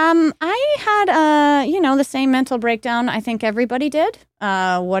Avalon. I had the same mental breakdown I think everybody did.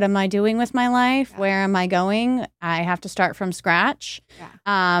 What am I doing with my life? Where am I going? I have to start from scratch.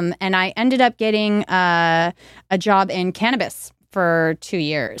 Yeah. And I ended up getting a job in cannabis for 2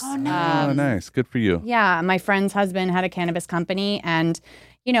 years. Oh, nice. Oh, nice. Good for you. Yeah, my friend's husband had a cannabis company, and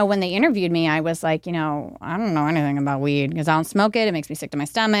when they interviewed me, I was like, I don't know anything about weed because I don't smoke it. It makes me sick to my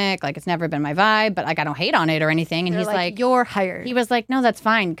stomach. Like, it's never been my vibe, but like, I don't hate on it or anything. And They're he's like, you're hired. he was like, no, that's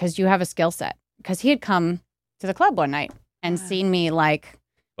fine because you have a skill set. Because he had come to the club one night and seen me like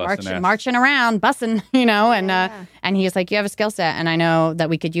Busting ass. marching around, bussing, and he was like, you have a skill set, and I know that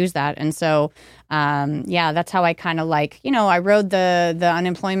we could use that. And so, that's how I kind of I rode the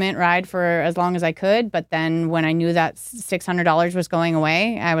unemployment ride for as long as I could. But then when I knew that $600 was going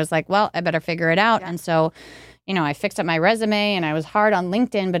away, I was like, well, I better figure it out. Yeah. And so, I fixed up my resume, and I was hard on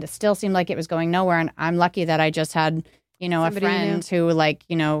LinkedIn, but it still seemed like it was going nowhere. And I'm lucky that I just had a Somebody you friend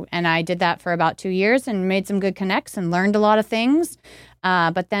who and I did that for about 2 years and made some good connects and learned a lot of things.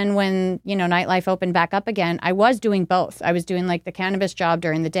 But then when, nightlife opened back up again, I was doing both. I was doing like the cannabis job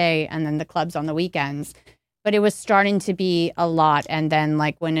during the day and then the clubs on the weekends. But it was starting to be a lot. And then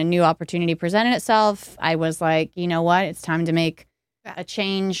like when a new opportunity presented itself, I was like, you know what? It's time to make a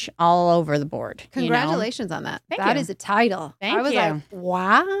change all over the board. Congratulations on that. Thank That you. is a title. Thank I was you. like,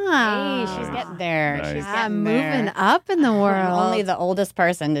 wow. Hey, she's getting there. Nice. She's I'm getting moving there. up in the I'm world. only the oldest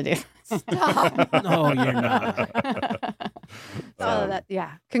person to do. Stop. No, you're not. Oh, that,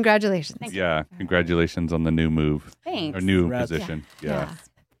 yeah. Congratulations. Yeah. Congratulations on the new move Thanks. or new Congrats. position. Yeah.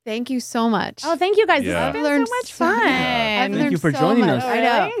 Thank you so much. Oh, thank you guys. Yeah. This I've has learned been so much so fun. much. Yeah. I've Thank learned you for so joining much. us. I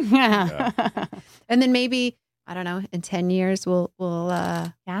know. Yeah. And then maybe, I don't know, in 10 years we'll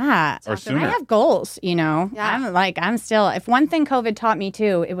Yeah. Or I sooner. have goals, Yeah. I'm still, if one thing COVID taught me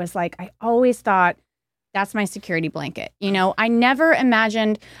too, it was like, I always thought that's my security blanket. I never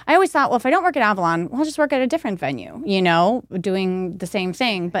imagined, I always thought, well, if I don't work at Avalon, I'll just work at a different venue, doing the same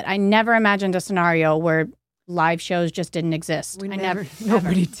thing. But I never imagined a scenario where live shows just didn't exist. we I never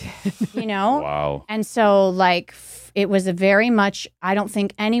nobody did. Wow. And so it was a very much, I don't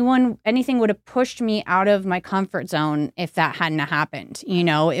think anything would have pushed me out of my comfort zone if that hadn't happened.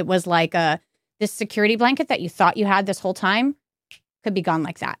 It was like this security blanket that you thought you had this whole time could be gone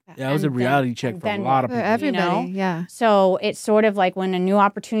like that. Yeah, it was a And reality then- check and for a then lot of For people. everybody, know? yeah. So it's sort of like when a new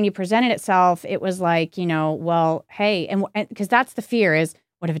opportunity presented itself, it was like, well, hey, and because that's the fear is,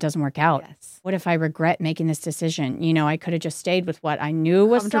 what if it doesn't work out? Yes. What if I regret making this decision? I could have just stayed with what I knew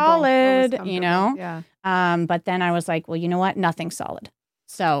was Comfortable. What was solid, comfortable. Yeah. But then I was like, well, you know what? Nothing's solid.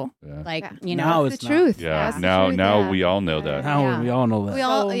 So, Yeah. like, Yeah. you Now know, it's the not. truth. Yeah. That's the Now, truth, now yeah. we all know that. Now Yeah. we all know that. We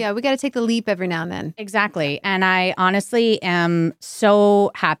all, So- we got to take the leap every now and then. exactly. And I honestly am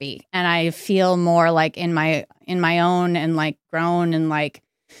so happy, and I feel more like in my own and like grown and like,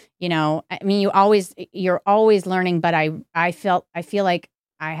 you know, I mean, you're always learning, but I feel like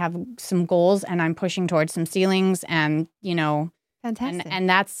I have some goals and I'm pushing towards some ceilings, and you know, Fantastic. and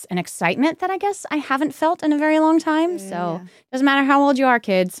that's an excitement that I guess I haven't felt in a very long time. Yeah, So yeah. doesn't matter how old you are,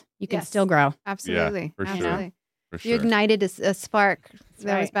 kids, you can Yes. still grow. Absolutely. for sure. Absolutely. For You sure. ignited a spark that was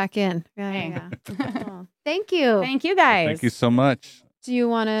right. back in. Yeah, Hey. yeah. Oh, thank you. Thank you guys. Thank you so much. Do you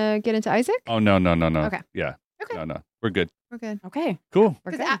want to get into Isaac? Oh, no. Okay. Yeah. Okay. No. We're good. We're good. Okay. Cool.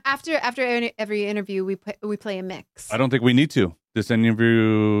 We're Because good. after every interview, we play a mix. I don't think we need to. This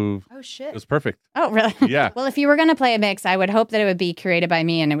interview Oh shit! was perfect. Oh, really? Yeah. Well, if you were going to play a mix, I would hope that it would be curated by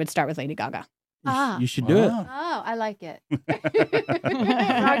me and it would start with Lady Gaga. You should do it. Oh, I like it.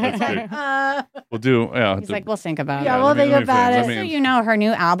 That's good. We'll do. Yeah. He's like, we'll think about Yeah, it. we'll let me- think let me about finish. it. Let So me- you know, her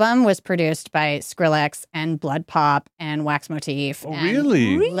new album was produced by Skrillex and Blood Pop and Wax Motif. Oh, and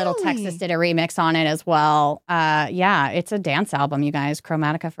really? Little Really? Texas did a remix on it as well. Yeah, it's a dance album, you guys.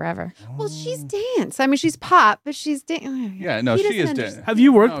 Chromatica Forever. Well, she's dance. I mean, she's pop, but she's dance. Yeah, no, she is dead. Have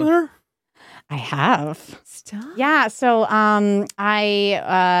you worked No. with her? I have. Stop. Yeah, so I've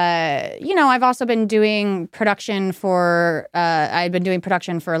also been doing production for I've been doing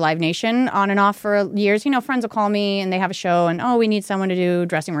production for Live Nation on and off for years. You know, friends will call me and they have a show and we need someone to do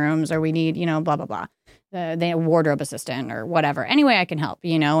dressing rooms, or we need, blah blah blah. The wardrobe assistant or whatever. Any way I can help,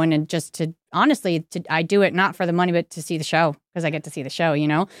 and it just to honestly I do it not for the money but to see the show, because I get to see the show,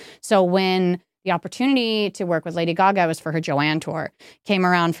 So when the opportunity to work with Lady Gaga was for her Joanne tour, came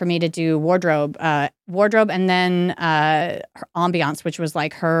around for me to do wardrobe, and then her ambiance, which was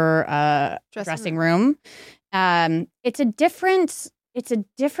like her dressing room. It's a different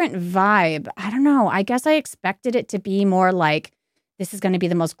vibe. I don't know. I guess I expected it to be more like, this is going to be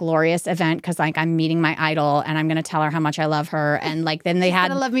the most glorious event because like I'm meeting my idol and I'm going to tell her how much I love her, and like then they She's had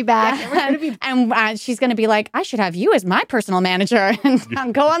gonna love me back. and she's going to be like, I should have you as my personal manager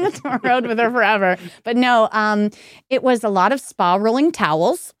and go on the tour road with her forever. But no, it was a lot of spa rolling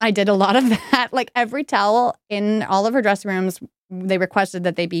towels. I did a lot of that. Like every towel in all of her dressing rooms, they requested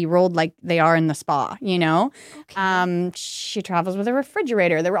that they be rolled like they are in the spa, She travels with a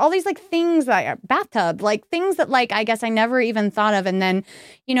refrigerator. There were all these like things that bathtub, like things that like I guess I never even thought of. And then,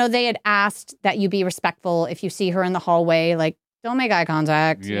 they had asked that you be respectful if you see her in the hallway, like don't make eye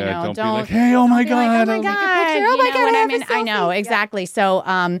contact. Yeah, don't be don't like, hey, oh my be like, God. oh my God. Oh my God, what I I have a mean? I know, selfie. Yeah. exactly. So,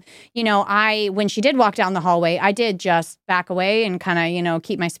 when she did walk down the hallway, I did just back away and kind of,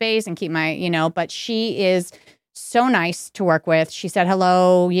 keep my space and keep my, but she is so nice to work with. She said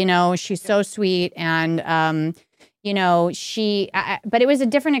hello, she's so sweet. And, but it was a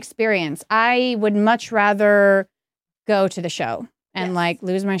different experience. I would much rather go to the show and Yes. like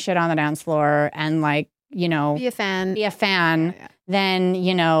lose my shit on the dance floor and like, Be a fan. than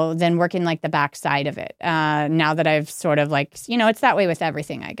than working like the backside of it. Now that I've sort of like, it's that way with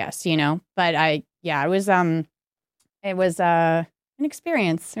everything, I guess, but it was an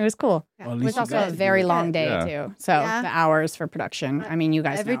experience. It was cool. Yeah. Well, at It was least you also got a to very do it. long day Yeah. too. So Yeah. the hours for production. I mean, you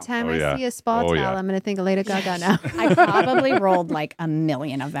guys Every know. time Oh, I yeah. see a spa Oh, towel, yeah. I'm gonna think of Lady Gaga now. I probably rolled like a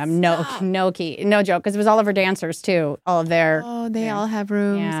million of them. No joke. Because it was all of her dancers too. All of their Oh, they all have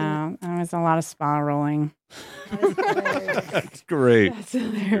rooms. yeah. It was a lot of spa rolling. That's great. That's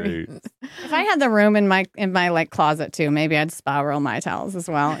hilarious. Great. If I had the room in my like closet too, maybe I'd spa roll my towels as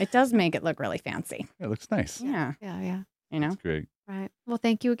well. It does make it look really fancy. It looks nice. Yeah, Yeah. Great. Right. Well,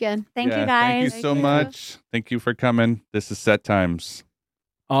 thank you again. Thank Yeah, you guys. Thank you so much. Thank you for coming. This is Set Times.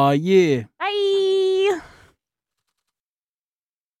 Yeah.